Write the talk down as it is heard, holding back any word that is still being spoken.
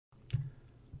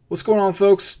What's going on,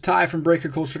 folks? Ty from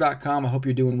BreakerCulture.com. I hope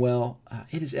you're doing well.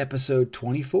 It is episode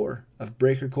 24 of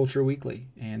Breaker Culture Weekly,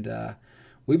 and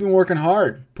we've been working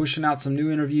hard, pushing out some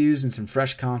new interviews and some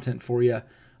fresh content for you.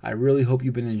 I really hope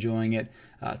you've been enjoying it.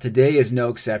 Today is no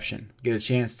exception. Get a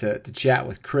chance to chat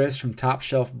with Chris from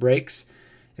TopShelfBreaks.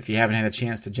 If you haven't had a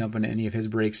chance to jump into any of his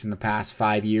breaks in the past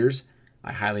 5 years,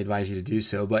 I highly advise you to do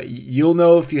so. But you'll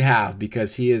know if you have,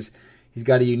 because he's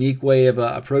got a unique way of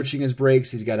approaching his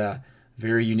breaks. He's got a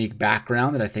very unique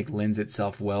background that I think lends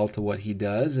itself well to what he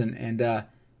does, and I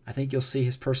think you'll see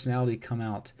his personality come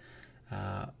out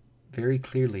very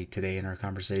clearly today in our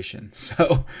conversation.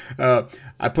 So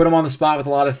I put him on the spot with a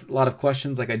lot of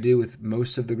questions, like I do with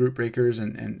most of the group breakers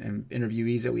and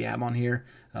interviewees that we have on here,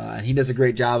 and he does a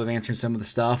great job of answering some of the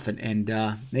stuff and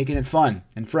making it fun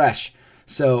and fresh.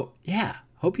 So yeah,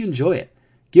 hope you enjoy it.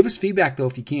 Give us feedback though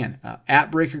if you can, at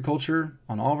Breaker Culture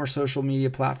on all of our social media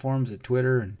platforms, at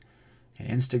Twitter and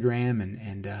Instagram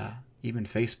and even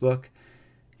Facebook,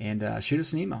 and shoot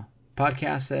us an email,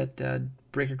 podcast at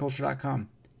breakerculture.com.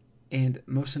 And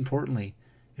most importantly,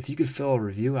 if you could fill a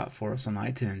review out for us on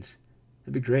iTunes,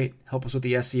 that'd be great. Help us with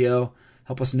the SEO,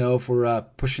 help us know if we're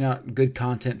pushing out good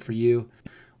content for you.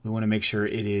 We want to make sure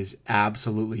it is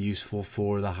absolutely useful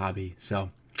for the hobby.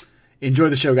 So enjoy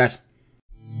the show, guys.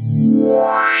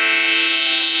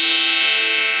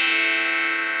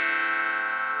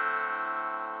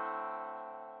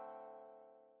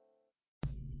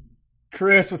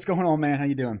 Chris, what's going on, man? How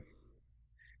you doing?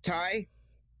 Ty,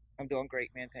 I'm doing great,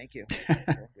 man. Thank you.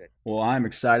 Good. Well, I'm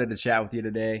excited to chat with you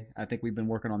today. I think we've been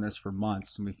working on this for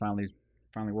months, and we finally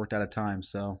worked out a time.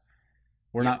 So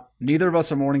neither of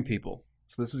us are morning people,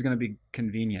 so this is going to be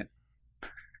convenient.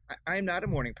 I'm not a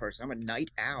morning person. I'm a night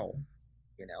owl,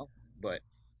 but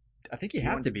I think you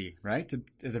have to be, right?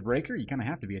 As a breaker, you kind of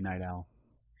have to be a night owl.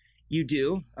 You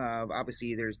do.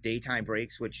 Obviously, there's daytime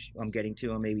breaks, which I'm getting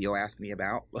to, and maybe you'll ask me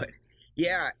about. But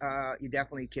yeah, you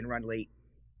definitely can run late.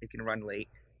 It can run late.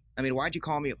 I mean, why'd you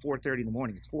call me at 4:30 in the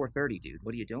morning? It's 4:30, dude.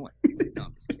 What are you doing? No,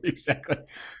 I'm just kidding. Exactly.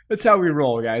 That's how we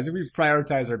roll, guys. We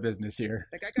prioritize our business here.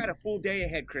 Like, I got a full day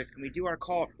ahead, Chris. Can we do our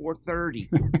call at 4:30?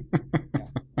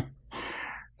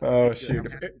 Oh,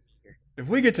 shoot. If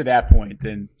we get to that point,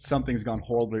 then something's gone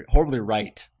horribly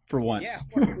right for once. Yeah,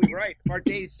 horribly right. Our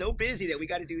day is so busy that we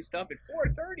got to do stuff at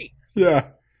 4:30.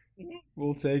 Yeah,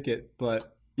 We'll take it.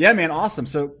 But yeah, man, awesome.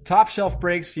 So Top Shelf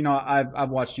Breaks, I've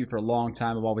watched you for a long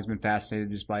time. I've always been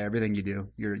fascinated just by everything you do.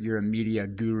 You're a media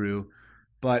guru.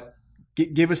 But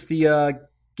give us the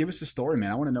story,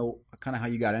 man. I want to know kind of how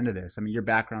you got into this. I mean, your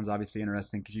background's obviously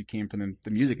interesting because you came from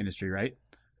the music industry, right?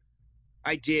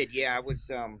 I did, yeah.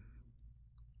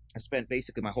 I spent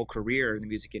basically my whole career in the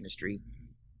music industry.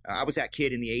 I was that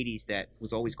kid in the 80s that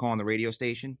was always calling the radio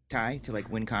station, Ty, to like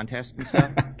win contests and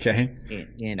stuff. Okay.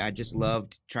 And I just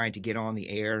loved trying to get on the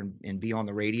air and be on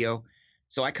the radio.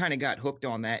 So I kind of got hooked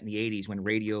on that in the 80s when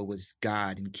radio was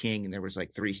God and king and there was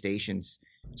like 3 stations.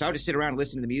 So I would just sit around and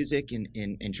listen to the music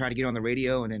and try to get on the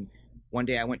radio. And then one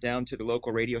day I went down to the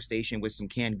local radio station with some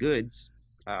canned goods,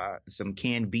 some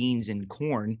canned beans and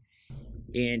corn,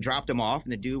 and dropped them off.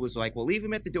 And the dude was like, well, leave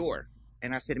them at the door.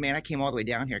 And I said, man, I came all the way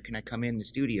down here. Can I come in the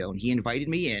studio? And he invited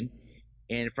me in.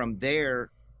 And from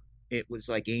there, it was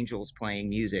like angels playing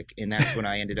music. And that's what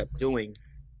I ended up doing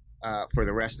for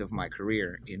the rest of my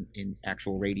career in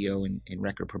actual radio and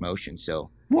record promotion. So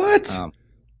what?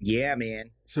 Yeah, man.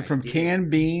 So from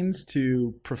canned beans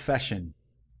to profession.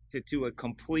 To a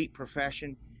complete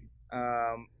profession.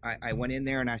 I went in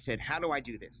there and I said, how do I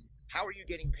do this? How are you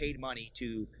getting paid money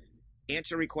to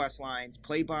answer request lines,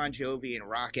 play Bon Jovi, and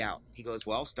rock out? He goes,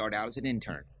 well, start out as an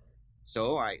intern.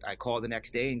 So I called the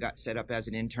next day and got set up as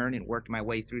an intern and worked my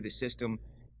way through the system,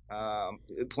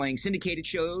 playing syndicated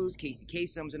shows, Casey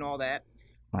Kasem's and all that.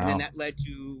 Wow. And then that led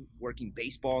to working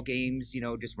baseball games,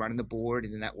 just running the board.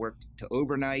 And then that worked to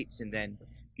overnights. And then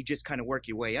you just kind of work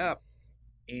your way up.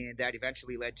 And that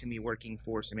eventually led to me working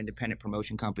for some independent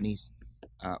promotion companies,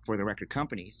 for the record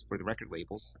companies, for the record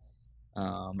labels.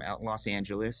 Out in Los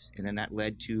Angeles, and then that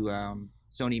led to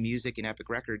Sony Music and Epic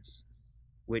Records,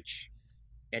 which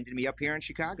ended me up here in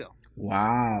Chicago.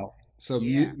 Wow! So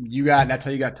yeah. That's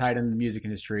how you got tied in the music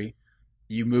industry.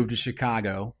 You moved to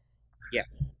Chicago.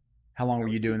 Yes. How long were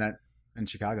you doing that in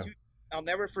Chicago? Dude, I'll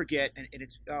never forget, and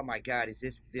it's, oh my God,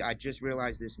 I just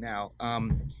realized this now.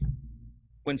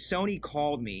 When Sony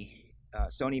called me,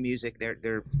 Sony Music,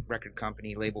 their record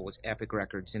company label was Epic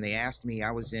Records, and they asked me,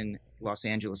 I was in Los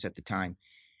Angeles at the time,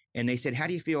 and they said, how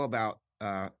do you feel about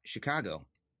Chicago?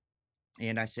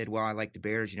 And I said, well, I like the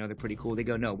Bears, they're pretty cool. They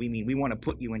go, no, we want to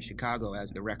put you in Chicago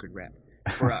as the record rep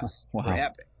for us. Wow. For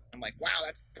Epic. I'm like, wow,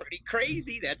 that's pretty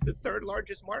crazy. That's the 3rd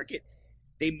largest market.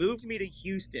 They moved me to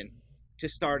Houston to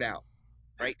start out,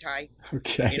 right, Ty?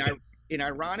 Okay. And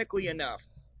ironically enough,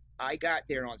 I got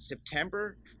there on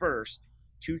September 1st,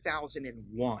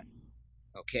 2001.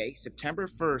 Okay, September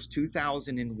 1st,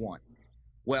 2001.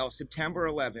 Well, September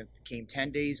 11th came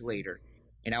 10 days later,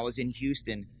 and I was in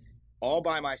Houston all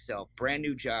by myself, brand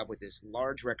new job with this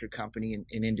large record company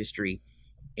in industry.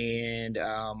 And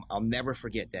I'll never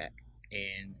forget that.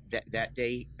 And that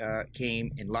day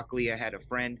came, and luckily I had a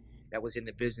friend that was in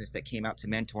the business that came out to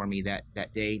mentor me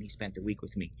that day, and he spent a week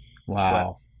with me.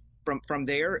 Wow. But from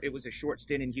there, it was a short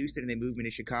stint in Houston, and they moved me to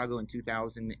Chicago in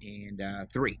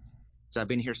 2003. So I've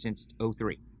been here since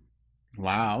 '03.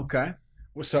 Wow. Okay.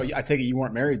 Well, so I take it you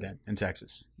weren't married then in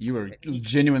Texas. You were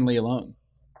genuinely alone.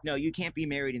 No, you can't be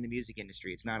married in the music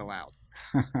industry. It's not allowed.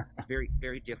 It's very,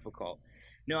 very difficult.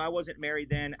 No, I wasn't married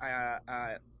then.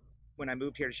 When I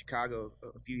moved here to Chicago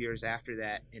a few years after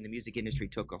that, and the music industry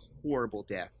took a horrible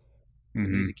death. The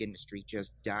music industry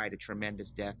just died a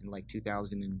tremendous death in like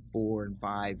 2004 and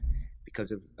 5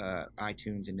 because of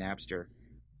iTunes and Napster.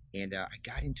 And I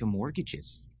got into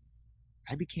mortgages.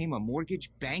 I became a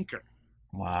mortgage banker.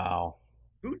 Wow.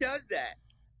 Who does that?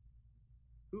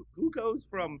 Who goes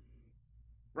from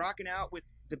rocking out with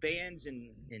the bands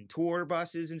and tour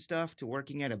buses and stuff to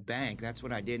working at a bank? That's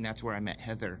what I did, and that's where I met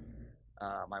Heather.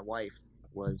 My wife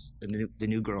was the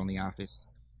new girl in the office.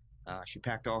 She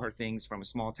packed all her things from a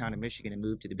small town in Michigan and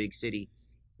moved to the big city.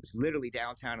 It was literally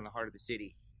downtown in the heart of the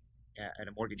city at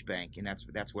a mortgage bank, and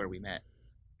that's where we met.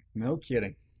 No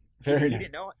kidding. Very nice.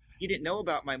 You didn't know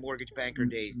about my mortgage banker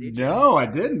days, did you? No, I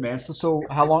didn't, man. So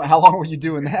how long were you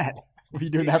doing that? Were you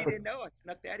doing that for? You didn't know. I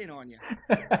snuck that in on you.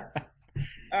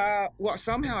 Well,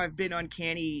 somehow I've been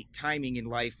uncanny timing in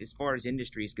life as far as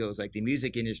industries goes. Like the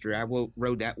music industry, I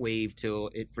rode that wave till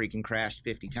it freaking crashed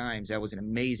 50 times. That was an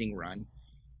amazing run.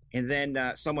 And then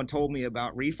someone told me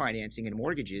about refinancing and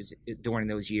mortgages during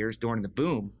those years, during the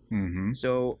boom. Mm-hmm.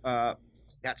 So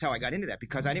that's how I got into that,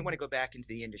 because I didn't want to go back into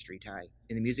the industry, Ty.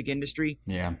 In the music industry,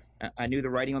 Yeah. I knew the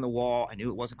writing on the wall. I knew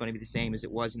it wasn't going to be the same as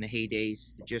it was in the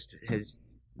heydays. It just has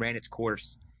ran its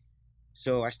course.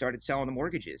 So I started selling the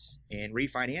mortgages and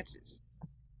refinances.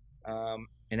 And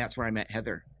that's where I met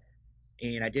Heather.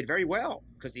 And I did very well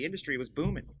because the industry was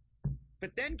booming.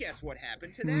 But then guess what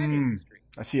happened to that industry?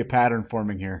 I see a pattern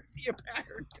forming here. See a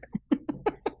pattern.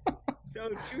 So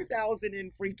 2000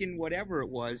 and freaking whatever it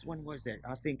was. When was that?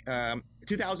 I think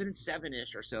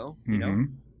 2007-ish or so. You know,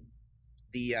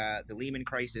 the Lehman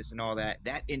crisis and all that.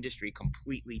 That industry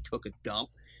completely took a dump.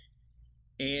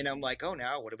 And I'm like, oh,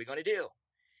 now what are we going to do?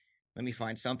 Let me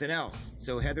find something else.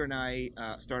 So Heather and I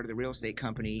started the real estate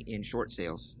company in short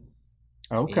sales.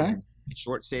 Okay. And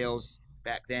short sales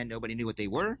back then, nobody knew what they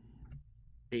were.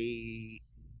 They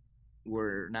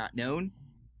were not known,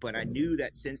 but I knew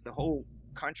that since the whole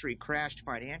country crashed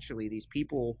financially, these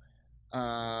people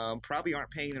probably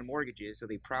aren't paying their mortgages, so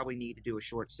they probably need to do a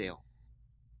short sale.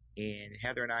 And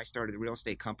Heather and I started the real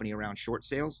estate company around short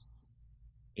sales.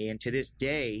 And to this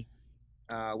day,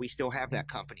 we still have that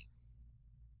company.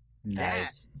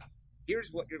 Nice.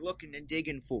 Here's what you're looking and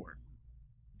digging for.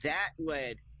 That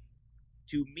led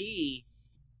to me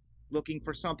looking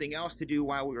for something else to do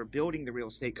while we were building the real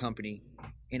estate company.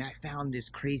 And I found this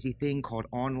crazy thing called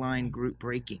online group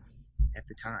breaking at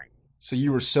the time. So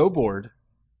you were so bored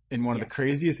in one of the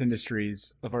craziest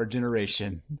industries of our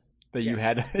generation that you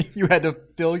had to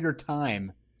fill your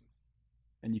time,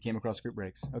 and you came across group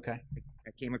breaks. Okay.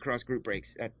 I came across group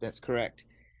breaks. That's correct.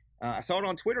 I saw it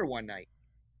on Twitter one night,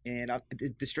 and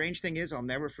the strange thing is, I'll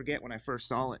never forget when I first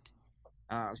saw it.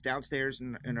 I was downstairs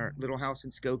in our little house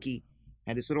in Skokie,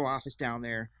 had this little office down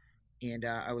there, and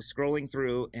I was scrolling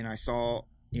through, and I saw,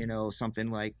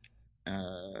 something like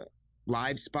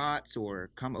live spots or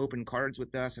come open cards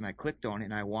with us, and I clicked on it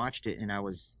and I watched it, and I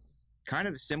was kind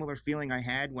of the similar feeling I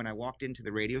had when I walked into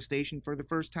the radio station for the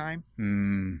first time.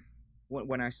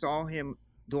 When I saw him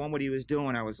doing what he was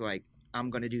doing, I was like, I'm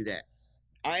going to do that.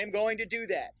 I am going to do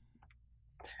that.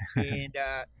 And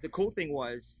the cool thing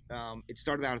was, it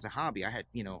started out as a hobby. I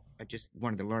just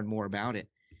wanted to learn more about it.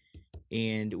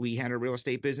 And we had a real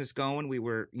estate business going. We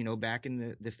were, back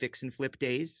in the fix and flip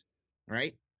days,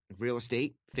 right? Real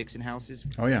estate, fixing houses,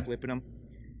 flipping them.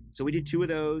 So we did 2 of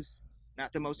those.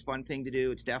 Not the most fun thing to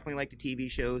do. It's definitely like the TV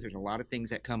shows. There's a lot of things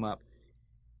that come up.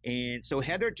 And so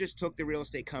Heather just took the real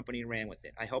estate company and ran with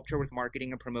it. I helped her with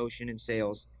marketing and promotion and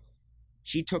sales.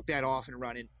 She took that off and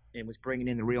running and was bringing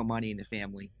in the real money in the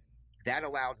family. That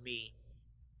allowed me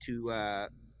to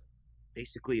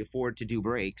basically afford to do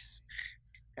breaks.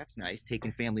 That's nice,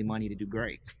 taking family money to do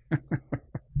breaks.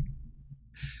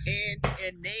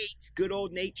 And Nate, good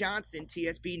old Nate Johnson,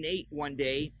 TSB Nate, one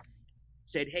day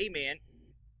said, hey, man,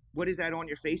 what is that on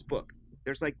your Facebook?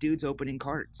 There's like dudes opening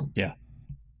cards. Yeah.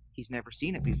 He's never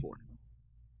seen it before.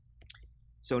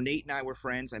 So Nate and I were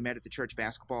friends. I met at the church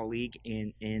basketball league,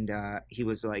 and he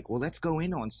was like, well, let's go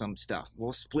in on some stuff.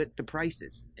 We'll split the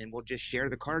prices and we'll just share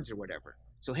the cards or whatever.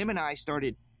 So him and I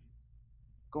started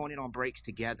going in on breaks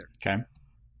together. Okay.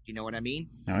 You know what I mean?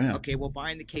 Oh, yeah. Okay, we'll buy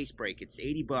in the case break. It's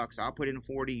 $80. I'll put in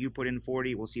 40. You put in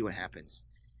 40. We'll see what happens.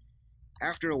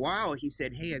 After a while, he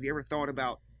said, hey, have you ever thought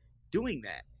about doing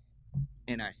that?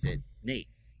 And I said, Nate,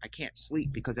 I can't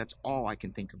sleep because that's all I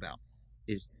can think about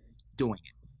is doing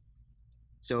it.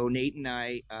 So Nate and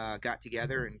I got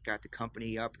together and got the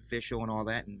company up, official and all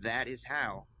that. And that is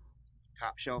how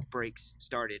Top Shelf Breaks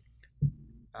started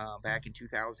back in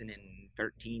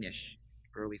 2013-ish,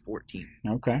 early 14.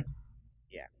 Okay.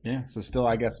 Yeah. Yeah. So still,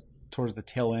 I guess, towards the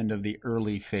tail end of the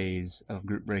early phase of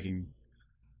group breaking.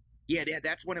 Yeah,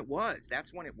 that's when it was.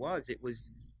 That's when it was. It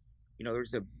was,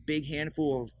 there's a big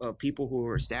handful of people who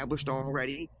are established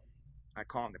already. I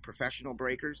call them the professional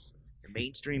breakers, the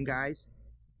mainstream guys.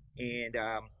 And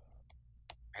I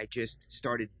just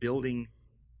started building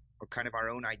kind of our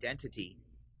own identity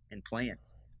and plan.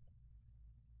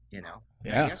 Yeah.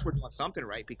 I guess we're doing something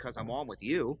right because I'm on with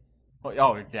you.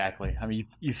 Oh, exactly. I mean,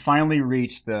 you finally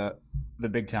reached the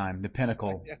big time, the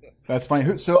pinnacle. That's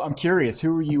funny. So I'm curious,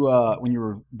 who were you when you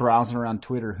were browsing around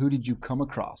Twitter? Who did you come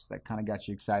across that kind of got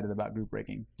you excited about group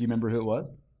breaking? Do you remember who it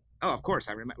was? Oh, of course.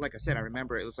 I remember. Like I said, I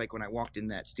remember it was like when I walked in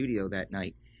that studio that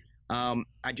night.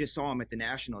 I just saw him at the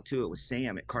National too. It was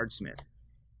Sam at Cardsmith,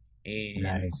 and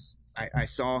nice. I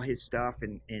saw his stuff,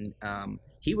 and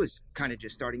he was kind of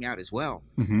just starting out as well.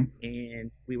 Mm-hmm.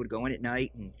 And we would go in at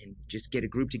night and just get a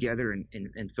group together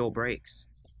and fill breaks.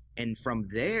 And from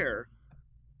there,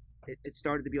 it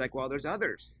started to be like, well, there's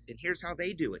others, and here's how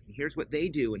they do it, and here's what they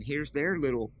do, and here's their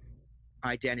little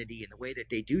identity and the way that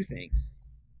they do things.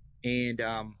 And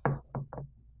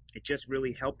it just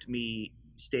really helped me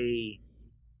stay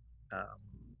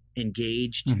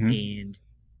engaged and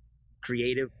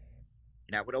creative.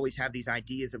 And I would always have these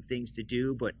ideas of things to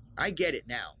do, but I get it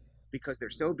now because they're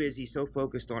so busy, so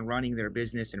focused on running their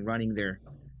business and running their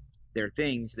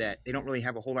things that they don't really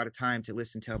have a whole lot of time to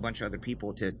listen to a bunch of other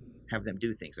people to have them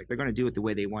do things. Like they're going to do it the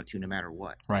way they want to no matter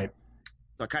what. Right.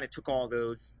 So I kind of took all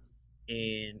those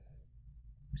and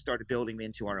started building them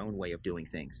into our own way of doing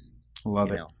things.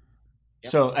 Love it.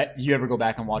 Yep. So you ever go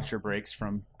back and watch your breaks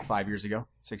from 5 years ago,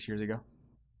 6 years ago?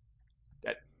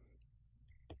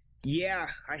 Yeah,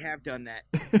 I have done that.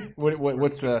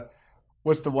 What's the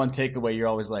one takeaway you're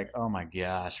always like, oh my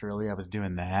gosh, really? I was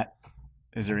doing that?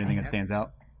 Is there anything that stands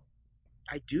out?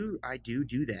 I do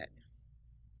that.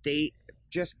 They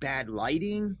just bad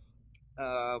lighting,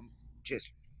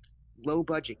 just low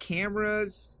budget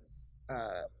cameras,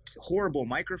 horrible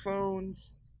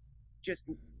microphones.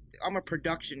 I'm a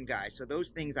production guy, so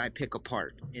those things I pick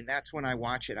apart, and that's when I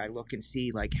watch it. I look and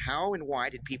see like how and why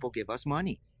did people give us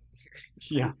money?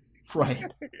 Yeah. Right.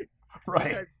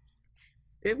 Because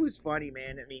it was funny,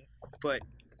 man. I mean, but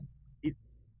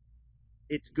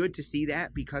it's good to see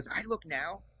that because I look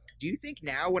now. Do you think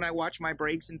now when I watch my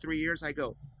breaks in 3 years, I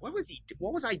go, what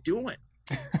was I doing?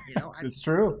 It's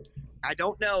true. I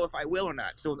don't know if I will or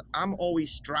not. So I'm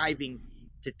always striving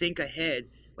to think ahead.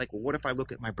 Like, well, what if I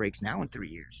look at my breaks now in 3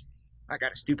 years? I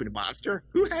got a stupid monster.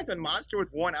 Who has a monster with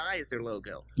one eye as their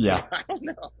logo? Yeah. I don't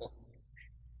know.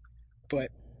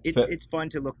 But it's fun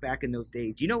to look back in those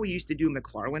days. Do you know we used to do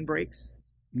McFarlane breaks?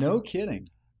 No kidding.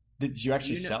 Did you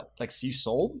actually sell? Like, you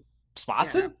sold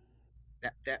spots in?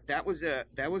 That was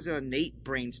a Nate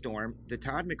brainstorm. The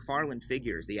Todd McFarlane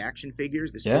figures, the action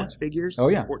figures, the sports figures,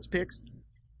 sports picks.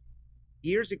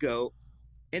 Years ago,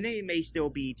 and they may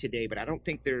still be today, but I don't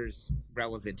think there's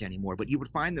relevant anymore. But you would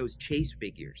find those chase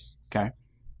figures. Okay.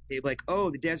 They'd like,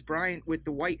 the Des Bryant with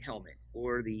the white helmet,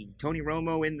 or the Tony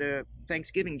Romo in the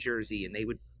Thanksgiving jersey, and they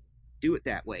would do it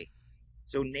that way.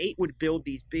 So Nate would build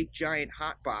these big giant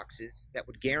hot boxes that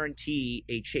would guarantee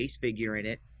a chase figure in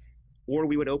it, or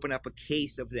we would open up a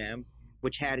case of them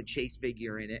which had a chase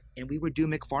figure in it, and we would do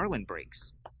McFarlane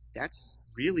breaks. That's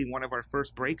really one of our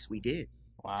first breaks we did.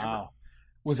 Wow.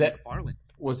 Ever.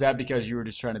 Was that because you were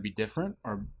just trying to be different,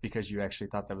 or because you actually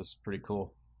thought that was pretty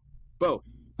cool? Both.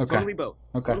 Okay. Totally both.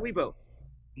 Okay. Totally both.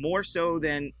 More so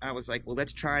than I was like, well,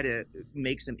 let's try to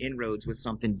make some inroads with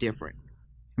something different.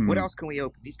 What else can we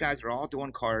open? These guys are all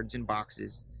doing cards and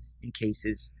boxes and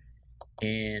cases.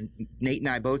 And Nate and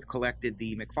I both collected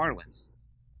the McFarlanes.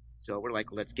 So we're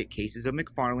like, let's get cases of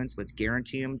McFarlanes. Let's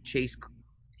guarantee them chase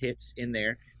hits in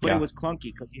there. But it was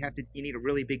clunky because you need a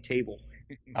really big table.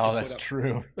 Oh, that's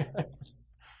true.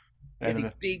 And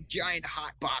these big giant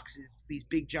hot boxes, these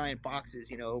big giant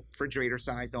boxes, refrigerator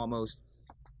sized almost.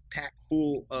 packed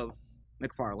full of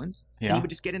McFarlanes, and you Yeah. would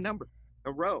just get a number,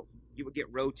 a row. You would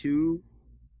get row 2,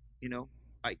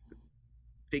 like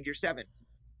figure 7,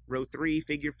 row 3,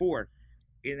 figure 4,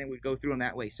 and then we'd go through them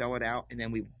that way, sell it out, and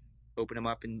then we open them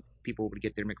up, and people would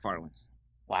get their McFarlanes.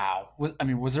 Wow.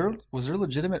 Was there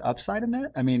legitimate upside in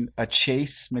that? I mean, a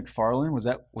Chase McFarlane, was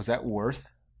that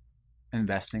worth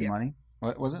investing Yeah, money?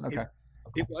 What was it? it Okay.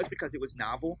 it was because it was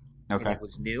novel and Okay. it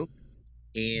was new,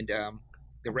 and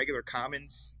the regular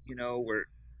commons, were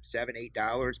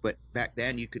 $7-8, but back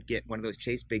then you could get one of those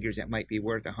chase figures that might be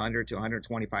worth $100 to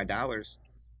 $125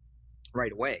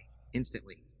 right away,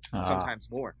 instantly, Uh, sometimes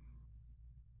more.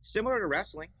 Similar to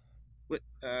wrestling, what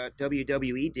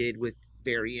WWE did with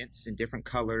variants and different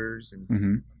colors,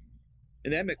 hmm.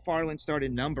 and then McFarlane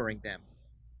started numbering them.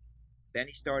 Then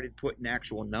he started putting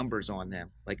actual numbers on them,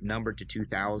 like numbered to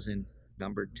 2,000,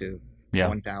 numbered to Yeah.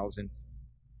 1,000.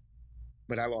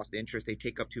 But I lost interest. They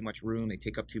take up too much room. They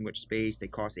take up too much space. They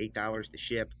cost $8 to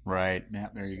ship. Right. Yeah.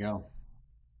 There you So, go.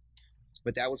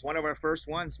 but that was one of our first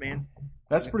ones, man.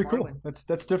 That's pretty cool. McFarlane.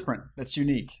 That's different. That's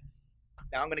unique.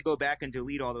 Now I'm gonna go back and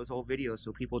delete all those old videos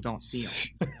so people don't see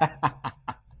them.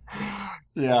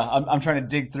 Yeah, I'm trying to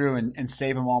dig through and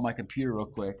save them all on my computer real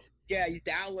quick. Yeah, he's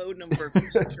downloading them for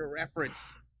future reference.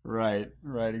 Right,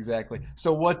 right, exactly.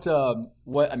 So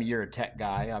I mean, you're a tech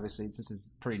guy, obviously. This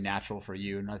is pretty natural for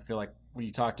you, and I feel like when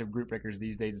you talk to group breakers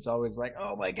these days, it's always like,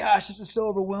 "Oh my gosh, this is so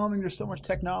overwhelming. There's so much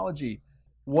technology."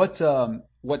 What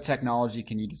technology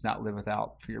can you just not live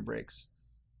without for your breaks?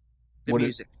 The What it,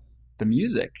 music. the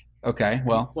music? Okay,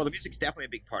 well, Well, the music's definitely a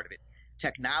big part of it.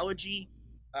 Technology.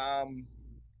 Um,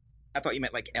 I thought you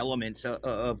meant like elements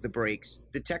of the breaks.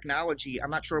 The technology. I'm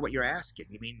not sure what you're asking.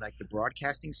 You mean like the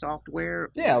broadcasting software,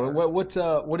 yeah. or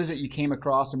What is it you came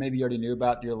across or maybe you already knew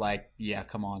about? You're like, yeah,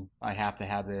 come on, I have to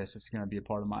have this. It's going to be a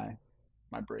part of my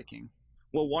breaking.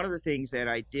 well, one of the things that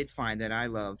I did find that I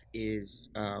love is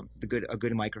a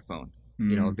good microphone. A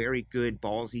Mm, very good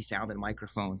ballsy sounding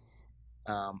microphone.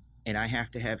 And I have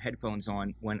to have headphones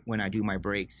on when I do my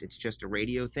breaks. It's just a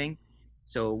radio thing.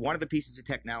 So one of the pieces of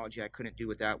technology I couldn't do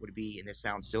without would be, and this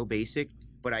sounds so basic,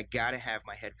 but I gotta have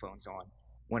my headphones on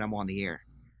when I'm on the air.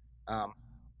 Um,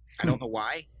 I don't know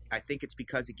why. I think it's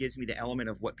because it gives me the element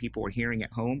of what people are hearing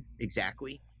at home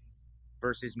exactly,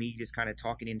 versus me just kind of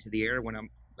talking into the air when I'm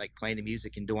like playing the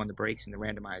music and doing the breaks and the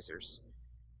randomizers.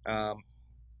 Um,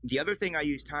 the other thing I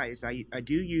use, Ty, is I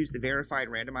do use the verified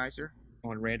randomizer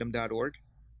on random.org.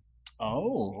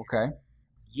 oh, okay.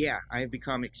 Yeah, I have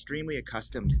become extremely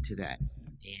accustomed to that,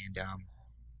 and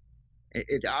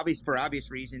it obvious for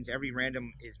obvious reasons. Every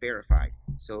random is verified,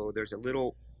 so there's a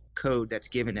little code that's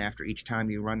given after each time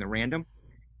you run the random,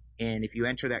 and if you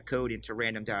enter that code into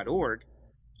random.org,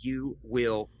 you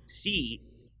will see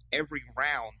every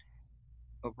round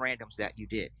of randoms that you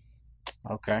did.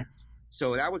 Okay.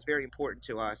 So that was very important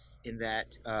to us in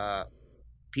that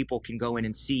people can go in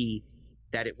and see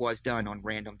that it was done on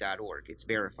random.org. It's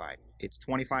verified. It's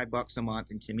 $25 a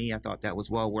month, and to me, I thought that was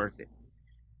well worth it.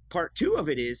 Part two of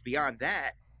it is beyond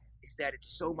that is that it's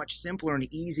so much simpler and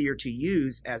easier to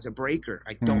use as a breaker.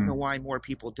 I don't know Hmm. why more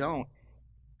people don't,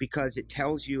 because it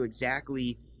tells you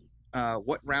exactly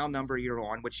what round number you're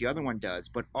on, which the other one does.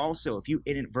 But also, if you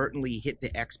inadvertently hit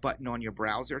the X button on your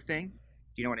browser thing,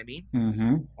 do you know what I mean?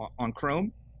 Mm-hmm. On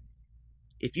Chrome,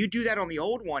 if you do that on the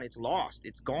old one, it's lost.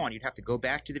 It's gone. You'd have to go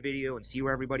back to the video and see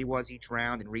where everybody was each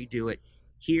round and redo it.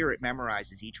 Here, it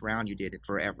memorizes each round you did it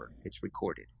forever. It's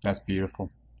recorded. That's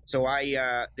beautiful. So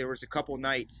there was a couple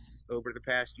nights over the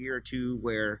past year or two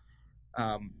where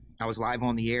I was live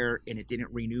on the air and it didn't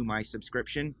renew my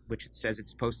subscription, which it says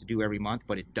it's supposed to do every month,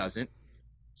 but it doesn't.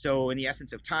 So in the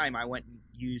essence of time, I went and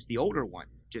used the older one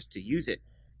just to use it.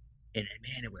 And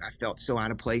man, I felt so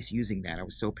out of place using that. I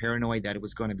was so paranoid that it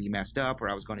was going to be messed up or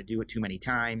I was going to do it too many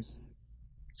times.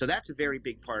 So that's a very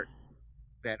big part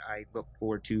that I look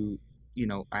forward to.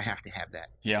 I have to have that.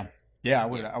 Yeah. Yeah,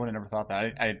 Yeah. I would have never thought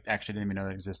that. I actually didn't even know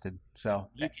that existed. So,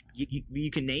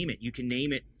 You can name it. You can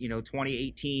name it,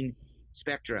 2018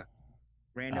 Spectra,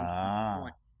 random one. ah,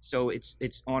 So it's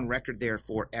on record there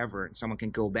forever, and someone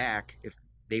can go back if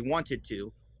they wanted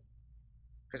to.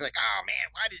 Because like, oh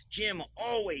man, why does Jim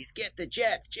always get the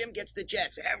Jets? Jim gets the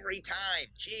Jets every time.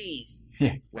 Jeez.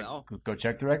 yeah. Well, Go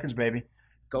check the records, baby.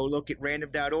 go look at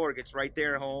random.org. It's right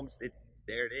there, Holmes. It's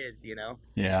there. It is.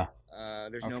 Yeah.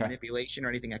 There's no Okay. manipulation or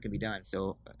anything that can be done.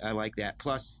 So I like that.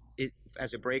 Plus,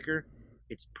 as a breaker,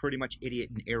 it's pretty much idiot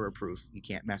and error proof. You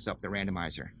can't mess up the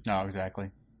randomizer. No, exactly.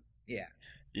 Yeah.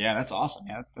 Yeah, that's awesome.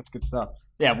 Yeah, that's good stuff.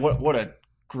 Yeah, what a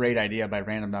great idea by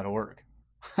random.org.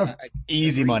 I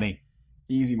Easy agreed. money.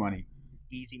 Easy money.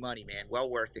 Easy money, man. Well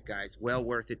worth it, guys. Well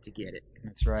worth it to get it.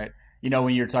 That's right.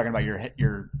 When you're talking about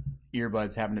your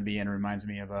earbuds having to be in, it reminds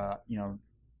me of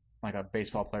like a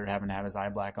baseball player having to have his eye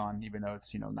black on, even though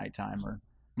it's nighttime, or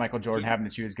Michael Jordan having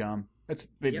to chew his gum. That's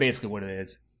basically what it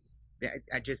is. Yeah,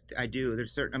 I do.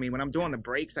 There's certain. I mean, when I'm doing the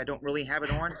breaks, I don't really have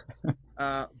it on.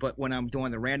 But when I'm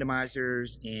doing the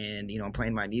randomizers and I'm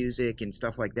playing my music and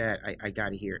stuff like that, I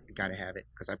gotta hear it. Gotta have it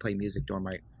because I play music during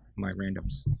my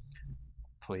randoms.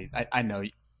 Please, I know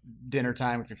dinner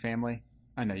time with your family.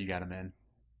 I know you got them in.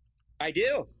 I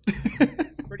do.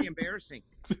 Pretty embarrassing.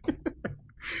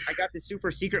 I got the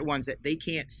super secret ones that they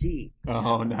can't see.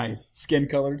 Oh, nice. Skin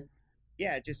colored.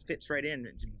 Yeah, it just fits right in.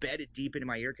 It's embedded deep into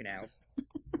my ear canals.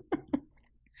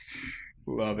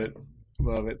 Love it.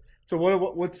 So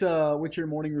what's your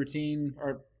morning routine?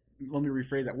 Or let me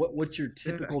rephrase that. What's your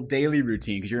typical daily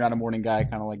routine? Because you're not a morning guy,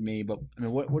 kind of like me. But I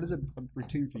mean, what is a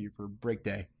routine for you for break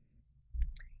day?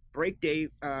 Break day.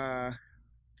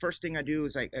 First thing I do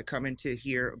is I come into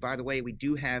here. By the way, we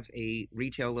do have a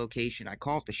retail location. I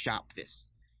call it the Shop This.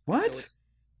 What? So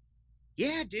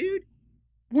yeah, dude.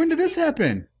 When did this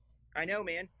happen? I know,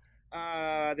 man.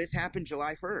 This happened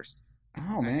July 1st.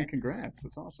 Oh, man, congrats.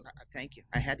 That's awesome. Thank you.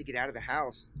 I had to get out of the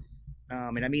house,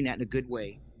 and I mean that in a good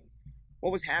way.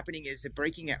 What was happening is that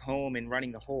breaking at home and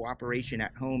running the whole operation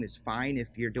at home is fine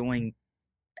if you're doing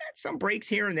some breaks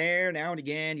here and there now and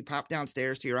again. You pop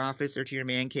downstairs to your office or to your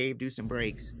man cave, do some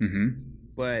breaks. Mm-hmm.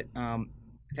 But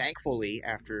thankfully,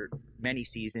 after many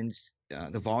seasons,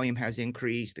 the volume has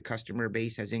increased, the customer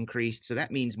base has increased. So that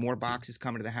means more boxes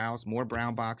coming to the house, more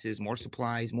brown boxes, more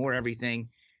supplies, more everything.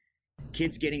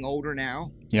 Kids getting older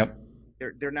now. Yep.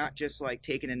 They're not just like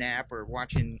taking a nap or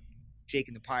watching Jake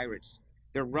and the Pirates.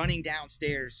 They're running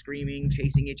downstairs, screaming,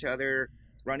 chasing each other,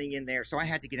 running in there. So I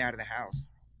had to get out of the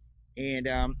house. And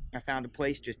I found a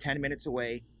place just 10 minutes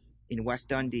away in West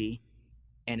Dundee,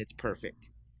 and it's perfect.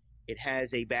 It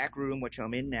has a back room, which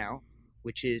I'm in now,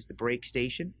 which is the break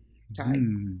station type.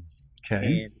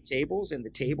 Okay. And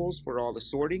the tables for all the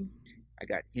sorting. I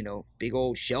got, big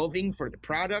old shelving for the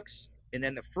products. And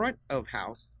then the front of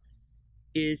house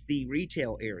is the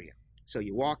retail area. So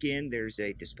you walk in, there's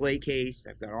a display case.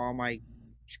 I've got all my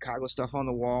Chicago stuff on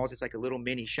the walls. It's like a little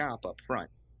mini shop up front.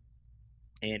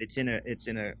 And it's in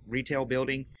a retail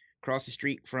building across the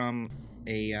street from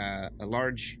a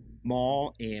large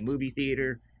mall and movie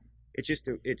theater.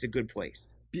 It's a good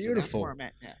place. Beautiful. So that's where I'm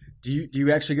at now. Do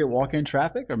you actually get walk-in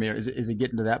traffic? I mean, is it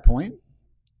getting to that point?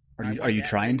 Are you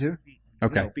trying to?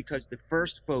 Okay. No, because the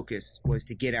first focus was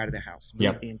to get out of the house,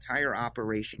 move the entire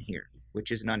operation here,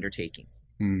 which is an undertaking.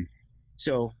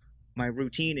 So my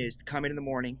routine is to come in the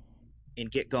morning and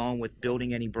get going with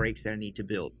building any breaks that I need to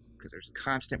build, because there's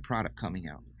constant product coming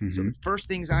out. Mm-hmm. So the first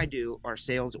things I do are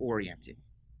sales oriented,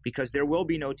 because there will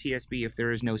be no TSB if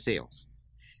there is no sales.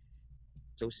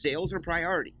 So sales are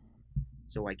priority.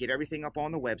 So I get everything up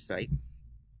on the website,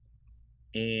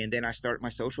 and then I start my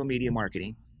social media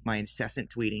marketing, my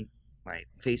incessant tweeting, my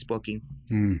Facebooking.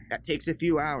 That takes a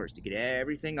few hours to get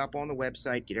everything up on the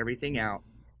website, get everything out.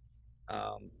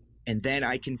 And then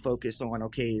I can focus on,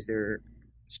 okay, is there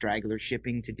straggler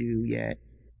shipping to do yet?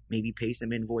 Maybe pay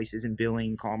some invoices and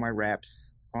billing, call my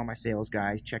reps, call my sales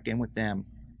guys, check in with them,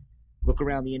 look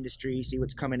around the industry, see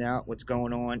what's coming out, what's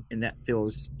going on, and that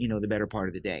fills, the better part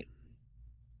of the day.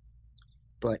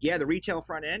 But yeah, the retail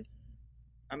front end,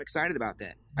 I'm excited about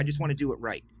that. I just want to do it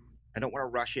right. I don't want to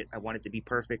rush it. I want it to be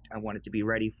perfect. I want it to be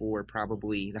ready for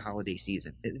probably the holiday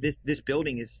season. This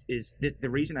building is the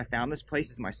reason I found this place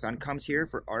is my son comes here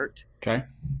for art. Okay.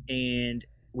 And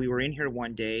we were in here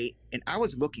one day, and I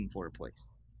was looking for a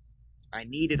place. I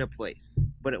needed a place,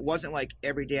 but it wasn't like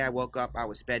every day I woke up, I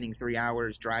was spending 3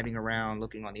 hours driving around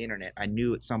looking on the internet. I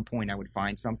knew at some point I would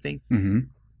find something. Mm-hmm.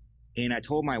 And I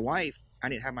told my wife, I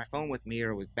didn't have my phone with me,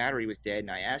 or battery was dead.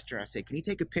 And I asked her, I said, can you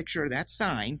take a picture of that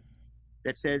sign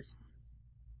that says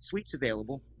suites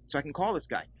available so I can call this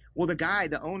guy? Well,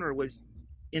 the owner was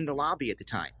in the lobby at the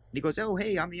time. And he goes, oh,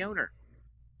 hey, I'm the owner.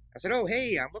 I said, oh,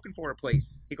 hey, I'm looking for a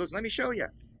place. He goes, let me show you.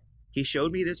 He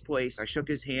showed me this place. I shook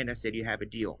his hand. I said, you have a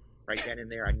deal. Right then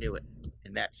and there, I knew it.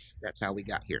 And that's how we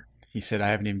got here. He said, I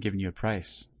haven't even given you a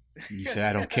price. And you said,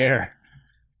 I don't care.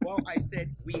 Well, I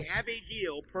said, we have a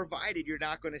deal provided you're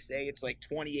not going to say it's like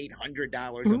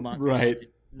 $2,800 a month. Right.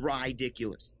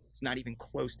 Ridiculous. It's not even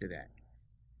close to that.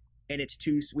 And it's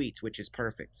 2 suites, which is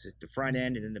perfect. It's the front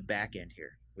end and then the back end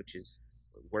here, which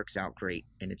works out great.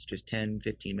 And it's just 10,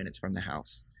 15 minutes from the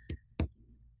house.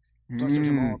 Plus, there's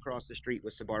a mall across the street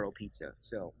with Sbarro Pizza.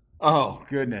 So. Oh,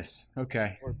 goodness.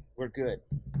 Okay. We're good.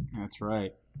 That's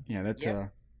right. Yeah,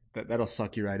 that'll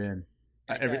suck you right in.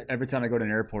 It Every does. time I go to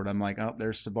an airport, I'm like, oh,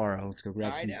 there's Sabaro. Let's go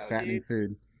grab I some know, fattening dude.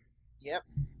 food. Yep.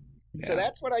 So Yeah.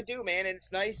 that's what I do, man, and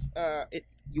it's nice.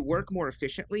 You work more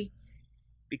efficiently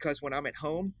because when I'm at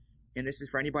home, and this is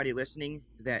for anybody listening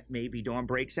that may be doing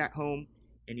breaks at home,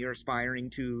 and you're aspiring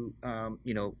to,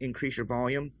 increase your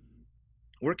volume.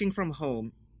 Working from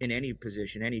home in any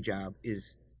position, any job,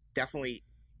 is definitely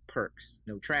perks.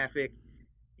 No traffic.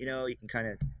 You can kind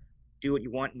of do what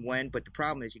you want and when, but the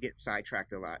problem is you get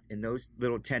sidetracked a lot. And those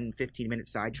little 10, 15-minute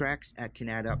sidetracks can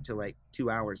add up to like 2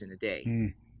 hours in a day.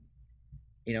 Mm.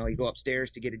 You go upstairs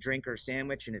to get a drink or a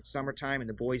sandwich, and it's summertime, and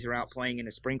the boys are out playing in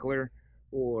a sprinkler,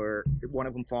 or one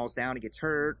of them falls down and gets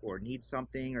hurt, or needs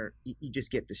something, or you just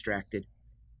get distracted.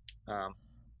 Um,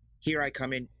 Here I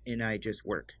come in and I just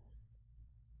work,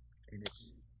 and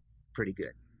it's pretty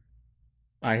good.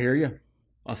 I hear you.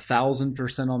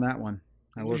 1,000% on that one.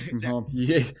 I work is from that home.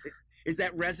 Yeah, is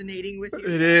that resonating with you?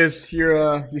 it is.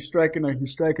 You're striking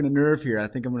a nerve here. I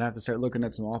think I'm gonna have to start looking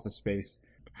at some office space.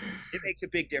 It makes a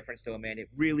big difference, though, man. It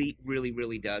really, really,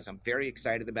 really does. I'm very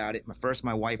excited about it.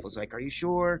 My wife was like, "Are you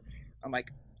sure?" I'm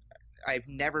like, "I've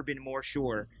never been more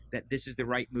sure that this is the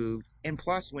right move." And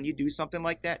plus, when you do something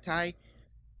like that, Ty,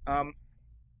 um,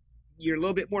 you're a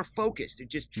little bit more focused. It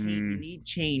just change. You Mm, need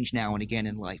change now and again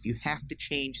in life. You have to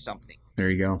change something. there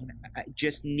you go. I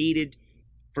just needed,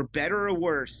 for better or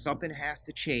worse, something has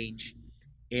to change,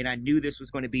 and I knew this was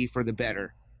going to be for the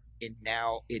better, and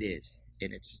now it is.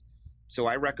 And it's so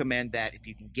I recommend that if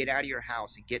you can get out of your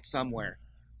house and get somewhere,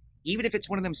 even if it's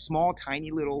one of them small,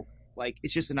 tiny little, like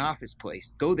it's just an office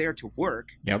place, go there to work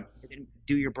Yep, and then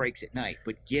do your breaks at night,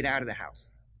 but get out of the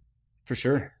house. for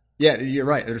sure. Yeah, you're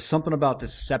right. There's something about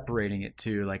just separating it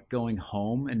too, like going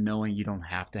home and knowing you don't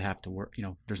have to work.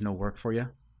 There's no work for you.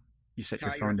 You set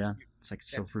your Ty, phone down. It's like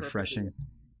so that's perfectly refreshing. it.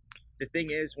 The thing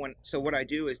is, what I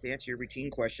do is, to answer your routine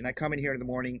question, I come in here in the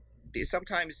morning.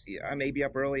 Sometimes I may be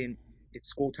up early and it's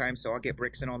school time, so I'll get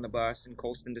Brixton on the bus and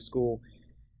Colston to school,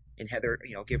 and Heather,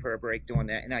 give her a break doing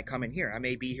that. And I come in here. I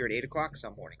may be here at 8 o'clock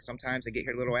some morning. Sometimes I get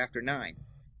here a little after 9,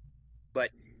 but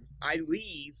I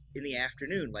leave in the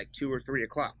afternoon, like 2 or 3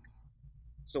 o'clock.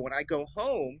 So when I go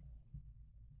home,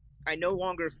 I no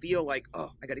longer feel like,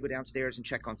 oh, I got to go downstairs and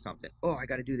check on something. Oh, I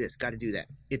got to do this, got to do that.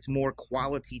 It's more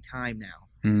quality time now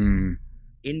Hmm.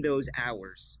 in those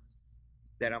hours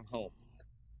that I'm home.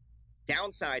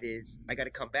 Downside is I got to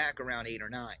come back around 8 or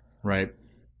 9. Right.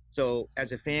 So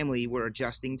as a family, we're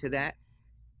adjusting to that.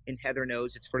 And Heather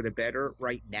knows it's for the better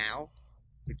right now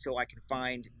until I can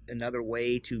find another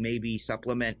way to maybe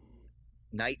supplement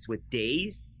nights with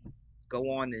days,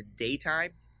 go on the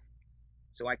daytime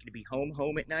so I can be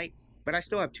home at night. But I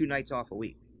still have 2 nights off a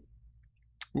week.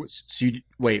 So you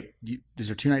wait. Is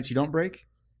there 2 nights you don't break?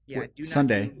 Yeah, I What, do not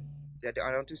Sunday? do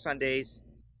I don't do Sundays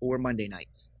or Monday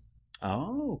nights.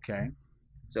 Oh, okay.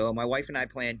 So my wife and I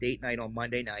plan date night on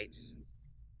Monday nights.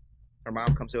 Her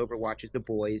mom comes over, watches the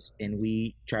boys, and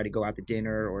we try to go out to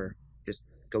dinner or just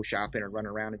go shopping or run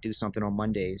around and do something on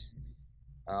Mondays.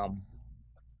 Um,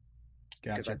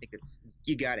 because I Gotcha. think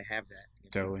you got to have that.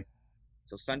 Totally.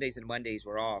 So Sundays and Mondays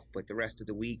we're off, but the rest of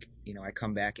the week, I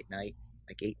come back at night,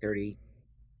 like 8:30.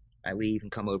 I leave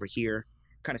and come over here.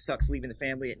 Kind of sucks leaving the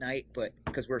family at night, but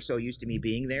because we're so used to me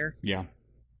being there. Yeah.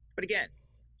 But again,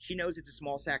 she knows it's a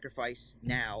small sacrifice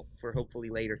now for hopefully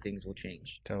later things will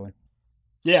change. Totally.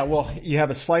 Yeah. Well, you have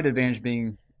a slight advantage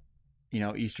being,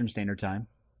 Eastern Standard Time.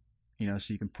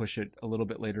 So you can push it a little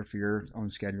bit later for your own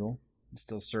schedule and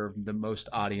still serve the most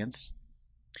audience.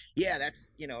 Yeah,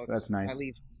 that's So that's nice. I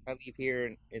leave here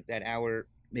and that hour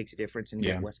makes a difference, and we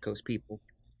Yeah. got West Coast people.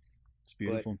 It's But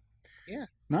beautiful. yeah,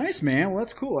 Nice, man. Well,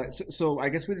 that's cool. So I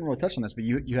guess we didn't really touch on this, but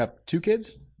you have 2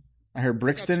 kids. I heard I got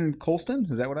Brixton and Colston.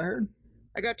 Is that what I heard?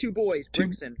 I got 2 boys, Two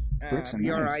Brixen, Brixton.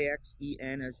 Nice.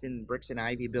 Brixen, as in Brixen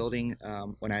Ivy building.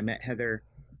 When I met Heather,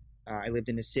 I lived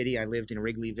in the city. I lived in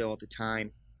Wrigleyville at the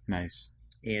time, Nice.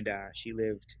 and she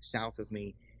lived south of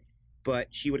me.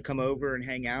 But she would come over and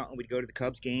hang out, and we'd go to the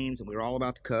Cubs games, and we were all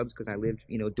about the Cubs because I lived,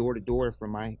 door to door from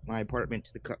my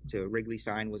apartment to Wrigley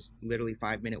sign was literally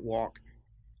 5-minute walk.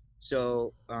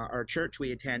 So our church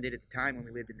we attended at the time when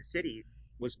we lived in the city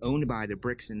was owned by the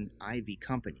Brixen Ivy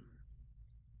Company.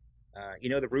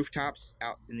 The rooftops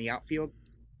out in the outfield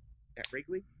at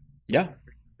Wrigley? Yeah.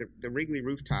 The Wrigley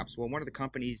rooftops. Well, one of the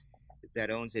companies that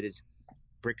owns it is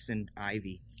Brixen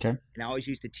Ivy. Okay. And I always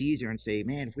used to tease her and say,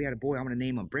 man, if we had a boy, I'm going to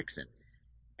name him Brixen.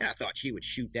 And I thought she would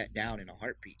shoot that down in a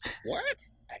heartbeat. What?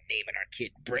 I'm naming our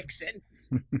kid Brixen?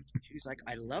 She was like,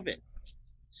 I love it.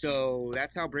 So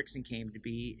that's how Brixen came to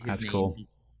be. His That's name. cool.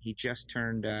 He just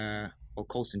turned,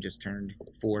 Colson just turned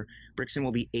 4. Brixen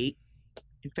will be 8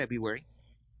 in February.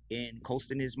 And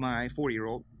Colston is my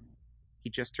 4-year-old. He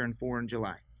just turned 4 in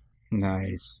July.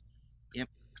 Nice. Yep.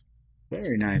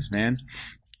 Very nice, man.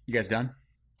 You guys done?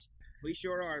 We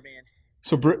sure are, man.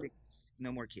 So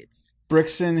No more kids.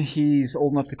 Brixton, he's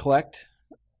old enough to collect.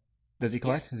 Does he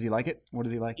collect? Yes. Does he like it? What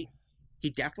does he like? He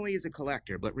definitely is a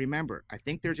collector, but remember, I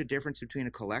think there's a difference between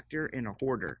a collector and a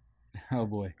hoarder. Oh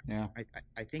boy, yeah.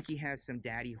 I think he has some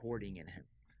daddy hoarding in him.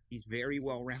 He's very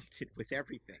well rounded with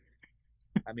everything.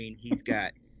 I mean, he's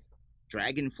got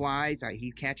dragonflies.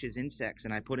 He catches insects,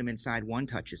 and I put him inside one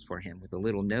touches for him with a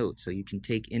little note, so you can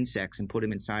take insects and put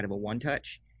them inside of a one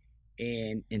touch,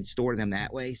 and store them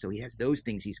that way. So he has those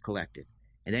things he's collected,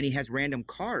 and then he has random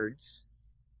cards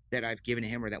that I've given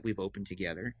him or that we've opened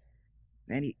together.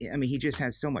 And he just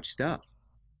has so much stuff,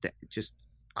 that just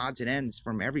odds and ends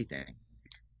from everything,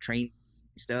 train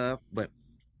stuff. But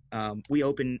we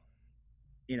open,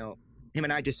 him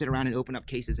and I just sit around and open up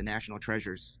cases of National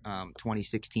Treasures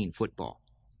 2016 football.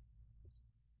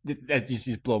 That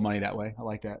just blow money that way. I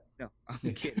like that. No,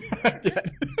 I'm kidding.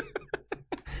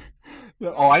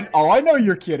 I know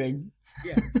you're kidding.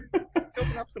 Yeah. Let's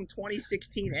open up some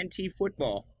 2016 NT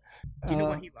football. Do you know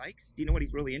what he likes? Do you know what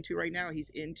he's really into right now? He's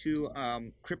into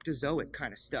cryptozoic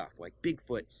kind of stuff, like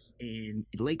Bigfoots and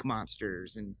lake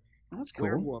monsters and that's cool.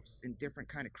 Werewolves and different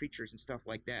kind of creatures and stuff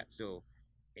like that. So,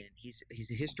 and he's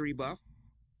a history buff.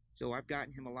 So I've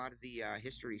gotten him a lot of the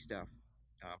history stuff,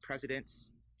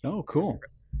 presidents. Oh, cool.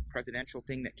 Presidential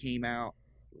thing that came out.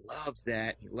 Loves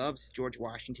that. He loves George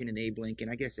Washington and Abe Lincoln.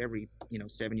 I guess every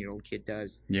 7-year-old kid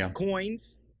does. Yeah.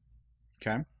 Coins.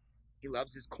 Okay. He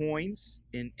loves his coins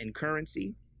and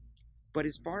currency. But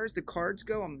as far as the cards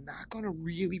go, I'm not going to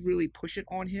really, really push it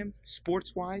on him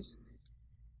sports-wise.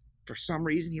 For some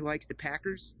reason, he likes the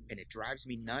Packers, and it drives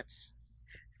me nuts.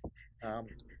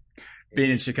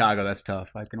 Being in Chicago, that's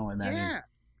tough. I can only imagine. Yeah.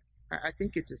 I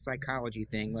think it's a psychology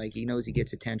thing. Like, he knows he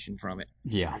gets attention from it.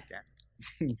 Yeah.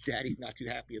 Daddy's not too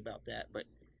happy about that. But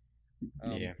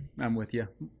yeah, I'm with you.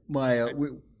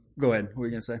 Go ahead. What were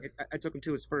you going to say? I took him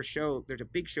to his first show. There's a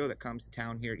big show that comes to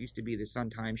town here. It used to be the Sun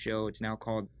Time show. It's now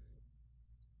called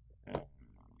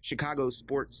Chicago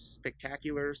Sports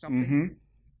Spectacular or something. Mm-hmm.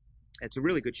 It's a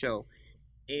really good show.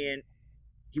 And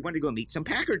he wanted to go meet some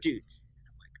Packer dudes.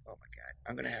 I'm like, oh my God,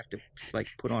 I'm going to have to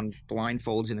put on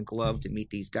blindfolds and a glove to meet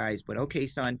these guys. But okay,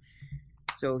 son.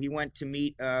 So he went to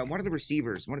meet one of the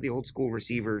receivers, one of the old school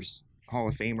receivers, Hall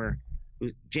of Famer,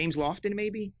 James Lofton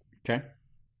maybe? Okay.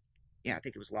 Yeah, I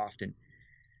think it was Lofton.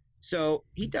 So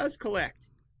he does collect,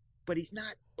 but he's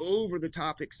not over the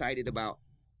top excited about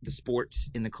the sports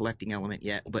in the collecting element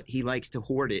yet, but he likes to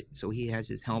hoard it. So he has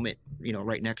his helmet,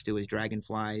 right next to his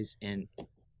dragonflies and,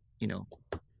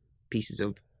 pieces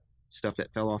of stuff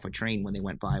that fell off a train when they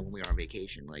went by when we were on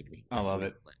vacation. I love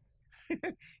it.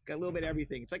 Got a little bit of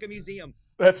everything. It's like a museum.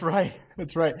 That's right.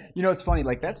 That's right. It's funny.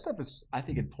 That stuff is, I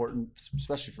think, important,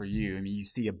 especially for you. I mean, you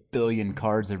see 1 billion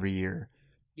cards every year.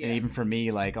 Yeah. And even for me,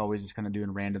 always just kind of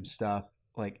doing random stuff,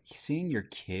 seeing your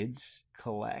kids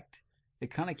collect, it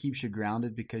kind of keeps you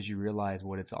grounded because you realize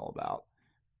what it's all about.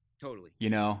 Totally.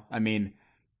 I mean,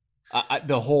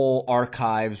 the whole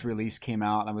Archives release came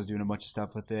out. And I was doing a bunch of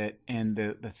stuff with it. And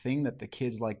the thing that the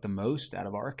kids liked the most out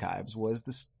of Archives was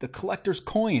the collector's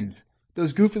coins.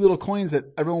 Those goofy little coins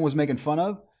that everyone was making fun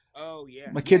of. Oh,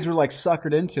 yeah. My kids were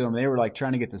suckered into them. They were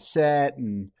trying to get the set.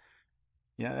 And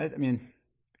yeah, I mean,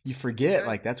 you forget,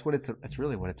 that's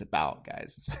really what it's about,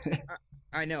 guys.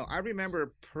 I know. I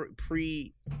remember pre-kids,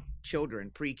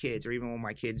 or even when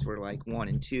my kids were 1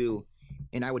 and 2,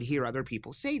 and I would hear other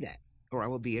people say that, or I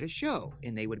would be at a show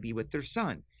and they would be with their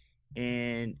son,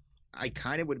 and I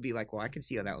kind of would be like, well, I can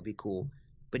see how that would be cool,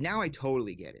 but now I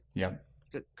totally get it. Yeah.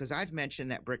 Because I've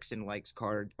mentioned that Brixton likes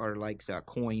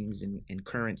coins and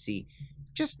currency,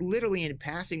 just literally in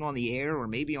passing on the air or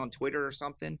maybe on Twitter or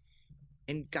something.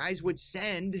 And guys would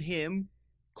send him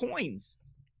coins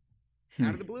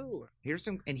out of the blue. Here's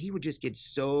some, and he would just get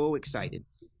so excited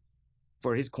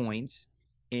for his coins.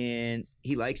 And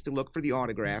he likes to look for the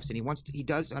autographs, and he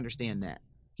does understand that.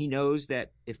 He knows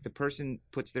that if the person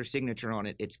puts their signature on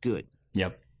it, it's good.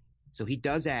 Yep. So he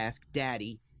does ask,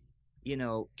 Daddy,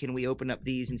 can we open up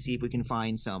these and see if we can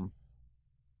find some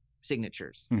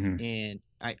signatures? Mm-hmm. And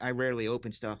I rarely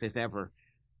open stuff, if ever.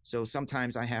 So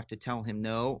sometimes I have to tell him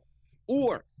no.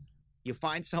 Or you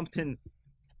find something,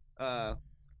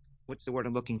 what's the word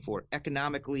I'm looking for?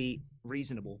 Economically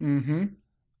reasonable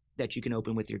that you can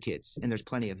open with your kids. And there's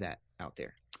plenty of that out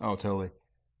there. Oh, totally.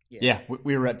 Yeah. Yeah,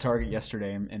 we were at Target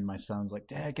yesterday, and my son's like,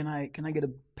 "Dad, can I get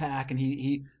a pack?" And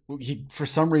he for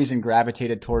some reason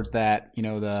gravitated towards that,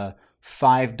 the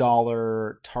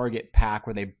 $5 Target pack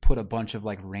where they put a bunch of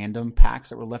like random packs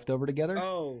that were left over together.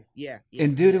 Oh, yeah, yeah,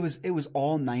 And dude, yeah. it was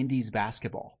all '90s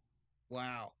basketball,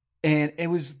 Wow. and it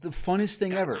was the funnest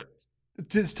thing ever. Skybox.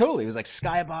 Just totally, it was like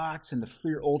Skybox and the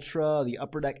Fleer Ultra, the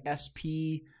Upper Deck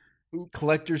SP, Oops.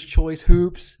 Collector's Choice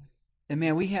hoops, and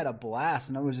man, we had a blast.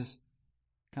 And I was just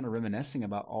kind of reminiscing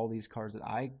about all these cars that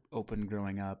I opened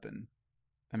growing up. And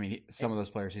I mean, some of those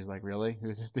players, he's like, really?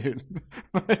 Who's this dude?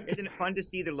 Isn't it fun to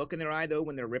see the look in their eye though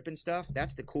when they're ripping stuff?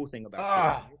 That's the cool thing about kids.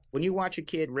 Ah, When you watch a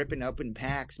kid ripping up in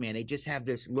packs, man, they just have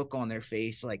this look on their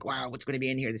face like, wow, what's going to be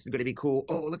in here? This is going to be cool.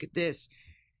 Oh, look at this.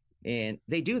 And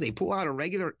they do. They pull out a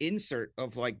regular insert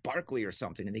of like Barkley or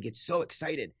something, and they get so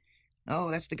excited.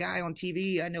 Oh, that's the guy on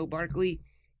TV. I know Barkley.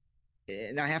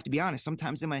 And I have to be honest.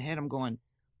 Sometimes in my head, I'm going,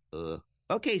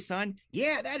 okay, son.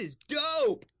 Yeah, that is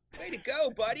dope. Way to go,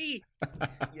 buddy.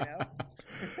 You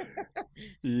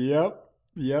know?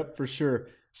 yep, for sure.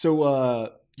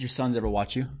 So, your sons ever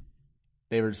watch you?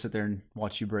 They ever sit there and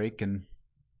watch you break and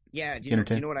Yeah, do you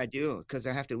entertain? know what I do? Because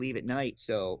I have to leave at night.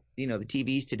 So, the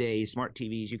TVs today, smart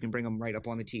TVs, you can bring them right up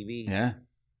on the TV. Yeah.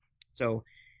 So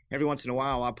every once in a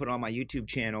while, I'll put on my YouTube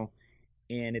channel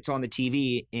and it's on the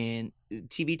TV. And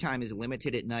TV time is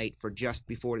limited at night for just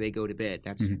before they go to bed.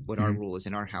 That's what our rule is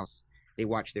in our house. They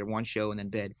watch their one show and then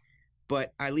bed.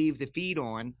 But I leave the feed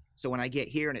on. So when I get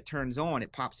here and it turns on,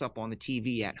 it pops up on the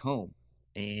TV at home.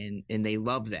 And they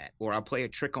love that. Or I'll play a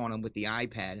trick on them with the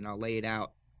iPad and I'll lay it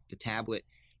out, the tablet,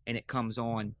 and it comes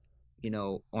on,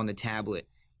 on the tablet.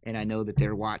 And I know that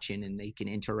they're watching and they can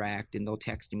interact and they'll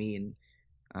text me. And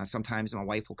sometimes my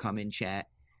wife will come in chat.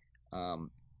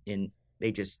 And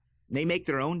they make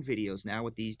their own videos now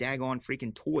with these daggone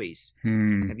freaking toys.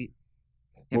 Hmm. Have you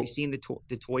Well, seen the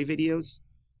toy videos?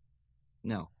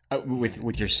 No.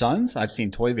 with your sons, I've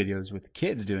seen toy videos with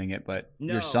kids doing it, but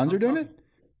your No, sons are doing it?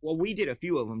 well, we did a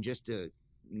few of them just to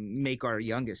make our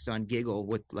youngest son giggle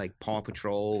with like Paw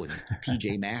Patrol and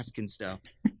PJ Masks and stuff.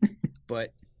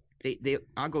 But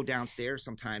I'll go downstairs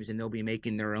sometimes and they'll be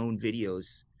making their own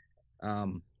videos,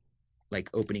 like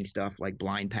opening stuff like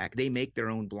blind pack. They make their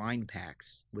own blind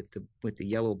packs with the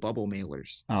yellow bubble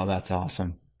mailers. Oh, that's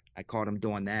awesome. I caught them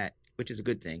doing that, which is a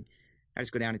good thing. I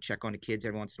just go down and check on the kids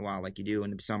every once in a while, like you do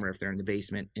in the summer if they're in the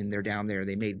basement and they're down there.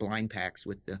 They made blind packs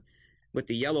with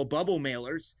the yellow bubble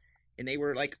mailers, and they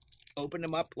were like open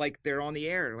them up like they're on the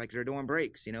air, like they're doing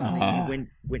breaks, and they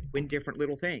win different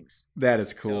little things. That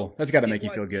is cool. So That's got to make you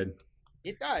feel good.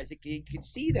 it does. You can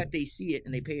see that they see it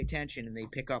and they pay attention and they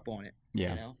pick up on it.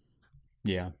 Yeah. You know?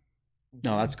 Yeah.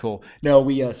 No, that's cool.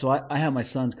 No, so I have my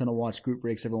sons kind of watch group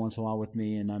breaks every once in a while with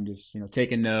me, and I'm just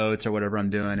taking notes or whatever I'm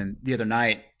doing. And the other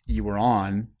night you were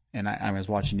on, and I was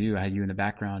watching you. I had you in the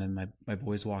background, and my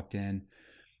boys walked in,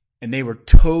 and they were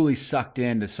totally sucked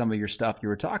into some of your stuff you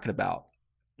were talking about.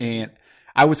 And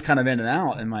I was kind of in and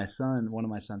out. And one of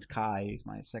my sons, Kai, he's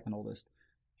my second oldest.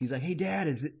 He's like, "Hey, Dad,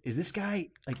 is this guy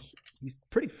like he's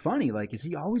pretty funny? Like, is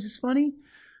he always this funny?"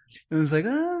 And I was like,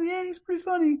 "Oh yeah, he's pretty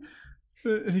funny."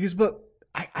 And he goes, "But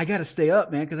I got to stay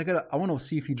up, man, because I want to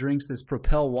see if he drinks this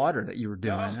Propel water that you were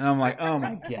doing." And I'm like, "Oh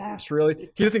my gosh,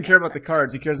 really?" He doesn't care about the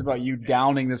cards. He cares about you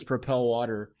downing this Propel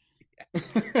water.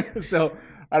 So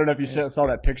I don't know if you saw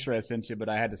that picture I sent you, but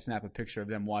I had to snap a picture of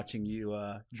them watching you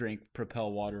drink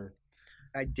Propel water.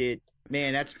 I did.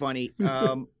 Man, that's funny.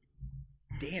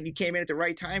 Damn, you came in at the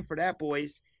right time for that,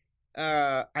 boys.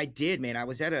 I did, man. I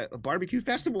was at a barbecue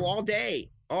festival all day,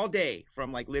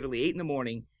 from like literally 8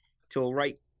 a.m.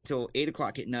 till 8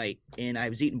 o'clock at night. And I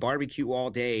was eating barbecue all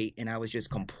day and I was just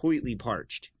completely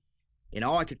parched. And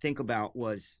all I could think about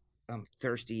was, I'm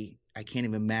thirsty. I can't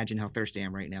even imagine how thirsty I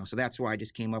am right now. So that's why I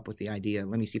just came up with the idea.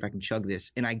 Let me see if I can chug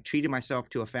this. And I treated myself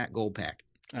to a fat gold pack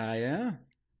Yeah.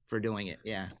 for doing it.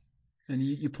 Yeah. And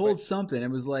you pulled something.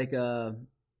 It was like a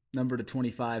number to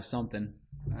 25 something.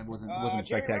 It wasn't Jerry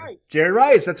spectacular. Rice. Jerry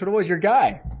Rice, that's what it was. Your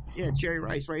guy. Yeah, Cherry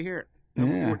Rice right here.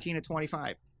 Number Yeah. 14 to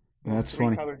 25. That's funny.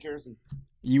 Three-color jersey.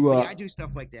 You Yeah, I do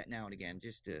stuff like that now and again,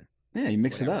 just to you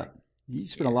mix whatever. it up. You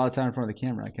spend a lot of time in front of the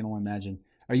camera. I can only imagine.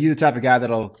 Are you the type of guy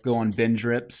that'll go on binge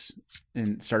rips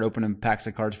and start opening packs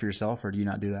of cards for yourself, or do you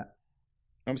not do that?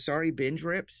 I'm sorry, binge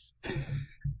rips.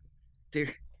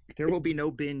 There will be no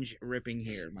binge ripping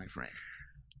here, my friend.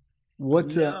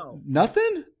 What's No.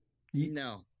 nothing?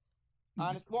 No.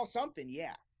 Well, something,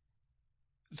 yeah.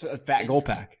 It's a fat gold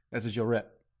pack. That's what you'll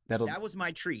rip. That was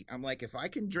my treat. I'm like, if I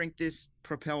can drink this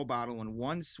Propel bottle in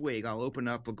one swig, I'll open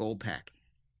up a gold pack.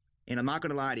 And I'm not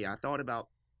going to lie to you. I thought about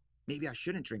maybe I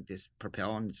shouldn't drink this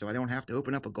Propel, and so I don't have to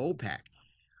open up a gold pack.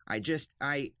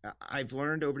 I've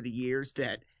learned over the years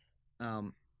that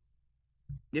um,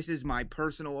 this is my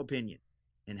personal opinion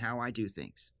and how I do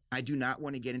things. I do not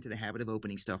want to get into the habit of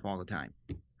opening stuff all the time.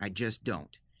 I just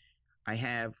don't. I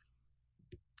have,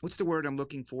 what's the word I'm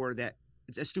looking for? That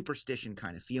it's a superstition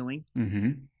kind of feeling.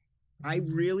 Mm-hmm. I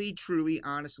really, truly,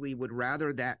 honestly would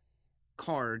rather that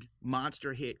card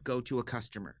monster hit go to a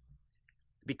customer,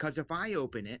 because if I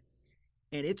open it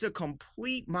and it's a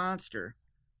complete monster,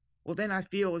 well, then I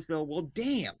feel as though, well,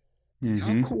 damn, how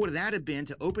Mm-hmm. cool would that have been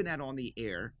to open that on the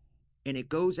air and it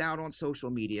goes out on social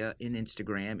media and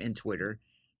Instagram and Twitter.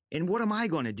 And what am I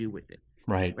going to do with it?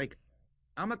 Right. Like,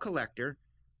 I'm a collector,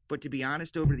 but to be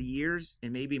honest, over the years,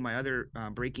 and maybe my other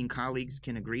breaking colleagues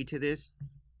can agree to this,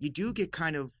 you do get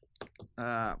kind of,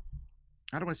 I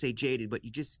don't want to say jaded, but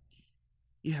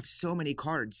you have so many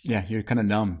cards. Yeah, you're kind of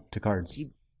numb to cards.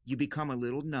 You become a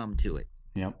little numb to it.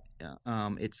 Yep.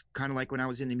 It's kind of like when I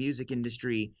was in the music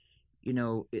industry,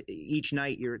 each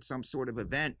night you're at some sort of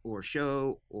event or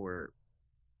show or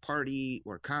party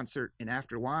or concert, and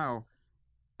after a while,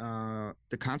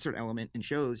 the concert element and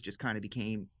shows just kind of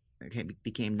became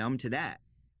numb to that.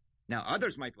 Now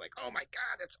others might be like, "Oh my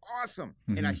God, that's awesome,"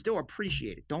 and I still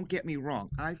appreciate it. Don't get me wrong,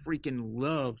 I freaking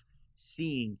love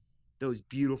seeing those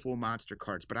beautiful monster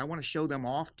cards, but I want to show them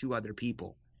off to other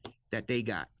people that they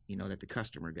got, that the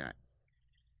customer got.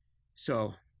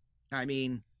 So, I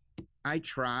mean, I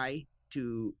try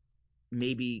to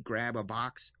maybe grab a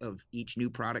box of each new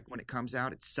product when it comes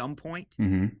out at some point.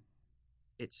 Mm-hmm.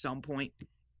 At some point,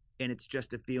 and it's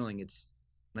just a feeling. It's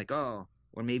like, oh,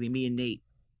 or maybe me and Nate,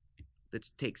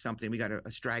 let's take something. We got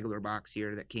a straggler box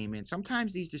here that came in.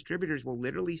 Sometimes these distributors will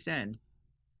literally send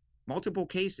multiple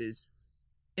cases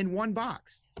in one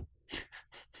box.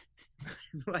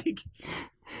 Like,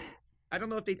 I don't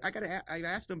know if I've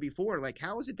asked them before, like,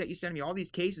 how is it that you send me all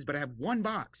these cases, but I have one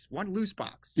box, one loose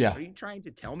box? Yeah. Are you trying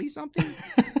to tell me something?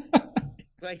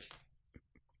 Like,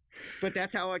 but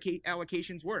that's how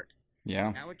allocations work.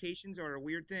 Yeah. Allocations are a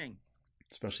weird thing.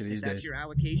 Especially these days. If that's your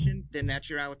allocation, then that's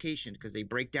your allocation, because they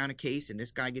break down a case and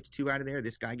this guy gets 2 out of there,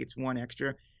 this guy gets 1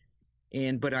 extra.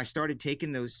 But I started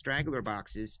taking those straggler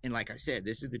boxes, and like I said,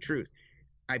 this is the truth.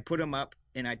 I put them up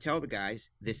and I tell the guys,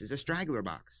 this is a straggler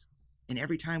box. And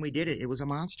every time we did it, it was a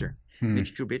monster.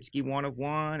 Mitch Trubisky 1 of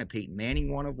 1, a Peyton Manning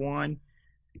 1 of 1.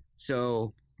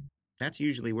 So that's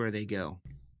usually where they go.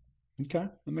 Okay,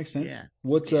 that makes sense. Yeah.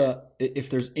 What's if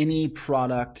there's any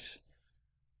product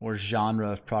or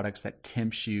genre of products that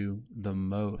tempts you the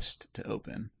most to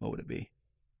open, what would it be?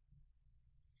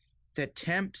 That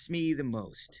tempts me the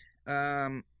most,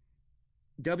 WWE,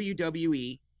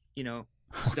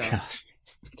 stuff,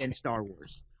 and Star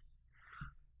Wars.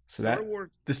 So Star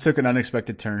Wars. This took an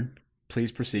unexpected turn.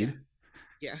 Please proceed.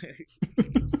 Yeah.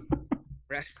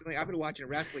 Wrestling. I've been watching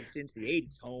wrestling since the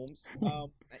 80s, Holmes.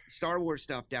 Star Wars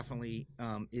stuff definitely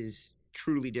is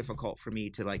truly difficult for me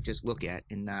to like just look at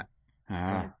and not.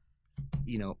 When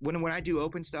I do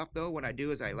open stuff though, what I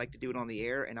do is I like to do it on the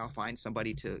air, and I'll find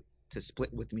somebody to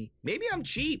split with me. Maybe I'm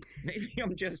cheap. Maybe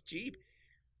I'm just cheap.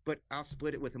 But I'll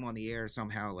split it with them on the air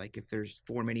somehow. Like if there's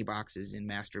 4 mini boxes in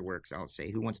Masterworks, I'll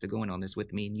say, who wants to go in on this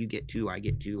with me? And you get 2, I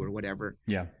get 2, or whatever.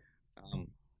 Yeah.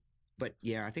 But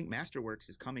yeah, I think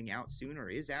Masterworks is coming out soon, or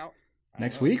is out.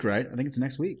 Next week, right? I think it's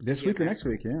next week. This week or next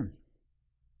week, yeah.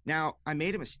 Now, I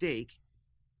made a mistake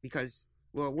because,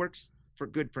 well, it works for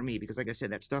good for me because, like I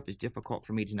said, that stuff is difficult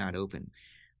for me to not open.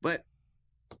 But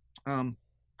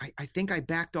I think I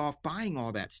backed off buying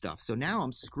all that stuff. So now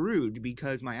I'm screwed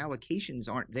because my allocations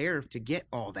aren't there to get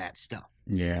all that stuff.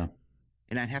 Yeah.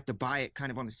 And I'd have to buy it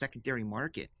kind of on the secondary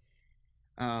market.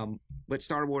 But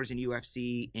Star Wars and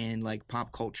UFC and like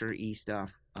pop culture-y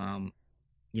stuff,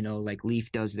 like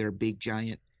Leaf does their big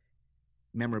giant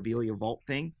memorabilia vault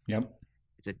thing. Yep.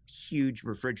 It's a huge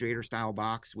refrigerator style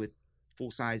box with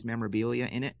full-size memorabilia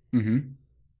in it. Mm-hmm.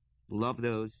 Love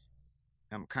those.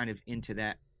 I'm kind of into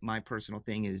that. My personal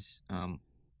thing is,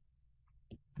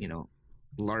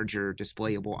 larger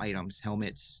displayable items,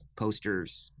 helmets,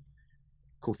 posters,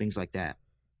 cool things like that.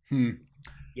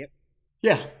 Yep.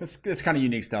 Yeah, it's kind of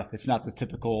unique stuff. It's not the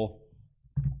typical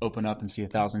open up and see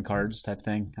 1,000 cards type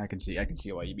thing. I can see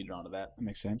why you'd be drawn to that. That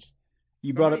makes sense.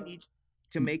 You brought up needs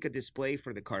to make a display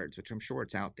for the cards, which I'm sure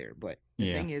it's out there. But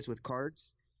the thing is with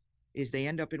cards is they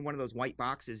end up in one of those white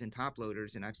boxes and top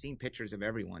loaders, and I've seen pictures of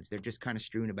everyone's. They're just kind of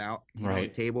strewn about on the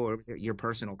table or your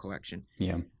personal collection.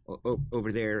 Yeah.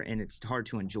 Over there, and it's hard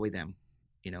to enjoy them,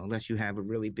 unless you have a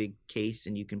really big case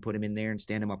and you can put them in there and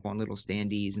stand them up on little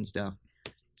standees and stuff.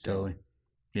 So, totally.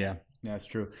 Yeah, that's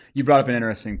true. You brought up an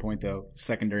interesting point though,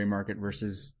 secondary market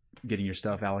versus getting your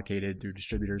stuff allocated through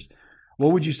distributors.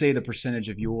 What would you say the percentage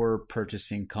of your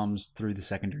purchasing comes through the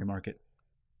secondary market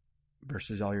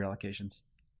versus all your allocations?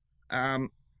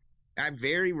 Um, I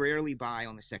very rarely buy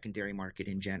on the secondary market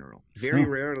in general. Very Oh,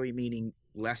 rarely, meaning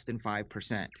less than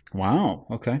 5%. wow.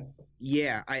 Okay.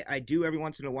 Yeah, I do every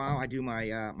once in a while. I do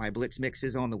my blitz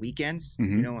mixes on the weekends,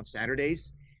 Mm-hmm. on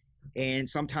Saturdays, and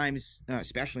sometimes,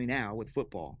 especially now with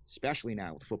football,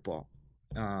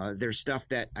 there's stuff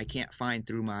that I can't find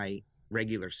through my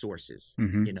regular sources,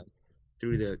 Mm-hmm. you know,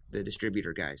 through the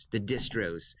distributor guys, the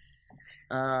distros.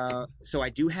 So I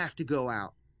do have to go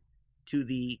out to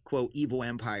the quote evil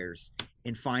empires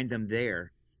and find them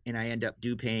there, and I end up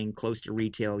paying close to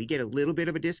retail. You get a little bit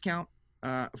of a discount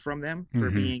from them for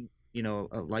Mm-hmm. being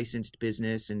a licensed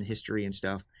business and history and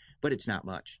stuff, but it's not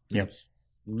much. Yep. It's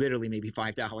literally maybe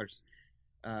 $5,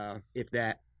 if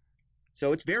that.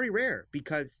 So it's very rare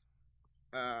because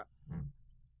uh,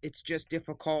 it's just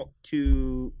difficult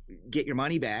to get your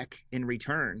money back in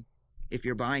return if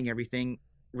you're buying everything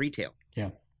retail. Yeah.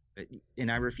 And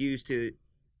I refuse to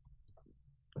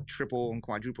triple and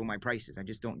quadruple my prices. I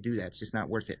just don't do that. It's just not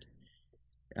worth it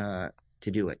to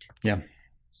do it. Yeah.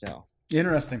 So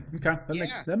Interesting. Okay.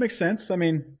 yeah, That makes sense. I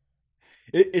mean,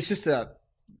 it's just a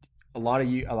lot of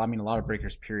you. I mean, a lot of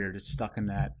breakers. Period are just stuck in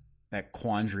that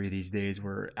quandary these days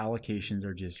where allocations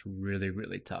are just really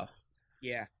really tough.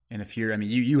 yeah. And if you're, I mean,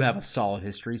 you have a solid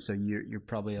history, so you're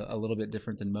probably a little bit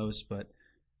different than most. But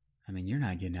I mean, you're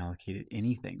not getting allocated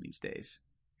anything these days.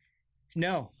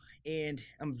 No, and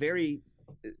I'm very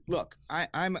look.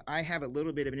 I have a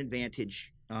little bit of an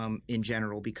advantage in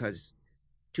general because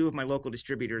two of my local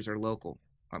distributors are local.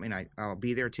 I mean, I'll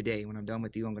be there today. When I'm done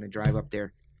with you, I'm going to drive up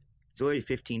there. It's literally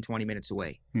 15, 20 minutes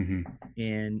away. Mm-hmm.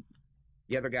 And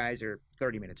the other guys are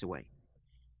 30 minutes away.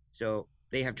 So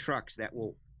they have trucks that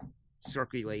will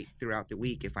circulate throughout the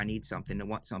week. If I need something and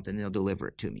want something, they'll deliver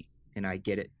it to me, and I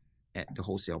get it at the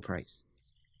wholesale price.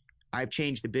 I've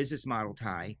changed the business model,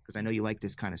 Ty, because I know you like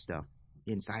this kind of stuff,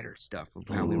 insider stuff of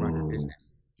how we run our Ooh.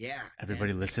 business. Yeah.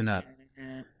 Everybody, listen up.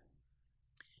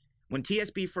 When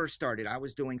TSB first started, I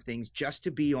was doing things just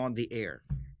to be on the air.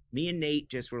 Me and Nate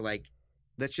just were like,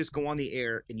 let's just go on the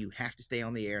air, and you have to stay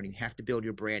on the air, and you have to build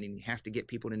your brand, and you have to get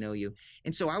people to know you.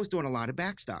 And so I was doing a lot of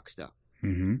backstock stuff.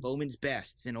 Mm-hmm. Bowman's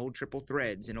Bests and old Triple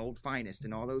Threads and old Finest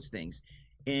and all those things.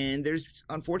 And there's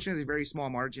unfortunately very small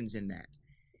margins in that.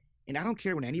 And I don't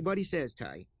care what anybody says,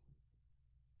 Ty.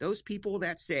 Those people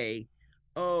that say,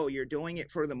 oh, you're doing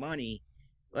it for the money,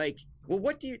 like, well,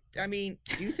 do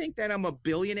you think that I'm a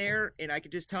billionaire and I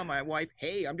could just tell my wife,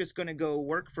 hey, I'm just going to go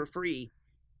work for free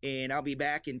and I'll be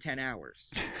back in 10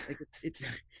 hours? Like,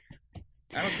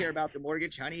 I don't care about the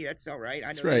mortgage, honey. That's all right. I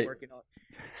That's know right. you're working on.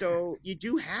 So you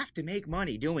do have to make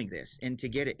money doing this and to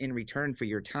get it in return for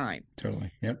your time.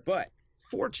 Totally. Yep. But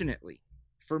fortunately,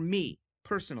 for me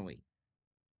personally,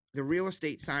 the real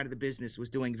estate side of the business was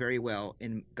doing very well.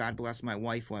 And God bless my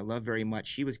wife, who I love very much.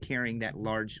 She was carrying that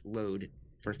large load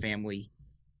for family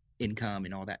income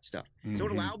and all that stuff. Mm-hmm. So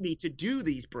it allowed me to do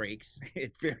these breaks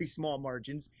at very small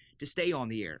margins to stay on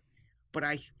the air. But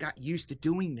I got used to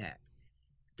doing that.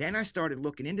 Then I started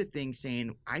looking into things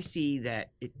saying, I see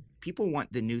that people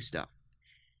want the new stuff.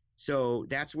 So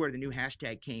that's where the new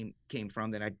hashtag came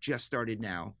from that I just started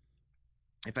now,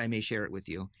 if I may share it with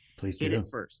you. Please do. Hit it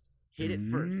first. Hit it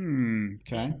first.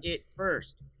 Okay. Hit it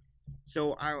first.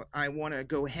 So I want to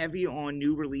go heavy on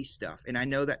new release stuff. And I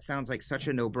know that sounds like such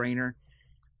a no-brainer.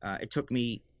 It took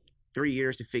me 3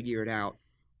 years to figure it out.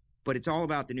 But it's all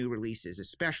about the new releases,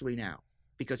 especially now,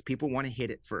 because people want to hit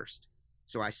it first.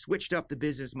 So I switched up the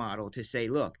business model to say,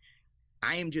 look,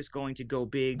 I am just going to go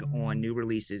big on new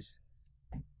releases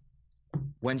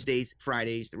Wednesdays,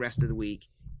 Fridays, the rest of the week.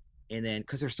 And then,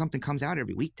 because there's something comes out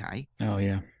every week, Ty. Oh,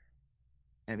 yeah.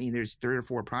 I mean, there's 3 or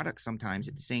 4 products sometimes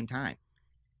at the same time.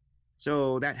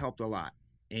 So that helped a lot.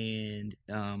 And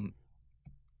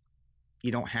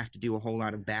you don't have to do a whole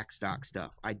lot of backstock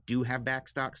stuff. I do have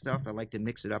backstock stuff. I like to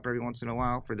mix it up every once in a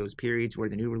while for those periods where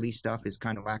the new release stuff is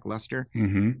kind of lackluster.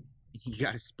 Mm-hmm. You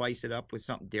got to spice it up with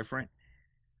something different.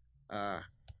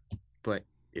 But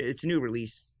it's new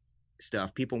release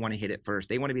stuff. People want to hit it first.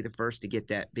 They want to be the first to get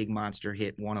that big monster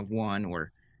hit, one of one,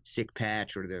 or sick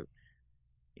patch, or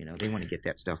they want to get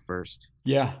that stuff first.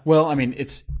 Yeah. Well, I mean,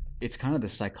 it's kind of the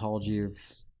psychology of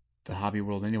the hobby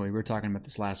world anyway. We were talking about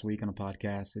this last week on a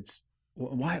podcast. It's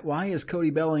why is Cody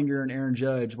Bellinger and Aaron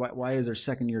Judge, why is their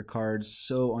second year cards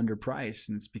so underpriced?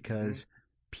 And it's because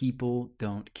people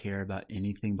don't care about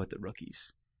anything but the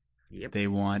rookies. Yep. They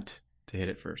want to hit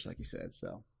it first, like you said.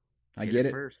 So I Hit get it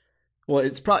it. First. Well,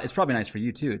 it's probably nice for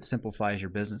you too. It simplifies your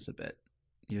business a bit.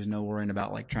 There's no worrying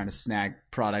about like trying to snag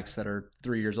products that are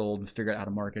 3 years old and figure out how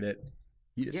to market it.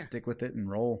 You just Yeah. stick with it and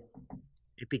roll.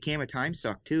 It became a time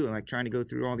suck too, like trying to go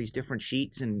through all these different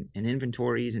sheets and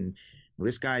inventories and well,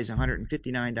 this guy's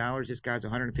 $159, this guy's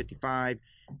 155.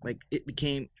 Like it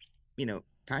became,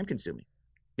 time consuming.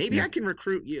 Maybe Yeah. I can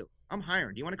recruit you. I'm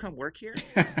hiring. Do you want to come work here?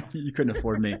 You couldn't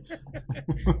afford me.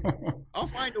 I'll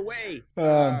find a way.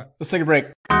 Let's take a break.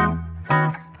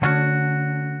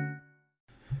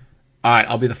 All right,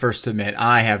 I'll be the first to admit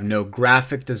I have no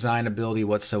graphic design ability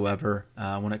whatsoever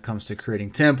when it comes to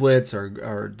creating templates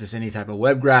or just any type of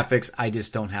web graphics. I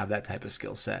just don't have that type of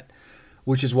skill set,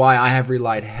 which is why I have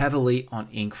relied heavily on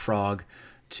InkFrog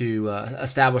to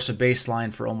establish a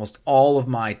baseline for almost all of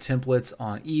my templates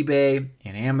on eBay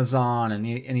and Amazon and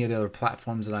any of the other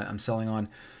platforms that I'm selling on.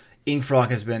 InkFrog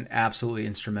has been absolutely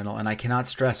instrumental, and I cannot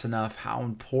stress enough how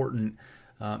important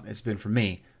it's been for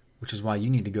me, which is why you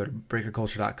need to go to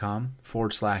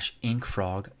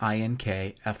breakerculture.com/InkFrog,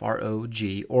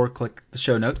 INKFROG, or click the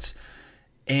show notes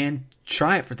and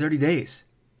try it for 30 days.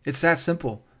 It's that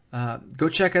simple. Go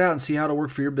check it out and see how it'll work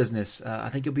for your business. I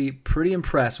think you'll be pretty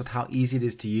impressed with how easy it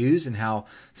is to use and how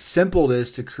simple it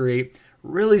is to create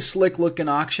really slick looking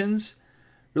auctions,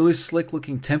 really slick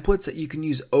looking templates that you can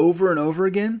use over and over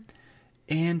again.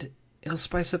 And it'll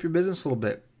spice up your business a little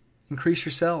bit, increase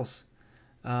your sales.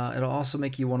 It'll also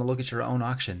make you want to look at your own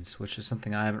auctions, which is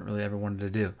something I haven't really ever wanted to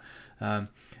do. And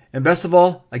best of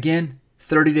all, again,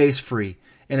 30 days free.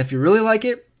 And if you really like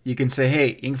it, you can say,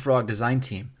 hey, InkFrog design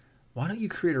team, why don't you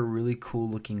create a really cool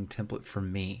looking template for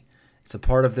me? It's a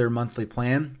part of their monthly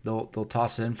plan. They'll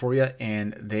toss it in for you,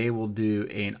 and they will do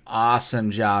an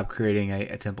awesome job creating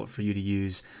a template for you to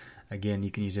use. Again,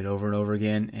 you can use it over and over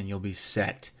again, and you'll be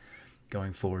set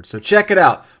going forward. So check it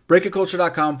out.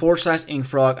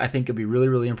 breakerculture.com/InkFrog. I think you'll be really,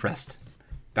 really impressed.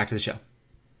 Back to the show.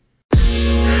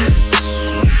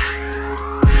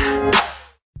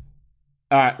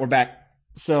 All right, we're back.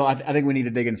 So I think we need to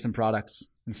dig into some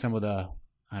products and some of the,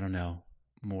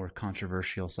 more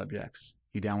controversial subjects.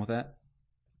 You down with that?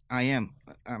 I am.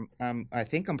 I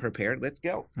think I'm prepared. Let's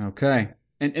go. Okay.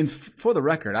 And for the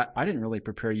record, I didn't really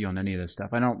prepare you on any of this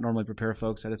stuff. I don't normally prepare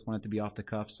folks. I just want it to be off the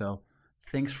cuff. So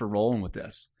thanks for rolling with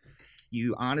this.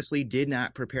 You honestly did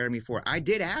not prepare me for it. I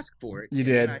did ask for it. You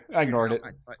did. I ignored it.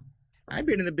 I've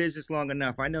been in the business long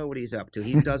enough. I know what he's up to.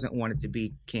 He doesn't want it to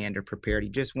be canned or prepared. He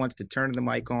just wants to turn the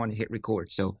mic on and hit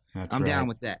record. So I'm down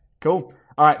with that. Cool.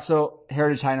 All right. So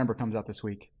Heritage High number comes out this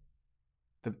week.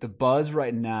 The buzz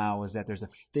right now is that there's a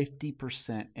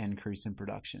 50% increase in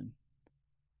production.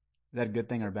 Is that a good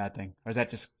thing or a bad thing? Or is that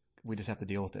just we just have to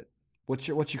deal with it? What's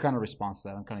your kind of response to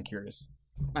that? I'm kind of curious.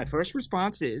 My first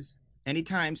response is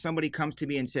anytime somebody comes to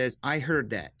me and says, I heard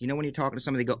that. When you're talking to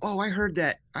somebody, they go, oh, I heard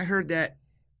that.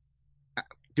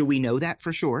 Do we know that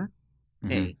for sure?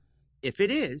 Mm-hmm. Hey, if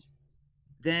it is,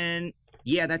 then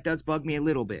yeah, that does bug me a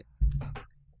little bit.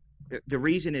 The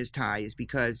reason is, Ty, is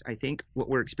because I think what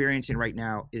we're experiencing right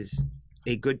now is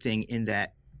a good thing in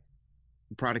that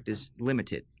the product is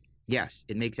limited. Yes,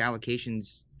 it makes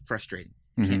allocations frustrating.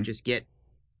 You can't just get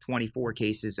 24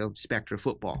 cases of Spectra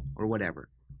football or whatever.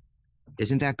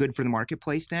 Isn't that good for the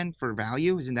marketplace then, for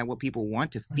value? Isn't that what people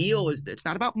want to feel? It's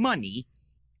not about money,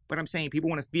 but I'm saying people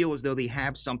want to feel as though they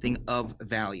have something of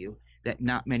value that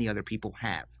not many other people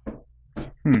have.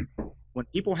 When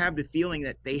people have the feeling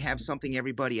that they have something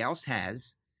everybody else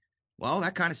has, well,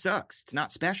 that kind of sucks. It's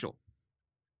not special.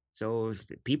 So if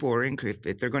people are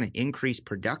if they're going to increase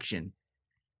production,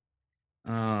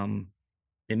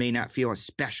 they may not feel as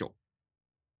special.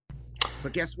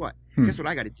 But guess what? Guess what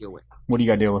I got to deal with? What do you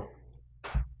got to deal with?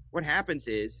 What happens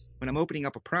is when I'm opening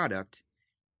up a product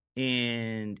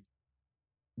and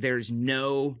there's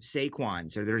no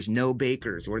Saquons or there's no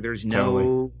Bakers or there's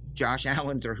no Josh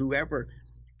Allens or whoever,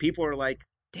 people are like,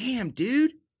 damn,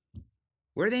 dude,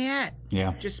 where are they at?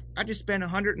 Yeah. I just spent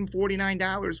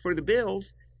 $149 for the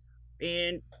Bills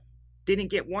and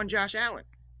didn't get one Josh Allen.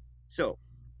 So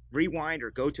rewind or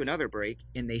go to another break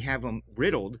and they have them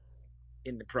riddled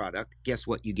in the product. Guess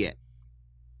what you get?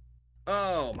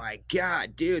 Oh my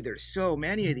God, dude, there's so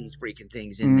many of these freaking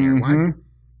things in there. Why?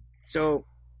 So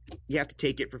you have to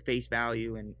take it for face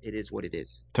value, and it is what it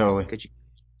is. Totally. Because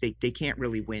they can't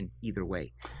really win either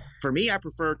way. For me, I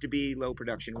prefer it to be low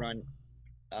production run.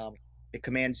 It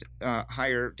commands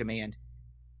higher demand,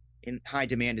 and high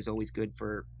demand is always good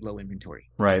for low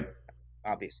inventory. Right.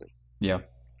 Obviously. Yeah.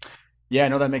 Yeah,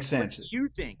 no, that makes sense.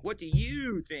 What do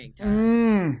you think,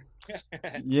 Tom?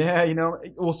 Yeah,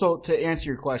 well, so to answer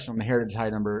your question on the Heritage High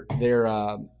number, there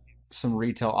some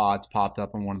retail odds popped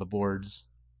up on one of the boards.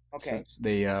 Okay. So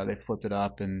they flipped it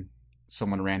up and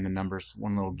someone ran the numbers.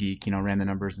 One little geek, ran the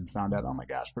numbers and found out, oh my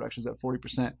gosh, production's at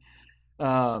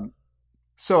 40%.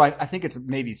 So I think it's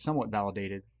maybe somewhat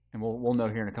validated, and we'll know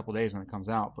here in a couple of days when it comes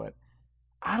out. But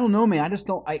I don't know, man. I just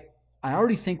don't. I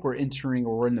already think we're entering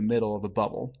or we're in the middle of a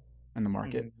bubble in the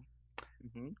market.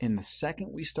 Hmm. Hmm. And the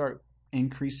second we start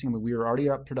increasing, I mean, we were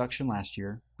already up production last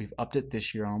year. We've upped it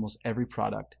this year on almost every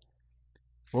product.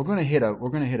 We're gonna hit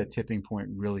a tipping point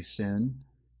really soon,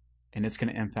 and it's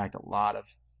gonna impact a lot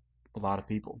of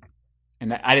people.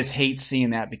 And I just hate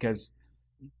seeing that because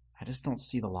I just don't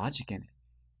see the logic in it.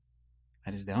 I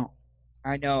just don't.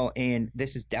 I know, and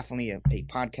this is definitely a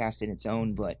podcast in its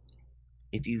own, but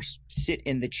if you sit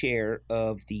in the chair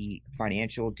of the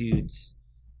financial dudes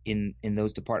in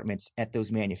those departments at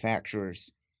those manufacturers,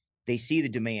 they see the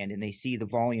demand and they see the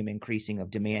volume increasing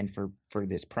of demand for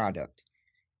this product.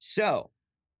 So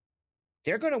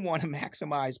they're going to want to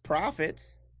maximize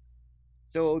profits.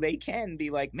 So they can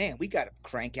be like, man, we got to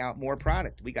crank out more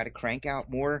product. We got to crank out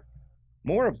more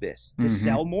of this to Mm-hmm.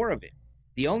 sell more of it.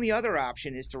 The only other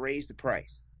option is to raise the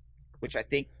price, which I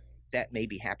think that may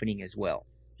be happening as well.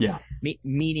 Yeah.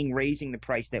 Meaning raising the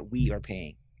price that we are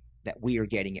paying, that we are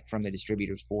getting it from the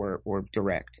distributors for or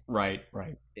direct. Right.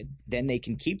 Right. Then they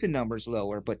can keep the numbers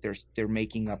lower, but they're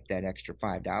making up that extra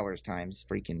 $5 times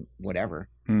freaking whatever.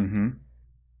 Mm-hmm.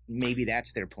 Maybe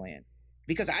that's their plan.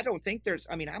 Because I don't think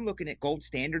I mean, I'm looking at Gold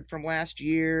Standard from last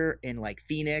year and like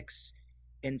Phoenix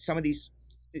and some of these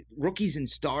rookies and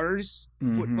stars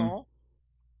football.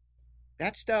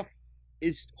 That stuff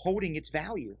is holding its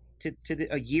value to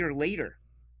a year later.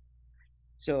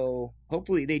 So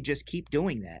hopefully they just keep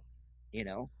doing that.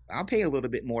 I'll pay a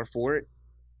little bit more for it,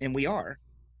 and we are,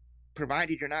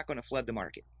 provided you're not going to flood the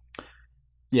market.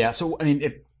 Yeah. So, I mean,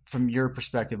 if from your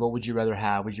perspective, what would you rather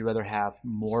have? Would you rather have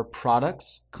more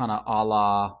products, kind of a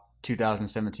la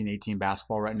 2017-18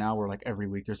 basketball right now, where like every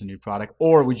week there's a new product,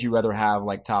 or would you rather have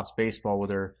like Topps baseball,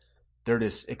 where they're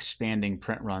just expanding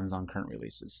print runs on current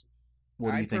releases?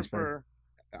 What do I you think's better?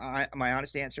 prefer. My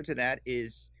honest answer to that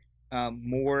is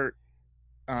more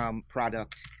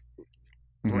product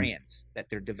Mm-hmm. brands that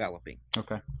they're developing.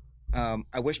 Okay.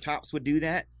 I wish Topps would do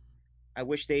that. I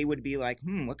wish they would be like,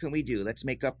 what can we do? Let's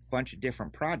make up a bunch of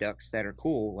different products that are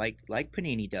cool, like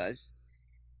Panini does.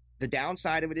 The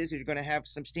downside of it is you're going to have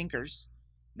some stinkers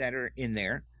that are in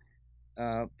there,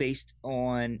 based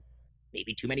on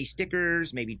maybe too many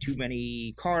stickers, maybe too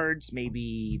many cards,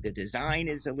 maybe the design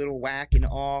is a little whack and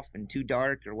off and too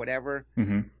dark or whatever.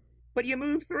 Mm-hmm. But you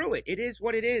move through it. It is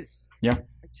what it is. Yeah.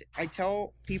 I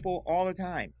tell people all the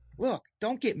time, look,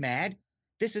 don't get mad.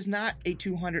 This is not a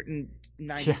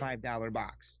 $295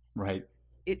 box. Right.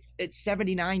 It's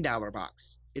 $79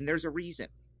 box, and there's a reason.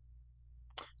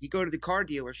 You go to the car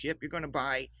dealership, you're going to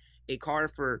buy a car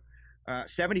for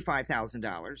 $75,000,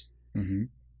 Mm-hmm.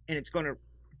 and it's going to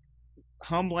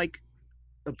hum like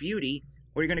a beauty,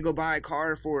 or you're going to go buy a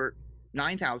car for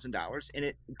 $9,000, and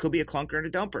it could be a clunker and a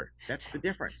dumper. That's the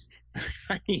difference.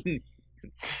 I mean,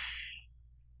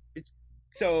 it's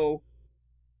so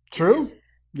True. it is,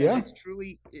 Yeah. it's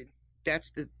truly.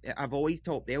 I've always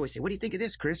told. They always say, "What do you think of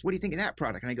this, Chris? What do you think of that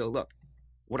product?" And I go, "Look,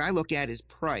 what I look at is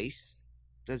price.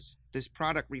 Does this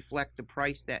product reflect the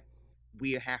price that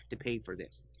we have to pay for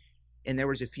this?" And there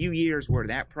was a few years where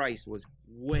that price was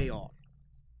way off.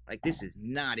 Like, this is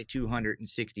not a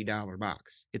 $260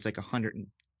 box. It's like a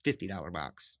 $150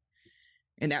 box.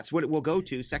 And that's what it will go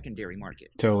to secondary market,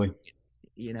 Totally.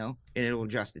 and it'll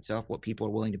adjust itself what people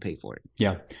are willing to pay for it.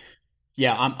 Yeah.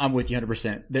 Yeah, I'm with you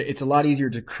 100%. It's a lot easier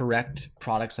to correct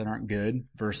products that aren't good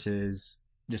versus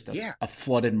just Yeah. a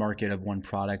flooded market of one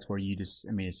product where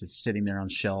I mean, it's just sitting there on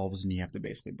shelves and you have to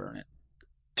basically burn it.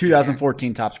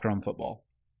 2014 Topps Chrome football.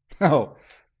 Oh,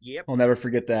 Yep. I'll never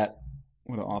forget that.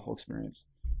 What an awful experience.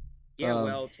 Yeah,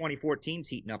 well, 2014's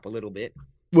heating up a little bit.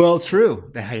 Well,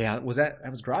 true. Yeah, that was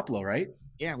Garoppolo, right?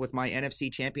 Yeah, with my NFC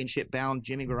championship bound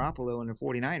Jimmy Garoppolo and the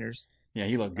 49ers. Yeah,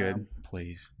 he looked good.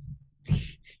 Please.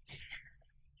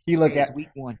 He looked at week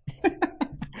one.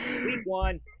 Week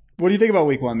one. What do you think about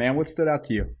week one, man? What stood out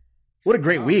to you? What a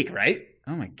great week, right?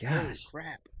 Oh my Holy gosh.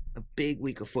 crap. A big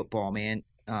week of football, man.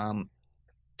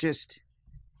 Just,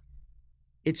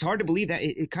 it's hard to believe that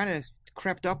it kind of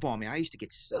crept up on me. I used to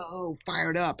get so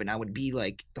fired up, and I would be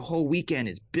like, the whole weekend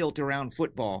is built around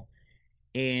football.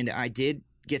 And I did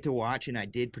get to watch, and I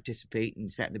did participate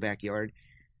and sat in the backyard.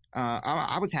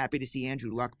 I was happy to see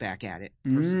Andrew Luck back at it.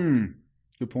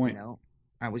 Good point.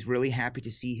 I was really happy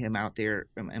to see him out there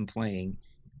and playing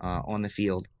on the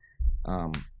field.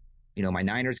 My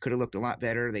Niners could have looked a lot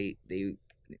better. They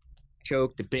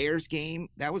choked. The Bears game,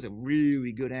 that was a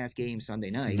really good ass game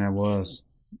Sunday night. That was.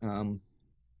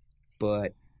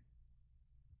 But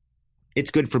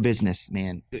It's good for business,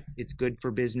 man. It's good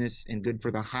for business and good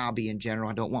for the hobby in general.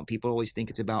 I don't want people to always think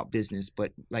it's about business,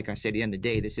 but like I said, at the end of the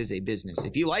day, this is a business.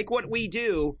 If you like what we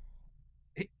do,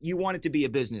 you want it to be a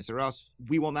business, or else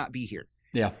we will not be here.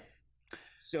 Yeah.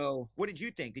 So, what did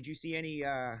you think? Did you see any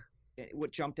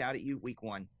what jumped out at you week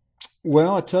 1?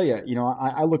 Well, I tell you,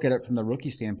 I look at it from the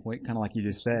rookie standpoint, kind of like you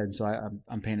just said. So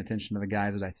I'm paying attention to the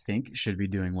guys that I think should be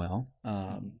doing well.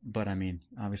 But I mean,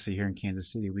 obviously here in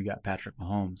Kansas City, we got Patrick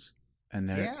Mahomes, and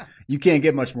Yeah. you can't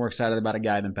get much more excited about a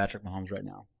guy than Patrick Mahomes right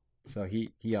now. So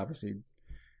he obviously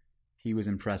he was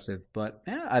impressive. But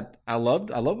yeah, I loved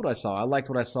what I saw. I liked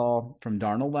what I saw from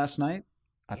Darnold last night.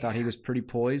 I thought he was pretty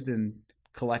poised and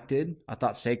collected. I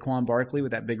thought Saquon Barkley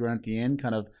with that big run at the end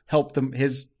kind of helped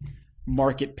his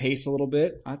market pace a little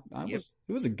bit. It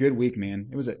was a good week, man.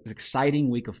 It was an exciting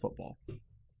week of football.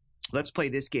 Let's play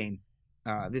this game.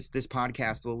 This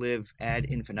podcast will live ad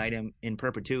infinitum in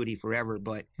perpetuity forever.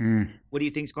 But what do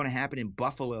you think is going to happen in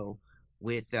Buffalo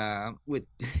with I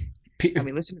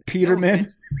mean, listen, Peterman?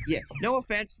 No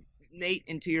offense, Nate,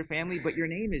 and to your family, but your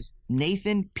name is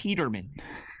Nathan Peterman,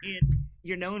 and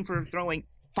you're known for throwing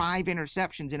 5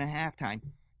 interceptions in a halftime.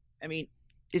 I mean,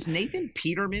 is Nathan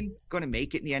Peterman going to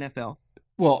make it in the NFL?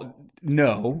 Well,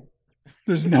 no.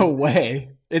 There's no way.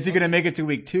 Is he going to make it to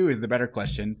week 2 is the better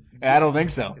question. I don't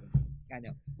think so. I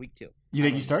know. Week 2. You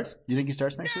think he starts? You think he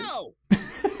starts next week? No.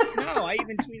 No, I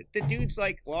even tweeted. The dude's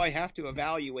like, well, I have to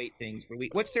evaluate things for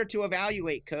week. What's there to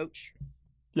evaluate, coach?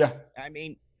 Yeah. I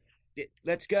mean,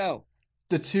 let's go.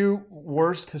 The 2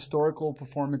 worst historical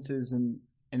performances in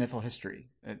NFL history.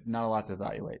 Not a lot to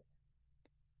evaluate.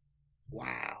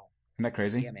 Wow. Isn't that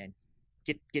crazy? Yeah, man.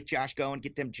 Get Josh going.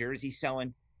 Get them jerseys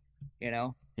selling.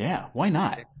 Yeah, why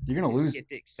not? You're going to lose get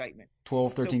the excitement.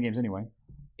 12, 13 games anyway.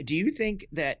 Do you think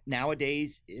that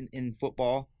nowadays in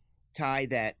football, Ty,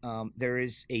 that there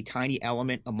is a tiny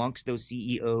element amongst those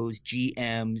CEOs,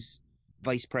 GMs,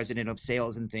 vice president of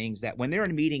sales and things that when they're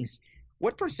in meetings,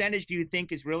 what percentage do you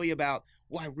think is really about,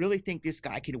 well, I really think this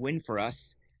guy can win for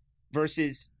us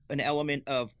versus an element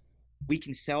of we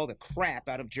can sell the crap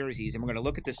out of jerseys and we're going to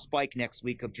look at the spike next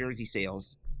week of jersey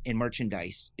sales and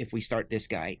merchandise if we start this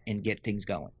guy and get things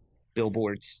going?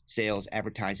 Billboards, sales,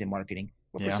 advertising, marketing.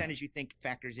 What percentage do you think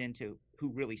factors into who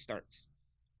really starts?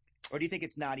 Or do you think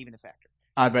it's not even a factor?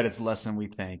 I bet it's less than we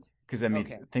think. Because, I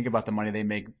mean, think about the money they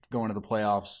make going to the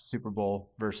playoffs, Super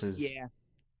Bowl versus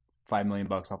 $5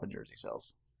 million off of jersey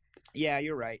sales. Yeah,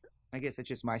 you're right. I guess it's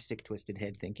just my sick, twisted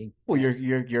head thinking. Well,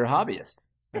 you're a hobbyist.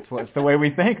 That's the way we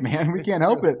think, man. We can't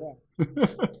help it.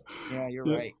 Yeah, you're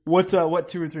right. What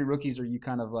 2 or 3 rookies are you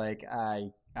kind of like?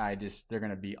 They're going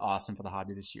to be awesome for the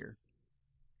hobby this year.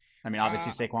 I mean,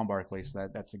 obviously Saquon Barkley, so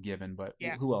that's a given. But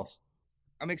who else?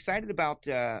 I'm excited about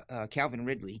Calvin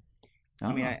Ridley.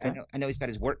 I mean, I know he's got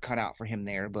his work cut out for him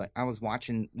there, but I was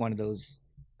watching one of those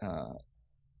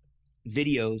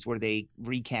videos where they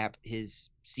recap his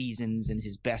seasons and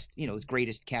his best, his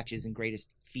greatest catches and greatest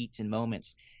feats and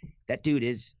moments. That dude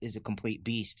is a complete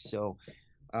beast. So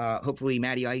hopefully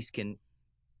Matty Ice can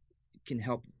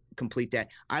help complete that.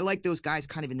 I like those guys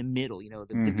kind of in the middle,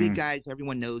 the big guys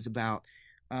everyone knows about.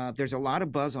 There's a lot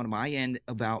of buzz on my end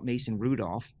about Mason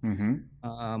Rudolph.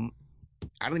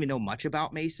 I don't even know much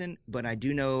about Mason, but I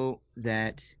do know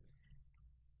that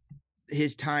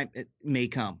his time may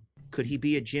come. Could he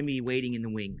be a Jimmy waiting in the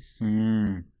wings,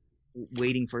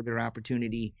 waiting for their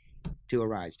opportunity to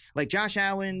arise? Like Josh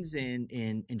Allen's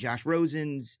and Josh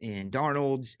Rosen's and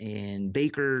Darnold's and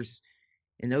Baker's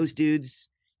and those dudes,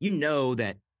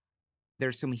 that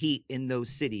there's some heat in those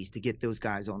cities to get those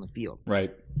guys on the field.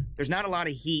 Right. There's not a lot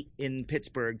of heat in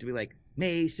Pittsburgh to be like,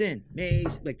 Mason.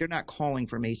 Like, they're not calling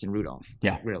for Mason Rudolph.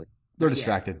 Yeah. Really. They're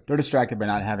distracted. They're distracted by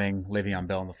not having Le'Veon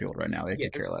Bell on the field right now. They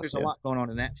could care less. There's a lot going on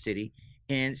in that city.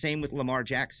 And same with Lamar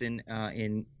Jackson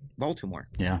in Baltimore.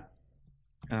 Yeah.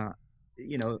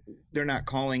 They're not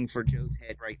calling for Joe's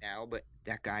head right now, but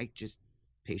that guy just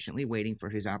patiently waiting for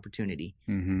his opportunity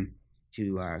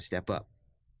to step up.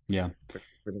 Yeah.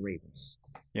 For the Ravens.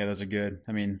 Yeah, those are good.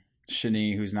 I mean,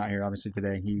 Shani, who's not here obviously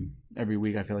today, every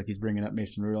week I feel like he's bringing up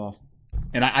Mason Rudolph.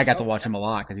 And I got to watch him a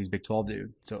lot because he's Big 12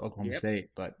 dude. So Oklahoma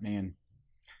State. But, man,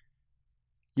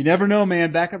 you never know,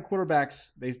 man. Backup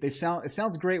quarterbacks, it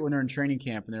sounds great when they're in training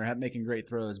camp and they're making great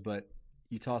throws, but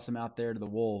you toss them out there to the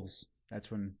Wolves, that's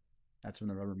when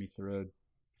the rubber meets the road.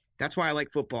 That's why I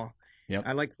like football. Yep.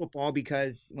 I like football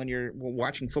because when you're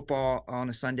watching football on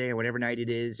a Sunday or whatever night it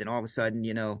is, and all of a sudden,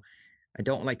 I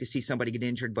don't like to see somebody get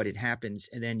injured, but it happens,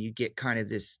 and then you get kind of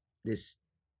this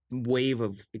wave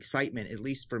of excitement, at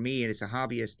least for me, and it's a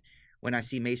hobbyist, when I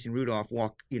see Mason Rudolph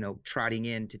walk, trotting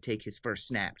in to take his first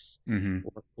snaps,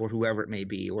 or whoever it may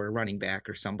be, or a running back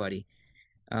or somebody.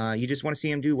 You just want to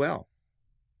see them do well.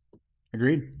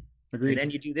 Agreed. And then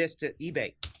you do this to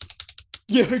eBay.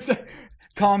 Yeah, exactly.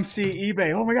 ComC,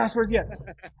 eBay. Oh my gosh, where's yeah?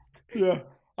 Yeah.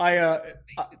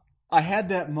 I had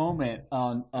that moment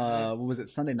on what was it,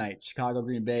 Sunday night, Chicago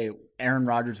Green Bay. Aaron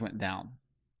Rodgers went down.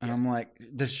 And Yeah. I'm like,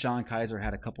 Deshaun Kaiser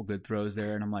had a couple good throws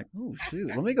there, and I'm like, oh shoot,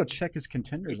 let me go check his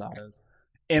contenders autos.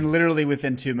 And literally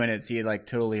within 2 minutes, he had like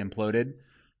totally imploded.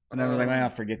 And I was like, well,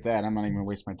 forget that. I'm not even gonna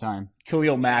waste my time.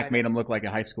 Khalil Mack made him look like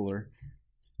a high schooler.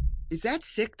 Is that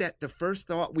sick that the first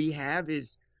thought we have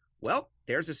is, well,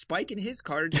 there's a spike in his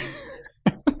card.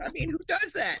 I mean, who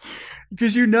does that?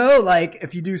 Because you know, like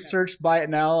if you do search buy it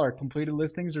now or completed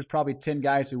listings, there's probably 10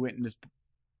 guys who went and just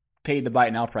paid the buy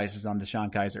it now prices on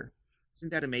Deshaun Kaiser.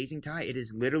 Isn't that amazing, Ty? It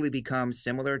has literally become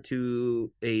similar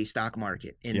to a stock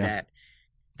market in that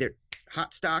they're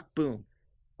hot stock, boom,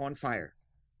 on fire.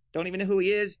 Don't even know who he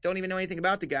is. Don't even know anything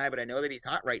about the guy, but I know that he's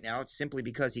hot right now. It's simply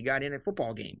because he got in a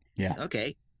football game. Yeah.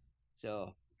 Okay.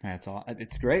 So that's all.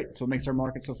 It's great. It's what makes our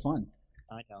market so fun.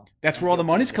 I know. That's where all the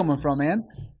money's coming from, man.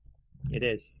 It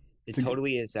is. It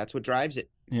totally is. That's what drives it.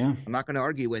 Yeah. I'm not going to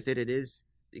argue with it. It is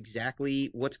exactly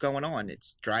what's going on.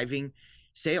 It's driving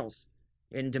sales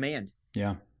and demand.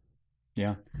 Yeah.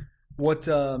 Yeah. What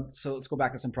so let's go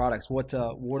back to some products. What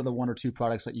are the one or two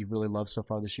products that you've really loved so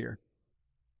far this year?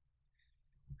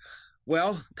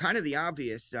 Well, kind of the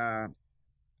obvious,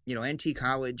 NT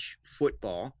College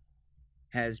football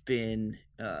has been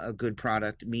a good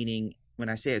product, meaning when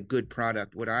I say a good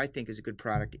product, what I think is a good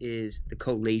product is the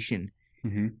collation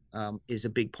is a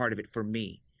big part of it for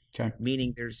me. Okay.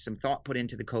 Meaning there's some thought put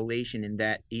into the collation in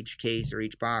that each case or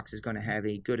each box is going to have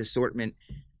a good assortment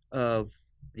of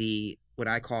the what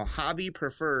I call hobby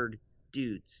preferred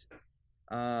dudes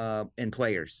and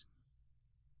players,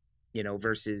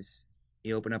 versus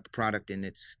you open up a product and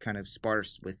it's kind of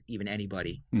sparse with even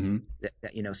anybody.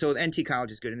 So the NT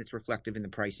College is good and it's reflective in the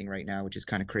pricing right now, which is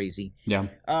kind of crazy. Yeah.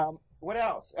 What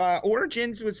else?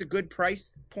 Origins was a good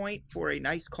price point for a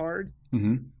nice card.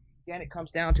 Again, it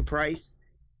comes down to price.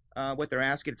 What they're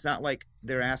asking, it's not like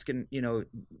they're asking, you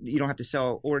don't have to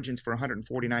sell Origins for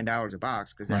 $149 a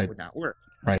box because that would not work.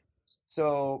 Right.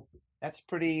 So that's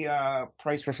pretty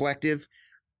price reflective.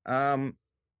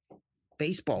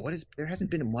 Baseball. There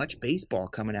hasn't been much baseball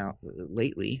coming out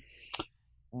lately.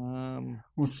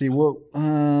 Let's see. Well,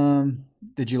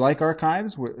 did you like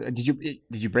Archives? Did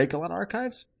you break a lot of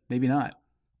Archives? Maybe not.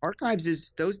 Archives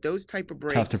is those type of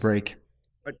breaks. Tough to break.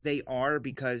 But they are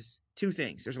because two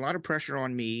things. There's a lot of pressure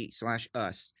on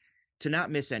me/us to not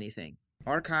miss anything.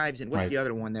 Archives and what's the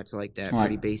other one that's like that?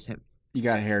 Pretty base. You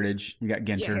got Heritage. You got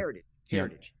Ginter. Yeah,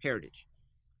 Heritage.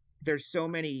 There's so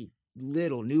many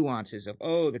little nuances of,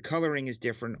 the coloring is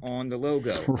different on the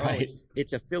logo. Right.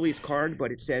 It's a Phillies card,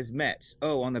 but it says Mets.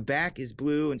 On the back is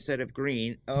blue instead of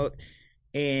green.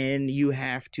 And you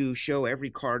have to show every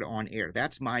card on air.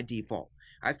 That's my default.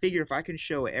 I figure if I can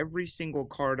show every single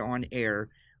card on air,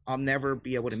 I'll never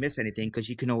be able to miss anything because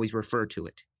you can always refer to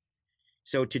it.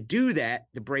 So to do that,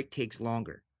 the break takes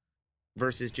longer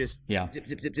versus just zip, zip,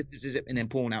 zip, zip, zip, zip, and then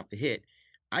pulling out the hit.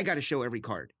 I got to show every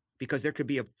card because there could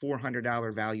be a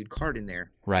 $400 valued card in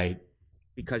there. Right.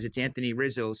 Because it's Anthony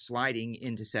Rizzo sliding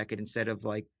into second instead of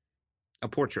like a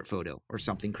portrait photo or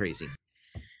something crazy.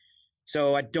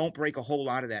 So I don't break a whole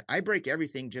lot of that. I break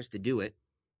everything just to do it.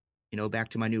 Back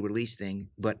to my new release thing,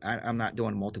 but I'm not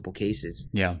doing multiple cases.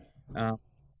 Yeah.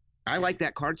 I like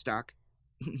that cardstock.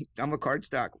 I'm a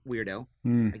cardstock weirdo.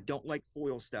 I don't like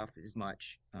foil stuff as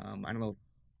much. I don't know,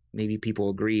 maybe people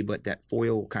agree, but that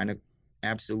foil kind of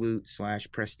absolute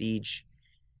 / prestige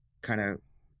kind of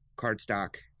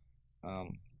cardstock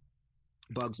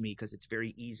bugs me because it's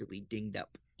very easily dinged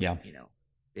up. Yeah.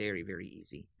 Very, very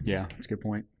easy. Yeah, that's a good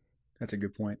point.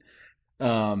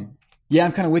 Yeah,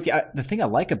 I'm kind of with you. The thing I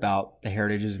like about the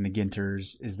Heritages and the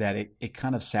Ginters is that it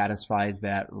kind of satisfies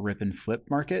that rip and flip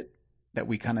market that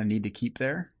we kind of need to keep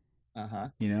there.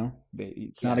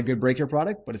 It's not a good breaker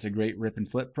product, but it's a great rip and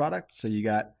flip product. So you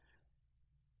got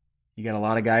a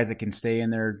lot of guys that can stay in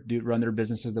there, run their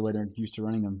businesses the way they're used to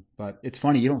running them. But it's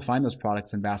funny, you don't find those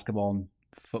products in basketball and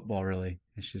football, really.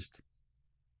 It's just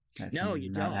you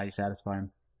not don't. how you satisfy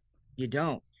them. You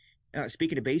don't.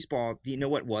 Speaking of baseball, do you know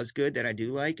what was good that I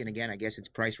do like? And again, I guess it's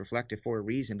price reflective for a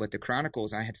reason, but the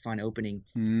Chronicles I had fun opening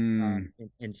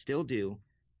and still do.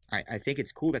 I think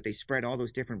it's cool that they spread all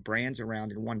those different brands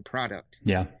around in one product.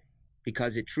 Yeah.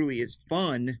 Because it truly is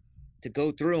fun to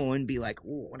go through and be like,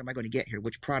 what am I going to get here?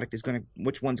 Which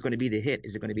one's going to be the hit?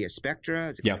 Is it going to be a Spectra?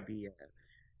 Is it going to be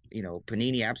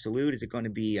Panini Absolute? Is it going to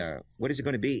be what is it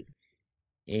going to be?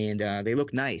 And they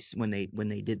look nice when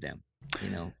they did them,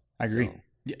 I agree. So,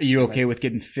 Are you I okay like with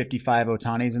getting 55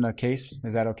 Otanis in a case?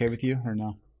 Is that okay with you or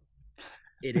no?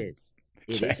 it is.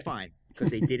 It is Okay. fine because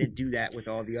they didn't do that with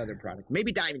all the other products.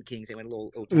 Maybe Diamond Kings, they went a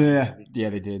little Otani Yeah, heavy. yeah,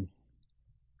 they did.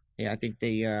 Yeah, I think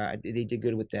they did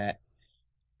good with that.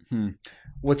 Hmm.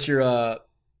 What's your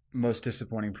most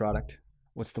disappointing product?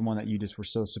 What's the one that you just were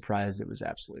so surprised it was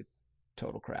absolute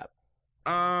total crap?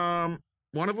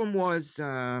 One of them was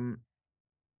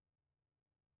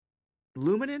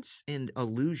Luminance and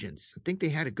Illusions. I think they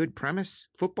had a good premise.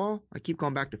 Football. I keep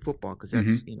going back to football because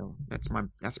that's Mm-hmm.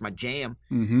 that's my jam.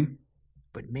 Mm-hmm.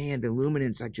 But man, the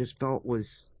Luminance I just felt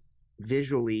was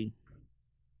visually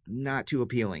not too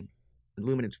appealing. The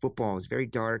Luminance football is very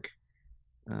dark,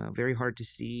 very hard to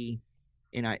see,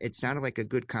 and it sounded like a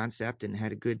good concept and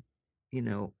had a good, you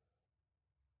know,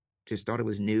 just thought it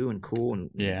was new and cool, and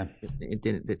Yeah. it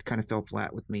didn't. It kind of fell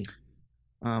flat with me.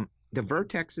 The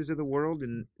Vertexes of the world,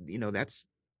 and that's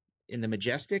in the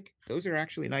Majestic. Those are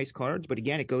actually nice cards, but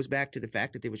again, it goes back to the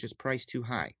fact that they was just priced too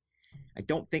high. I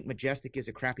don't think Majestic is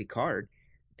a crappy card.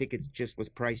 I think it just was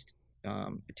priced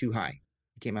too high.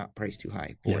 It came out priced too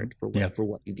high for Yeah. it Yeah. for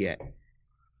what you get.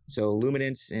 So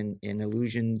Luminance and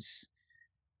Illusions.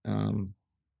 Um,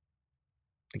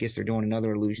 I guess they're doing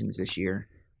another Illusions this year.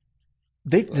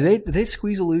 They But did they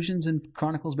squeeze illusions in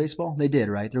Chronicles baseball? They did,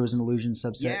 right? There was an illusion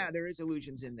subset. yeah, there is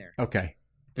Illusions in there. Okay.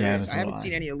 There Yeah, is. that's I what haven't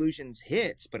seen any Illusions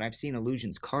hits, but I've seen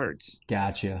Illusions cards.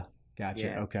 Gotcha. Gotcha.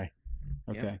 Yeah. Okay.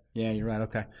 Yep. Okay. Yeah, you're right.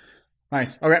 Okay.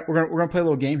 Nice. All right, we're gonna play a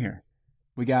little game here.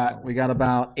 We All got we right. got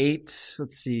about eight.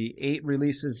 Let's see, 8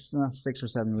 releases, 6 or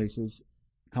 7 releases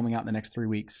coming out in the next 3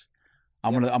 weeks.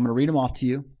 I'm Yep. gonna I'm gonna read them off to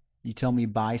you. You tell me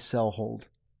buy, sell, hold.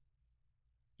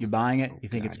 You're buying it. Oh You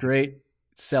think it's God. great.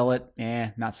 Sell it.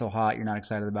 Not so hot. You're not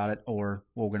excited about it. Or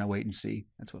we're gonna wait and see.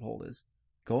 That's what hold is.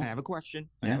 I Cool. have a question.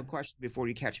 I have Yeah. a question before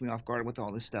you catch me off guard with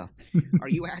all this stuff. Are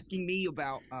you asking me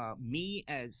about me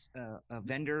as a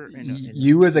vendor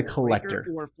You as a and a breaker, collector.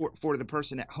 or for the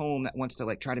person at home that wants to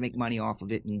like try to make money off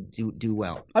of it and do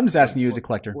well, I'm just or asking you as a or,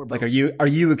 collector. or Like, are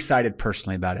both? you excited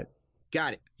personally about it?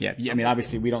 Got it. Yeah. I I'm mean, with you.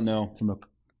 obviously, we don't know from an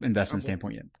investment I'm with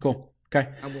standpoint you. yet. Cool.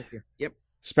 Okay. I'm with you. Yep.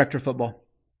 Spectre football.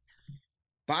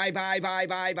 Bye bye bye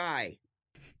bye bye.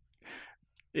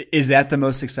 Is that the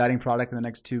most exciting product in the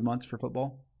next 2 months for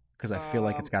football? Because I feel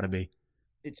like it's Um, got to be.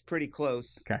 it's pretty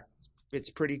close. Okay. It's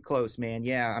pretty close, man.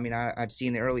 Yeah. I mean, I've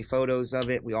seen the early photos of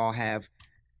it. We all have.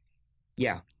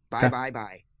 Yeah. Bye Okay. bye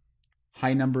bye.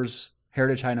 High numbers,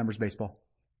 Heritage high numbers baseball.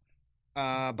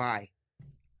 Bye.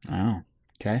 Oh,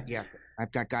 okay. Yeah,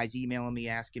 I've got guys emailing me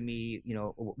asking me,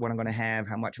 what I'm going to have,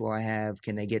 how much will I have,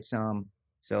 can they get some?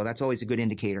 So that's always a good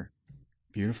indicator.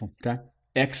 Beautiful. Okay.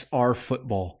 XR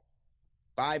football.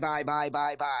 Bye, bye, bye,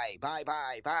 bye, bye, bye,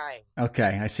 bye, bye.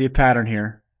 Okay. I see a pattern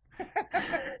here.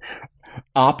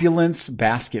 Opulence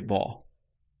basketball.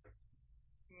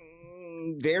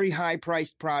 Very high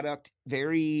priced product,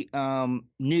 very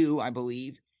new, I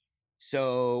believe.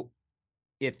 So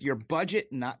if your budget,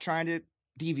 not trying to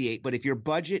deviate, but if your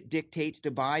budget dictates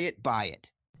to buy it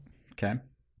Okay.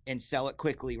 and sell it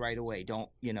quickly right away. Don't,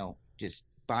 just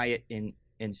buy it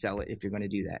and sell it if you're going to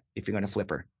do that, if you're going to flip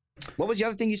her. What was the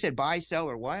other thing you said? Buy, sell,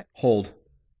 or what? Hold.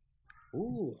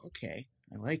 Ooh, okay.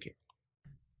 I like it.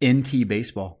 NT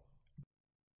baseball.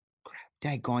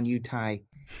 Daggone you, Ty.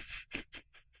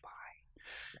 Buy,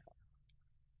 sell.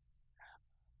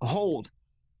 Hold.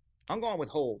 I'm going with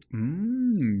hold.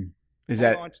 Is Hold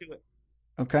that on to it.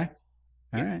 okay?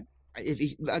 All Yeah.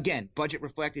 right. Again, budget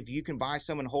reflect. If you can buy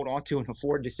some and hold on to and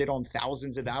afford to sit on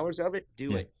thousands of dollars of it,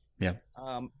 do Yeah. it.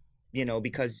 Yeah.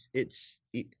 Because it's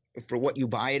for what you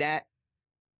buy it at,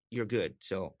 you're good.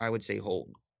 So I would say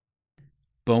hold.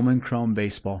 Bowman Chrome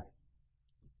baseball.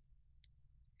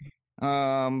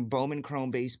 Bowman Chrome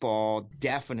baseball,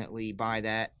 definitely buy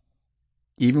that.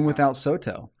 Even without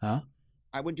Soto, huh?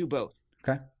 I would do both.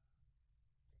 Okay.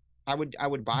 I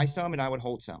would buy some and I would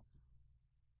hold some.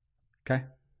 Okay.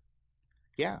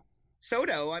 Yeah.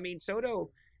 Soto, I mean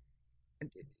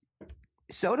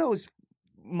Soto's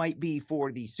might be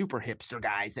for the super hipster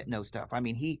guys that know stuff. I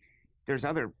mean, there's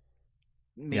other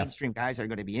Yeah. mainstream guys that are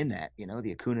going to be in that, the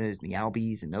Acunas and the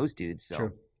Albies and those dudes.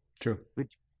 So, True.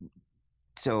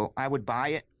 so I would buy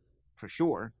it for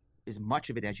sure, as much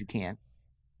of it as you can.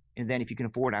 And then if you can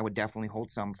afford, I would definitely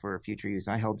hold some for future use.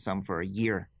 I held some for a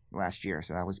year last year,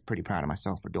 so I was pretty proud of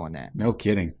myself for doing that. No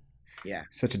kidding. Yeah.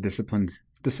 Such a disciplined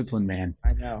man.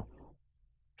 I know.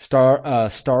 Star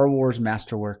Wars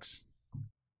Masterworks.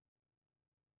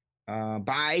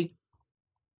 Buy.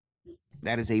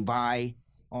 That is a buy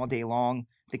all day long.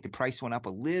 I think the price went up a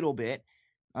little bit,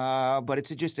 but it's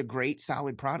just a great,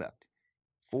 solid product.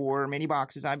 4 mini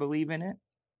boxes, I believe in it.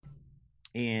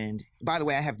 And by the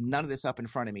way, I have none of this up in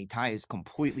front of me. Ty is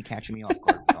completely catching me off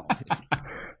guard with all this.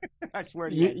 I swear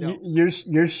to you, I don't.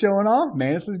 You're showing off,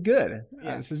 man. This is good.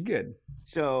 Yeah. This is good.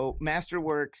 So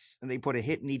Masterworks, and they put a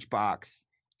hit in each box,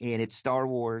 and it's Star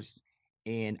Wars.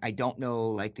 And I don't know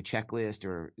like the checklist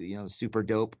or super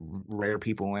dope rare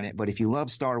people in it, but if you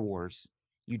love Star Wars,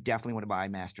 you definitely want to buy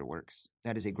Masterworks.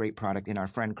 That is a great product. And our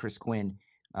friend Chris Quinn,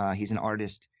 he's an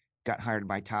artist, got hired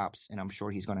by Topps, and I'm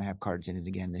sure he's going to have cards in it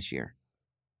again this year.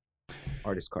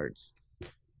 Artist cards.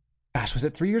 Gosh, was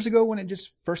it 3 years ago when it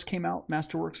just first came out,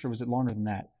 Masterworks, or was it longer than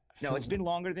that? No, it's been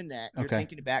longer than that. You're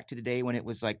thinking back to the day when it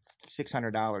was like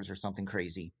 $600 or something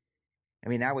crazy. I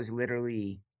mean, that was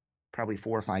literally probably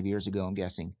 4 or 5 years ago, I'm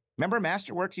guessing. Remember,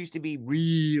 Masterworks used to be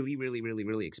really, really, really,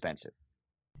 really expensive.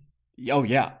 Oh,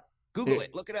 yeah. Google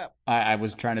it. Look it up. I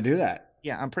was trying to do that.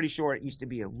 Yeah, I'm pretty sure it used to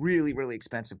be a really, really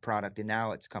expensive product, and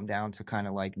now it's come down to kind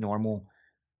of like normal,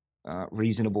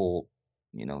 reasonable,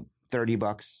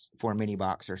 $30 for a mini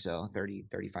box or so,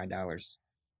 $35.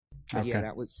 But yeah,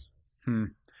 that was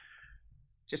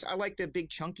just, I like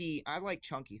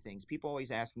chunky things. People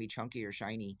always ask me chunky or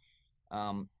shiny.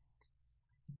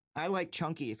 I like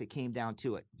chunky if it came down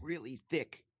to it. Really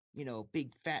thick,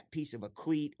 big fat piece of a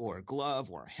cleat or a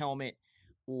glove or a helmet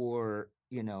or,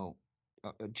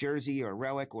 a jersey or a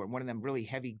relic or one of them really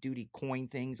heavy duty coin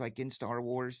things like in Star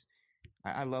Wars.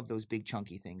 I love those big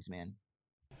chunky things, man.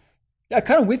 Yeah,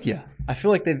 kind of with you. I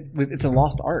feel like it's a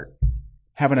lost art,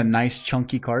 having a nice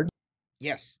chunky card.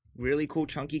 Yes, really cool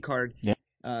chunky card.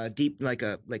 Yeah. Deep like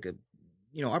a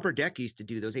Upper Deck used to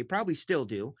do those. They probably still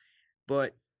do,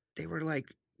 but they were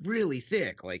like really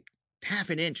thick, like half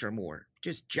an inch or more,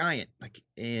 just giant.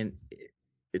 And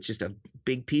it's just a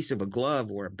big piece of a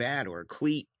glove or a bat or a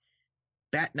cleat,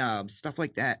 bat knobs, stuff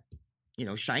like that.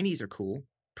 Shinies are cool.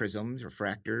 Prisms,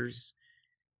 refractors,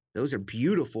 those are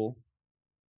beautiful.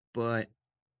 But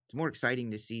it's more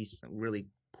exciting to see some really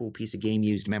cool piece of game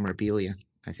used memorabilia,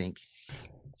 I think.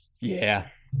 Yeah.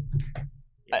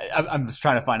 I'm just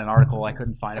trying to find an article. I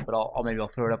couldn't find it, but I'll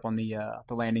throw it up on the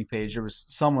landing page.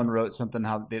 Someone wrote something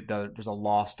how there's a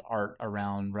lost art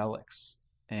around relics,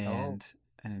 and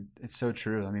it's so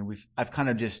true. I mean, I've kind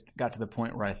of just got to the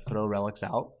point where I throw relics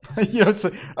out. It's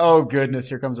like, oh goodness,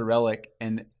 here comes a relic,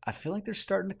 and I feel like they're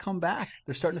starting to come back.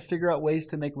 They're starting to figure out ways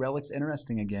to make relics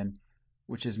interesting again,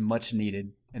 which is much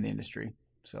needed in the industry.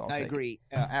 So I agree.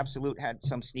 Absolute had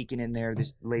some sneaking in there.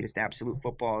 This latest Absolute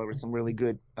football, there was some really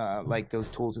good, like those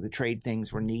tools of the trade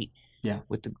things were neat. Yeah.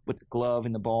 With the glove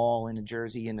and the ball and the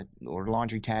jersey and or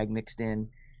laundry tag mixed in.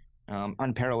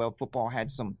 Unparalleled football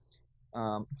had some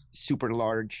super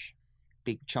large,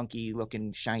 big chunky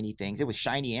looking shiny things. It was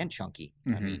shiny and chunky.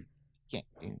 Mm-hmm. I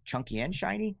mean, chunky and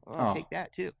shiny. Well, I'll take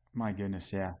that too. My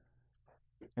goodness, yeah.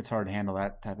 It's hard to handle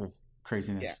that type of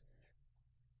craziness.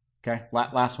 Yeah. Okay,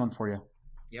 last one for you.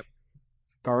 Yep.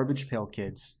 Garbage Pail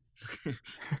Kids.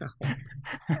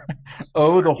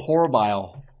 Oh, the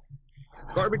horribile.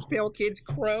 Garbage Pail Kids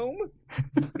Chrome,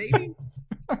 maybe.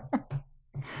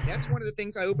 That's one of the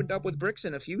things I opened up with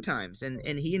Brixton a few times, and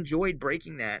he enjoyed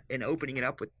breaking that and opening it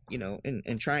up with,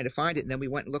 and trying to find it. And then we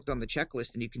went and looked on the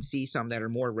checklist, and you can see some that are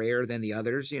more rare than the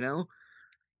others,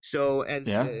 So as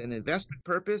an investment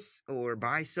purpose or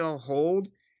buy, sell, hold,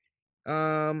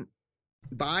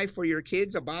 buy for your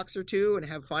kids a box or two and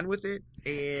have fun with it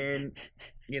and,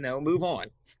 move on.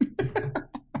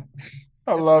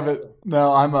 I love it.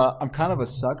 No, I'm kind of a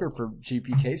sucker for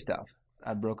GPK stuff.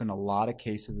 I've broken a lot of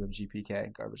cases of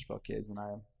GPK, Garbage Pail Kids, and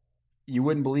you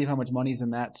wouldn't believe how much money's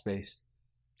in that space.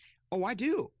 Oh, I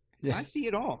do. Yeah. I see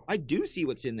it all. I do see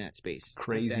what's in that space.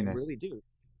 Craziness. I really do.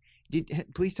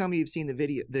 Please tell me you've seen the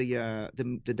video,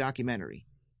 the documentary.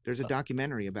 There's a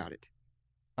documentary about it.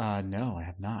 No, I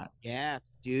have not.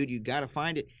 Yes, dude, you got to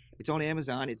find it. It's on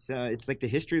Amazon. It's like the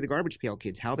history of the Garbage Pail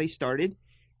Kids, how they started.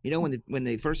 When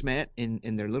they first met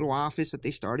in their little office that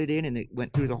they started in, and they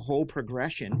went through the whole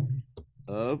progression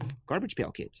of Garbage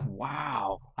Pail Kids.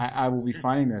 Wow. I will be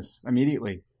finding this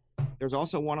immediately. There's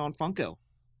also one on Funko.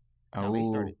 How they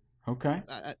started. Okay.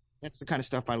 That's the kind of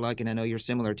stuff I like, and I know you're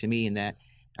similar to me in that.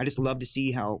 I just love to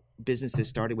see how businesses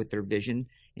started with their vision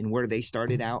and where they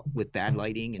started out with bad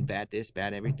lighting and bad this,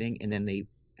 bad everything, and then they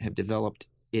have developed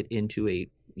it into a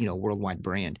worldwide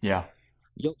brand. Yeah.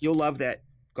 You'll love that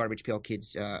Garbage Pail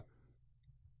Kids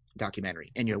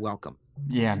documentary, and you're welcome.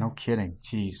 Yeah, no kidding.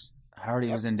 Jeez, I already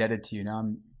was indebted to you. Now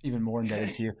I'm even more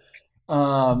indebted to you.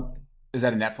 Is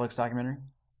that a Netflix documentary?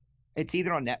 It's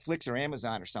either on Netflix or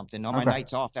Amazon or something. On my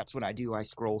nights off, that's what I do. I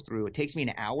scroll through. It takes me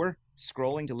an hour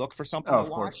scrolling to look for something to watch.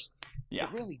 Of course. Yeah.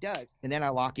 It really does. And then I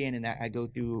lock in and I go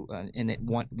through, and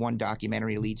one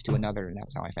documentary leads to another, and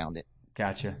that's how I found it.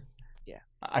 Gotcha. Yeah.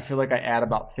 I feel like I add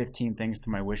about 15 things to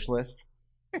my wish list.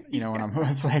 When Yeah,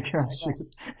 it's like, oh, I know.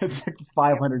 shoot, it's like Yep,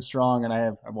 500 strong, and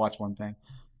I've watched one thing.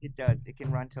 it does. It can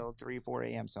run till 3, 4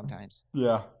 a.m. sometimes.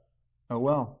 Yeah. Oh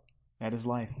well, that is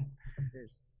life. It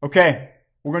is. Okay,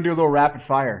 we're gonna do a little rapid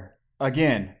fire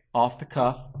again, off the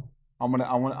cuff. I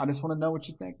just want to know what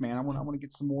you think, man. I want to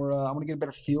get some more. I want to get a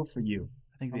better feel for you.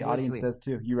 I think the I'm audience listening. does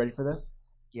too. You ready for this?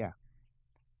 Yeah.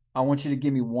 I want you to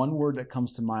give me one word that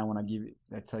comes to mind when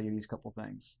I tell you these couple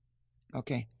things.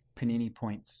 Okay. Panini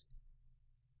points.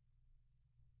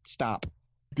 Stop.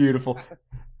 Beautiful.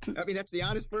 I mean, that's the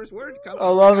honest first word. I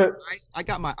love it. I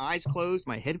got my eyes closed,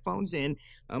 my headphones in.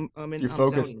 You're I'm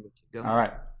focused. zoning with you. Go All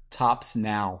ahead. right. Tops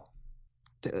now.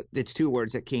 It's two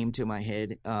words that came to my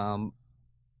head.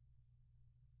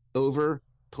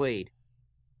 Overplayed.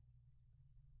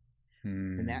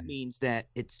 And that Hmm. means that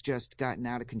it's just gotten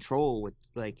out of control with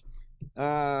like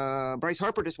Bryce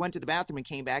Harper just went to the bathroom and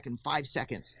came back in 5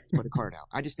 seconds to put a card out.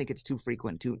 I just think it's too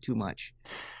frequent, too much.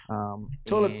 And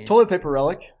Toilet paper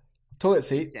relic. Toilet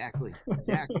seat. exactly.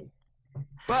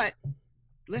 But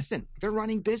listen, they're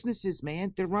running businesses,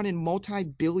 man. They're running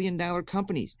multi-billion-dollar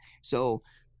companies. So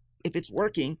if it's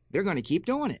working, they're going to keep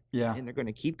doing it, Yeah. and they're going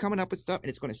to keep coming up with stuff, and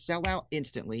it's going to sell out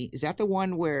instantly. Is that the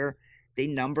one where they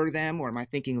number them, or am I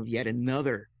thinking of yet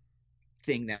another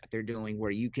thing that they're doing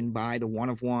where you can buy the one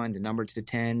of one, the numbers, the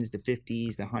tens, the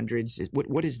 50s, the hundreds?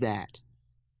 What is that?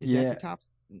 Is that the Yeah. tops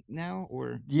now,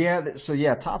 or? Yeah. So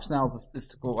yeah, tops now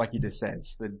is like you just said.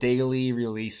 It's the daily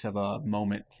release of a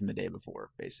moment from the day before,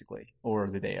 basically, or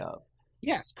the day of.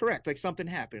 Yes, correct. Like something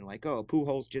happened, like, oh,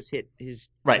 Pujols just hit his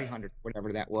Right. 300,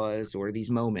 whatever that was, or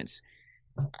these moments.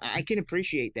 I can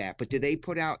appreciate that, but do they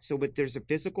put out but there's a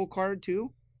physical card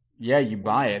too? Yeah, you Or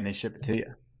buy it and they ship it to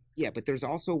you. yeah, but there's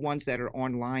also ones that are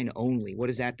online only. What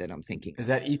is that I'm thinking Is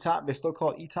of? that E-top? They still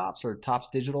call it E-tops or Tops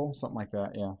Digital, something like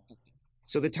that. Yeah.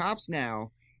 So the tops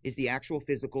now is the actual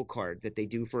physical card that they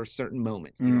do for a certain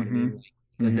moment. You know what I Mm-hmm. mean?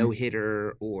 Like a no Mm-hmm.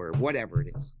 hitter or whatever it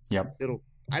is. Yep. It'll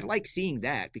I like seeing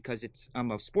that because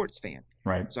I'm a sports fan.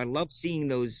 Right. So I love seeing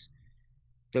those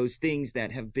things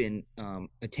that have been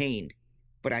attained.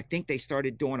 But I think they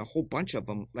started doing a whole bunch of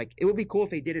them. Like it would be cool if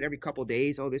they did it every couple of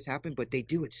days. Oh, this happened, but they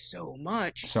do it so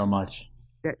much So much.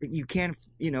 that you can't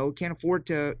afford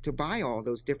to buy all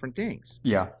those different things.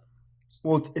 Yeah.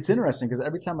 Well, it's interesting because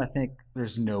every time I think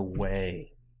there's no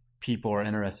way people are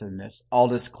interested in this, I'll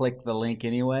just click the link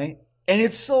anyway, and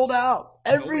it's sold out.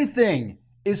 Sold out. Everything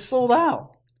is sold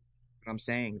out. I'm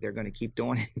saying they're going to keep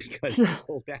doing it because Yeah. it's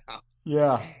sold out.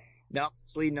 Yeah. Now,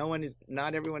 obviously,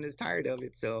 not everyone is tired of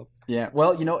it. So Yeah.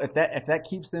 Well, if that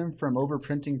keeps them from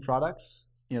overprinting products,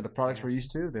 the products we're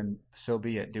used yes, to, then so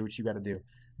be it. Do what you got to do.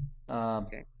 Um,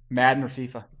 okay. Madden or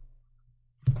FIFA?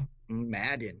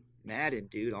 Madden,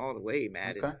 dude, all the way,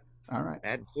 Okay. All right.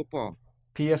 Madden football.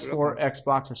 Put it up PS4, on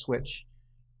Xbox, or Switch?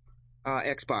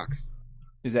 Xbox,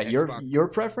 Is that your Xbox. your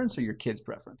preference or your kid's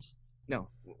preference? No,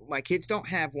 my kids don't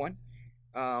have one.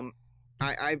 Um,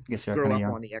 I I guess you're grew kind of up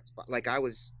young. on the Xbox. Like I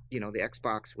was, the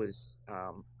Xbox was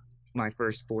my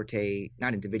first forte,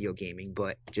 not into video gaming,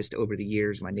 but just over the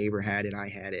years, my neighbor had it, I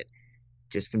had it,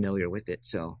 just familiar with it.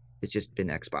 So it's just been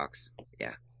Xbox.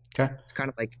 Yeah, Okay. it's kind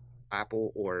of like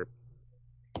Apple or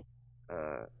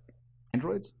uh,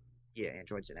 Androids? yeah,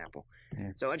 Android's an Apple.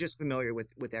 Yeah. So I'm just familiar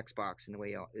with Xbox and the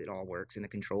way it all works and the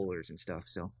controllers and stuff.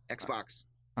 So Xbox.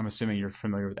 I'm assuming you're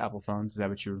familiar with Apple phones. Is that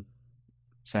what you're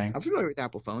saying? I'm familiar with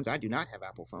Apple phones. I do not have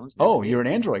Apple phones. Never Oh, did. you're an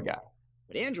Android guy.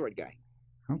 An Android guy.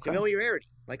 Okay. Familiarity,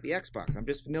 like the Xbox. I'm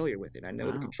just familiar with it. I know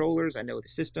the Wow. controllers. I know the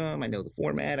system. I know the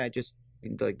format. I just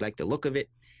like the look of it.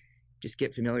 Just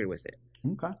get familiar with it.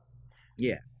 Okay.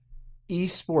 Yeah.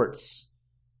 Esports.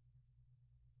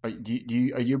 Are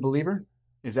you a believer?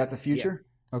 Is that the Yeah. future?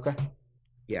 Okay.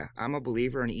 Yeah. I'm a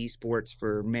believer in esports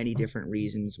for many different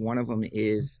reasons. One of them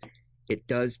is it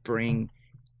does bring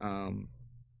um,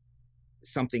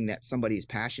 something that somebody is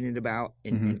passionate about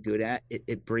Mm-hmm. and good at.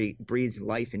 It breathes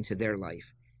life into their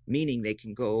life, meaning they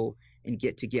can go and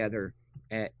get together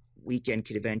at weekend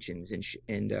conventions and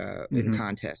Mm-hmm.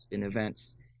 contests and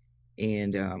events.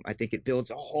 And I think it builds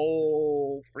a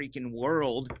whole freaking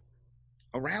world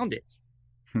around it.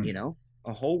 Hmm.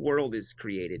 A whole world is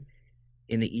created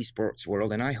in the esports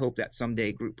world. And I hope that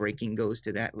someday group breaking goes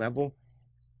to that level.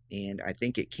 And I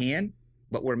think it can,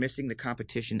 but we're missing the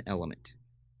competition element.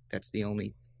 That's the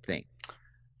only thing.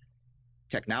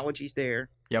 Technology's there.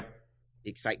 Yep. The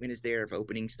excitement is there of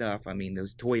opening stuff. I mean,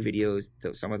 those toy videos,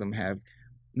 some of them have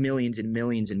millions and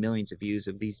millions and millions of views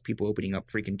of these people opening up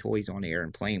freaking toys on air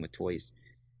and playing with toys.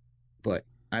 But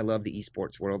I love the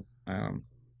esports world.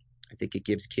 I think it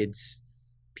gives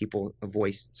people a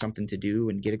voice, something to do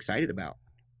and get excited about.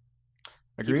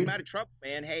 Keeps them Agreed. out of trouble,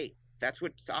 man. Hey, that's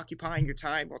what's occupying your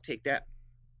time. I'll take that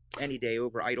any day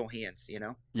over idle hands, you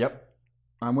know? Yep.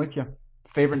 I'm with you.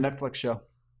 Favorite Netflix show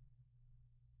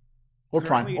or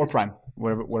Prime Currently, or it's Prime,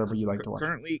 whatever you like to watch.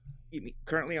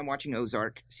 currently I'm watching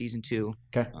Ozark season 2.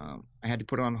 Okay. I had to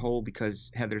put it on hold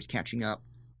because Heather's catching up.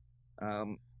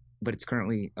 Um, but it's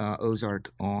currently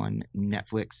Ozark on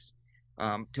Netflix.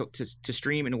 To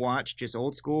stream and watch just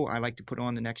old school, I like to put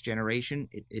on The Next Generation.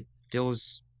 It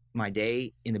fills my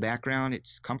day in the background.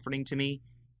 It's comforting to me.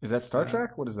 Is that Star Uh,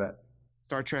 Trek? What is that?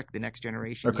 Star Trek, The Next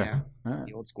Generation, Okay. yeah, All right.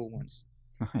 the old school ones.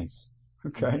 Nice. Hmm.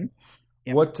 Okay.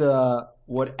 Yep.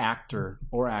 What actor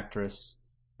or actress,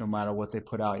 no matter what they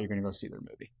put out, you're gonna go see their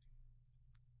movie?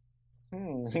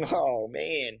 Oh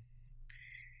man,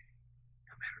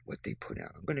 what they put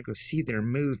out, I'm gonna go see their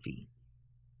movie.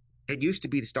 It used to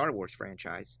be the Star Wars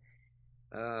franchise,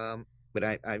 but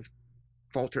I've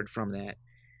faltered from that.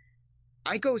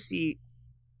 I go see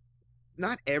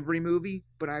not every movie,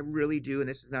 but I really do, and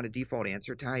this is not a default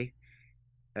answer, Ty.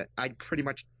 I pretty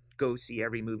much go see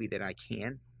every movie that I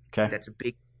can. Okay. That's a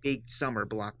big summer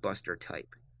blockbuster type.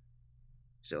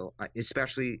 So,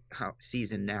 especially how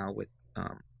season now with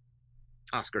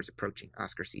Oscars approaching,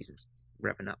 Oscar seasons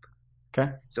revving up.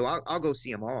 Okay. So I'll go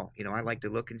see them all. You know, I like to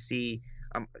look and see.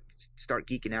 Start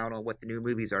geeking out on what the new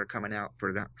movies are coming out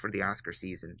for the Oscar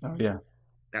season. Oh yeah.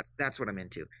 That's what I'm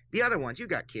into. The other ones, you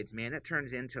got kids, man. That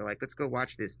turns into like, let's go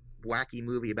watch this wacky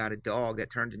movie about a dog that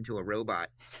turns into a robot,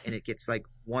 and it gets like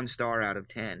 1 star out of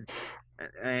 10.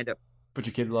 I end up But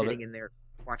your kids love it. sitting in there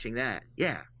watching that.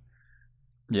 Yeah,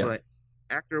 Yeah. but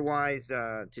actor wise,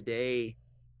 today,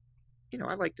 you know,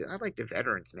 I like the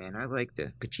veterans, man. I like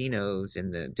the Pacinos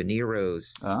and the De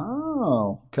Niros.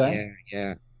 Oh, okay. Yeah,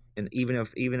 yeah. And even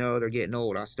though they're getting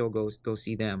old, I still go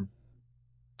see them.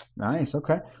 Nice.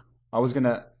 Okay. I was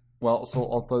gonna. Well, so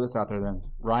I'll throw this out there then.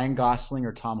 Ryan Gosling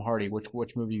or Tom Hardy? Which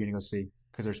movie are you gonna go see?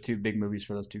 Because there's two big movies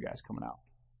for those two guys coming out.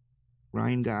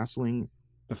 Ryan Gosling.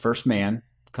 The First Man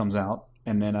comes out,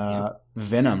 and then Yep.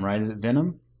 Venom. Right? Is it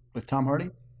Venom with Tom Hardy?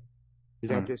 Is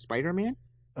I that don't the Spider-Man?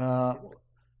 know. Uh,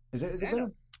 Is it is it Venom?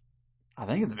 Venom? I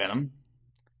think it's Venom.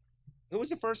 Who was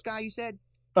the first guy you said?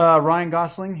 Ryan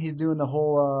Gosling. He's doing the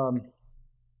whole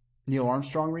Neil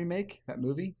Armstrong remake. That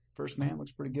movie, First Man,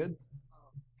 looks pretty good.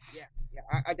 Yeah,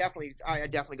 yeah. I definitely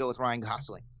go with Ryan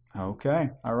Gosling. Okay.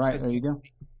 All right. Because There you go.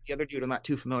 the other dude I'm not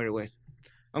too familiar with.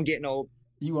 I'm getting old.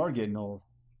 You are getting old.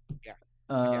 Yeah,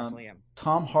 I Um, definitely am.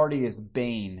 Tom Hardy is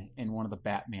Bane in one of the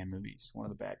Batman movies, one of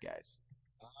the bad guys.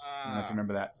 I don't know if you Ah,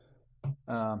 remember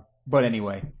that. But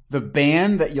anyway, the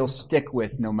band that you'll stick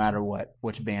with no matter what,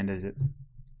 which band is it?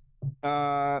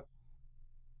 uh,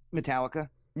 Metallica,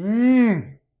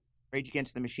 Mm. Rage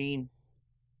Against the Machine.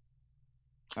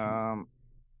 Um,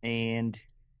 and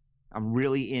I'm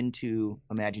really into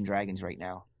Imagine Dragons right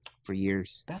now for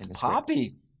years That's in the script.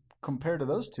 poppy compared to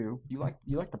those two. You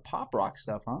like the pop rock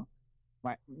stuff, huh?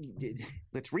 My,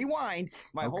 let's rewind.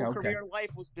 My Okay, whole okay. career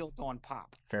life was built on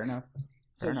pop. Fair enough.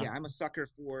 So Fair enough. yeah, I'm a sucker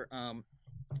for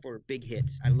big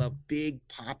hits. I love big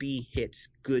poppy hits,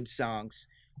 good songs,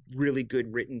 really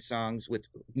good written songs with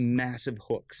massive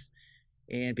hooks.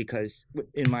 And because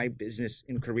in my business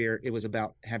and career, it was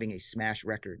about having a smash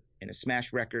record, and a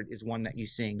smash record is one that you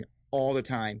sing all the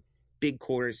time, big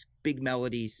chorus, big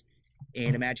melodies,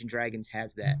 and Imagine Dragons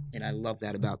has that, and I love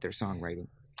that about their songwriting.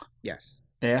 Yes.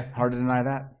 Yeah, hard to deny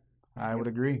that. I Yep. would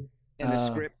agree. And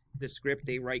the script,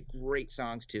 they write great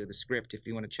songs too. The script, if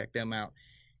you want to check them out,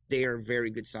 they are very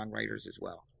good songwriters as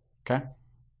well. Okay.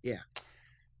 Yeah.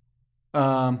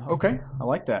 Okay. I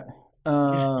like that.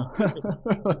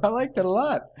 I like that a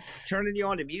lot. Turning you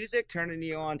on to music, turning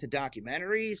you on to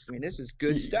documentaries. I mean, this is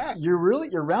good stuff. You're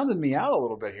rounding me out a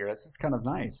little bit here. This is kind of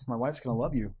nice. My wife's gonna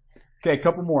love you. Okay, a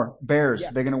couple more. Bears.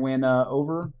 Yeah. They're gonna win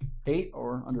over 8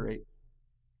 or under 8.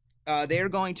 They're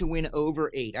going to win over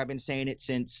 8. I've been saying it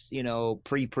since,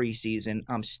 preseason.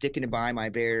 I'm sticking to by my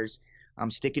Bears.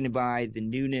 I'm sticking to by the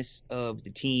newness of the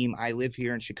team. I live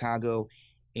here in Chicago,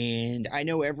 and I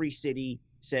know every city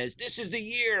says, this is the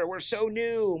year. We're so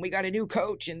new, and we got a new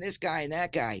coach and this guy and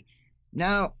that guy.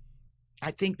 No,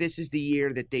 I think this is the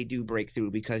year that they do break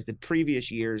through, because the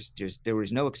previous years, just there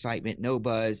was no excitement, no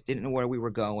buzz, didn't know where we were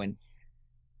going.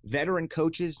 Veteran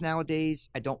coaches nowadays,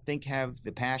 I don't think have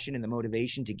the passion and the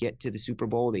motivation to get to the Super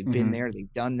Bowl. They've been there.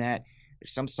 They've done that.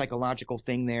 There's some psychological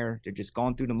thing there. They're just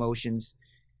going through the motions.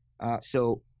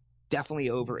 So definitely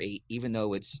over 8, even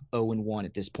though it's 0-1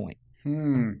 at this point.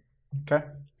 Okay.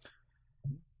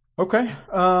 Okay.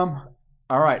 All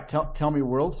right. Tell me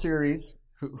World Series.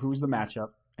 Who's the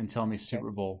matchup? And tell me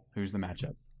Super Bowl. Who's the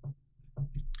matchup?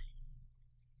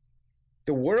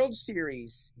 The World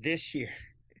Series this year.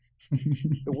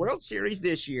 The World Series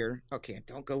this year. Okay,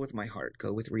 don't go with my heart.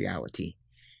 Go with reality.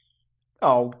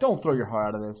 Oh, don't throw your heart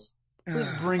out of this.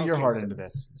 Bring your Okay, heart into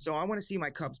this. so I want to see my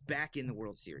Cubs back in the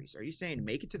World Series. Are you saying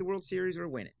make it to the World Series or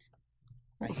win it?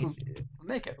 Well,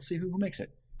 make it. Let's see who makes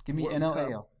it. Give me NL,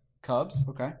 AL. Cubs.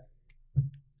 Okay.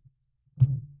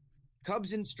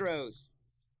 Cubs and Stros.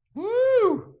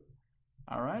 Woo!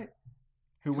 All right.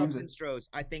 Who Cubs wins it? and Stros.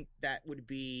 I think that would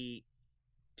be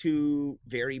two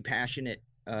very passionate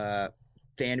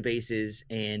fan bases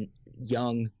and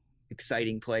young,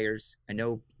 exciting players. I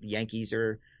know the Yankees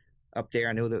are up there.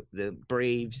 I know the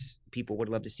Braves. People would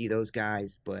love to see those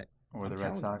guys, but or the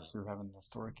Red Sox are having a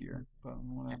historic year. But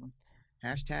whatever.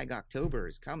 Hashtag October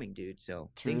is coming, dude. So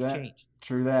True things that. change.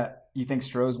 True that. You think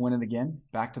Stroh's winning again,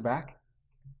 back to back,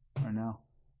 or no?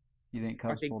 You think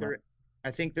Cubs pull that?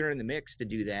 I think they're in the mix to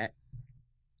do that.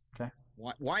 Okay.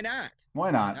 Why not?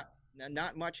 Why not?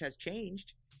 Not much has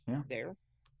changed. Yeah. There.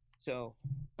 So.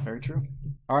 Very true.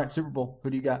 All right, Super Bowl.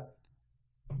 Who do you got?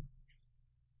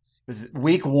 This is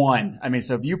week 1. I mean,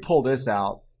 so if you pull this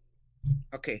out.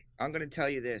 Okay, I'm going to tell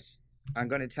you this. I'm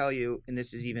going to tell you, and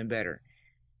this is even better.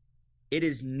 It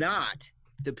is not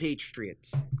the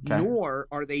Patriots, nor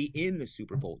are they in the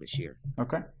Super Bowl this year.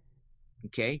 Okay.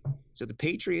 Okay, so the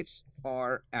Patriots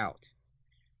are out.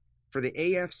 For the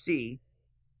AFC,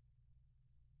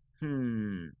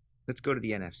 let's go to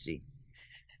the NFC.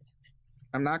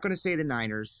 I'm not going to say the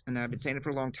Niners, and I've been saying it for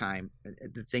a long time. I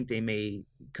think they may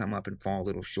come up and fall a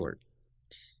little short.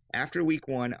 After week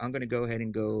 1, I'm going to go ahead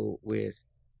and go with,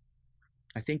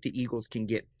 I think the Eagles can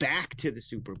get back to the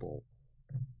Super Bowl.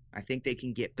 I think they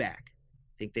can get back.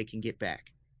 And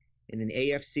then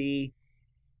AFC,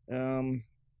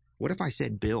 what if I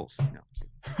said Bills? No.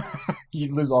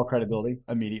 You'd lose all credibility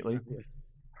immediately.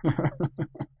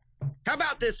 How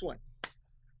about this one?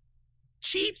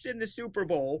 Chiefs in the Super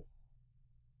Bowl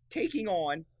taking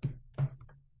on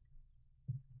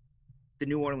the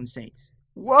New Orleans Saints.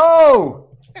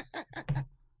 Whoa!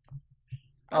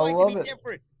 I like love to be it.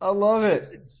 different. I love Chiefs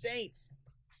it. and Saints.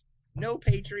 No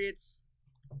Patriots.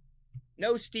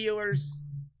 No Steelers.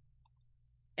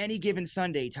 Any given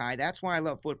Sunday, Ty. That's why I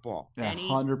love football. 100%.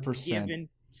 Any given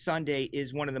Sunday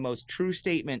is one of the most true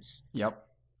statements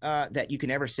that you can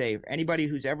ever say. Anybody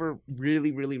who's ever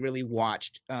really, really, really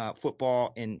watched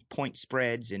football and point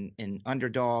spreads and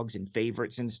underdogs and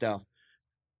favorites and stuff,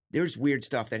 there's weird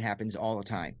stuff that happens all the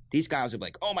time. These guys are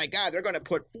like, oh, my God, they're going to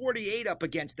put 48 up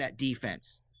against that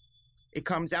defense. It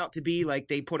comes out to be like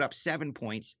they put up 7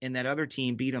 points and that other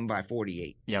team beat them by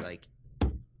 48. Yep. Like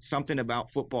something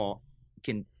about football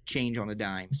can change on the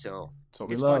dime. So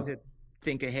it's fun to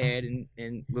think ahead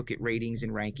and look at ratings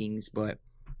and rankings, but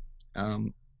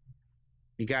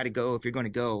you got to go if you're going to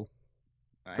go.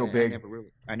 Go big.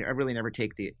 I really never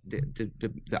take the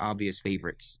obvious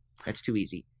favorites. That's too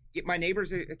easy. My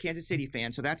neighbor's a Kansas City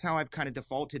fan, so that's how I've kind of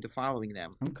defaulted to following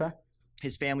them. Okay.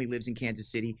 His family lives in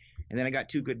Kansas City, and then I got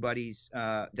 2 good buddies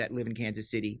that live in Kansas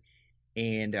City,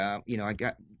 and I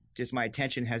got just my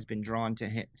attention has been drawn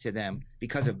to them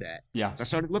because of that. Yeah. So I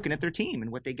started looking at their team and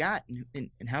what they got and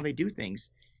how they do things,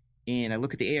 and I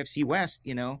look at the AFC West.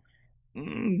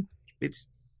 It's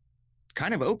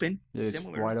kind of open,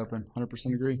 similar, it's wide open.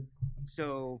 100% agree.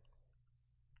 So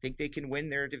I think they can win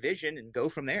their division and go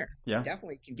from there. Yeah.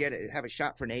 Definitely can have a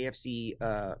shot for an AFC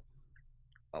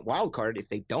wild card if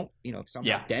they don't, if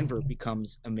somehow Denver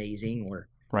becomes amazing or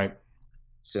right.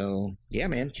 So yeah,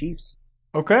 man, Chiefs.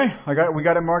 Okay, we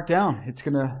got it marked down. It's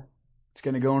gonna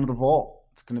go into the vault.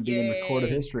 It's gonna be in the court of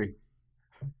history.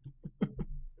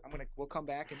 We'll come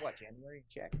back in January and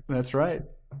check. That's right.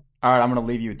 All right, I'm gonna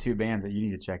leave you with 2 bands that you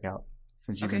need to check out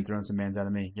since you've been throwing some bands out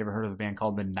of me. You ever heard of a band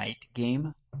called The Night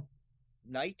Game?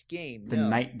 Night Game. The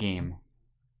Night Game.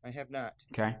 I have not.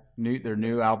 Okay. Their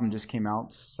new album just came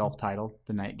out, self-titled,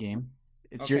 The Night Game.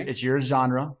 It's your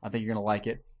genre. I think you're gonna like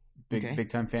it. Big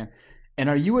time fan. And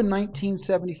are you a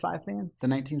 1975 fan? The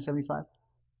 1975?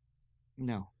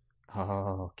 No.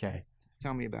 Oh, okay.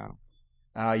 Tell me about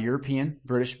them. European,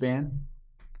 British band.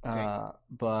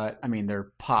 But I mean,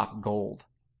 they're pop gold.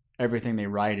 Everything they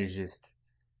write is just.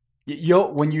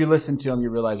 When you listen to them,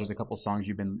 you realize there's a couple songs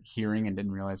you've been hearing and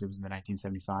didn't realize it was in the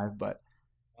 1975. But.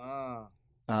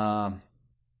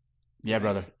 Yeah,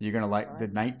 brother, you're gonna like the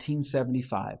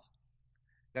 1975.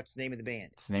 That's the name of the band.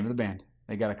 It's the name of the band.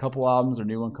 They got a couple albums. Their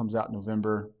new one comes out in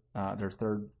November. Their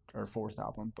 3rd or 4th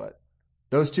album. But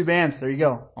those 2 bands, there you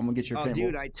go. I'm gonna get your opinion.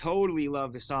 Oh, dude, I totally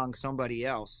love the song "Somebody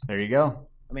Else." There you go.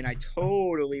 I mean, I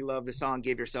totally love the song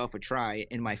 "Give Yourself a Try,"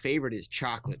 and my favorite is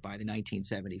 "Chocolate" by the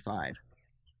 1975.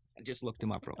 I just looked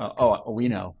them up real quick. Oh, we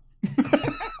know.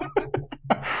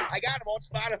 I got him on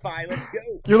Spotify. Let's go.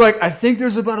 You're like, I think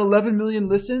there's about 11 million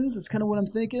listens. That's kind of what I'm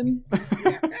thinking.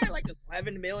 Yeah, like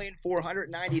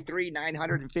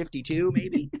 11,493,952,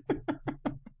 maybe.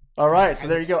 All right, so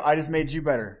there you go. I just made you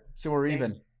better. So we're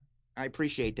even. I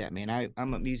appreciate that, man.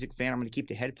 I'm a music fan. I'm going to keep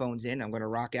the headphones in. I'm going to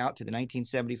rock out to the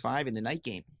 1975 in the night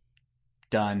game.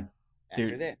 Done. After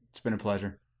Dude, this. It's been a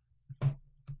pleasure.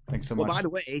 Thanks so much. Well, by the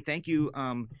way, thank you,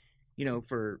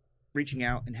 for reaching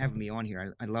out and having me on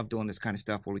here. I love doing this kind of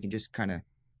stuff where we can just kind of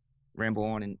ramble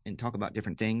on and talk about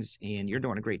different things. And you're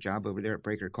doing a great job over there at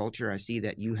Breaker Culture. I see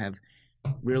that you have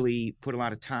really put a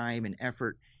lot of time and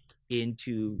effort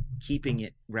into keeping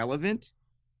it relevant,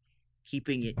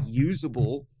 keeping it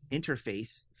usable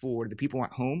interface for the people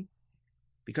at home.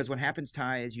 Because what happens,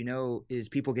 Ty, as you know, is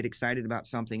people get excited about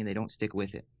something and they don't stick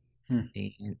with it. And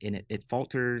it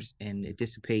falters and it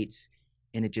dissipates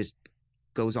and it just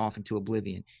goes off into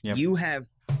oblivion. Yep. You have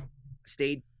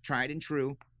stayed tried and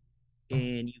true,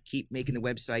 and you keep making the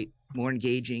website more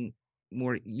engaging,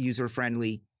 more user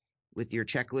friendly with your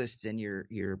checklists and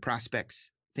your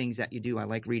prospects, things that you do. I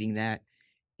like reading that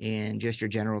and just your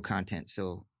general content.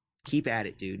 So keep at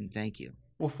it, dude, and thank you.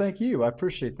 Well, thank you. I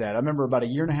appreciate that. I remember about a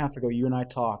year and a half ago, you and I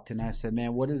talked, and I said,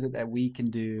 man, what is it that we can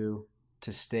do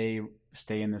to stay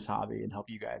in this hobby and help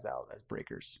you guys out as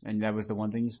breakers? And that was the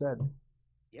one thing you said.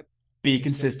 Yep. Be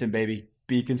consistent, baby.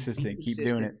 Be consistent. Keep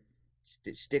doing it.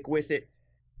 Stick with it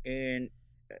and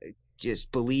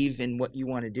just believe in what you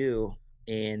want to do.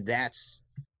 And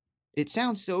it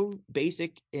sounds so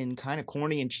basic and kind of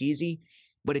corny and cheesy,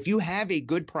 but if you have a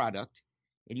good product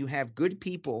and you have good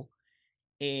people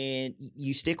and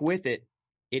you stick with it,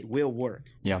 it will work.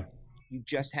 Yeah. You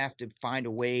just have to find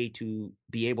a way to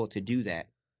be able to do that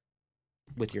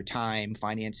with your time,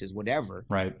 finances, whatever.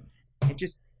 Right. And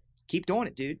just keep doing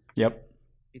it, dude. Yep.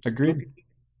 Agreed.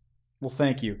 Well,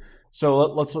 thank you. So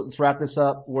let's wrap this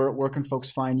up. Where can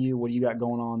folks find you? What do you got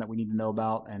going on that we need to know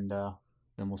about? And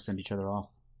then we'll send each other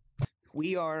off.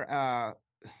 We are,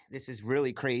 this is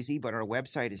really crazy, but our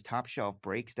website is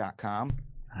TopShelfBreaks.com.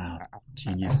 Oh,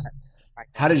 genius.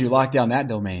 How did you lock down that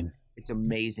domain? It's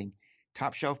amazing.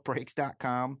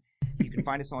 TopShelfBreaks.com. You can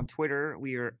find us on Twitter.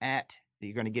 We are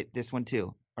you're going to get this one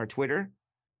too. Our Twitter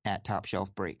at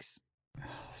TopShelfBreaks. Oh,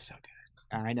 so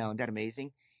good. I know. Isn't that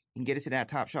amazing? You can get us at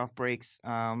TopShelfBreaks.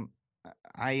 I'm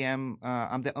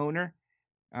the owner.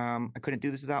 I couldn't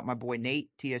do this without my boy Nate.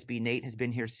 TSB Nate has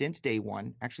been here since day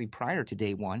one, actually prior to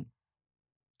day one.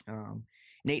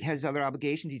 Nate has other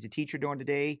obligations. He's a teacher during the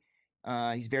day.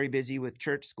 He's very busy with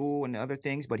church, school, and other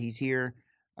things, but he's here.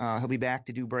 He'll be back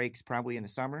to do breaks probably in the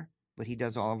summer, but he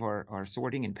does all of our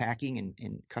sorting and packing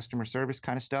and customer service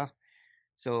kind of stuff.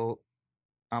 So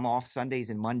I'm off Sundays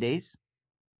and Mondays,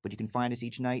 but you can find us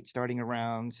each night starting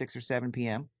around 6 or 7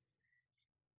 p.m.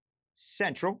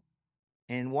 Central.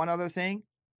 And one other thing,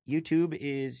 YouTube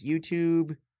is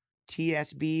YouTube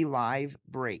TSB Live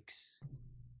Breaks.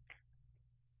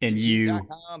 And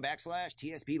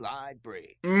YouTube.com/TSB Live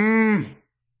Breaks.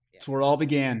 That's where it all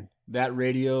began. That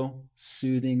radio,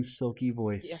 soothing, silky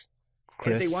voice. Yeah.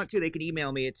 Chris. If they want to, they can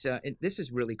email me. It's this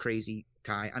is really crazy,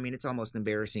 Ty. I mean, it's almost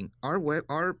embarrassing.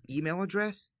 Our email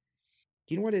address.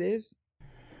 Do you know what it is?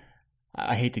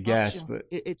 I hate to guess, but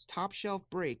it's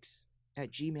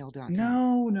TopShelfBreaks@gmail.com.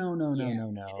 No.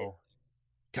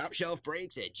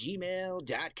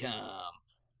 TopShelfBreaks@gmail.com.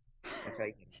 That's how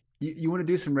you want to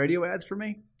do some radio ads for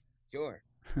me? Sure.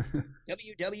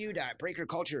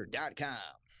 www.breakerculture.com.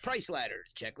 Price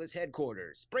ladders, checklist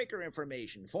headquarters, breaker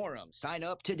information, forum. Sign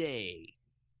up today.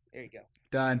 There you go.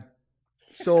 Done.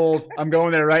 Sold. I'm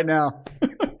going there right now.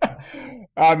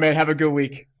 All right, man. Have a good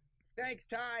week. Thanks,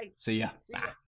 Ty. See ya. Bye.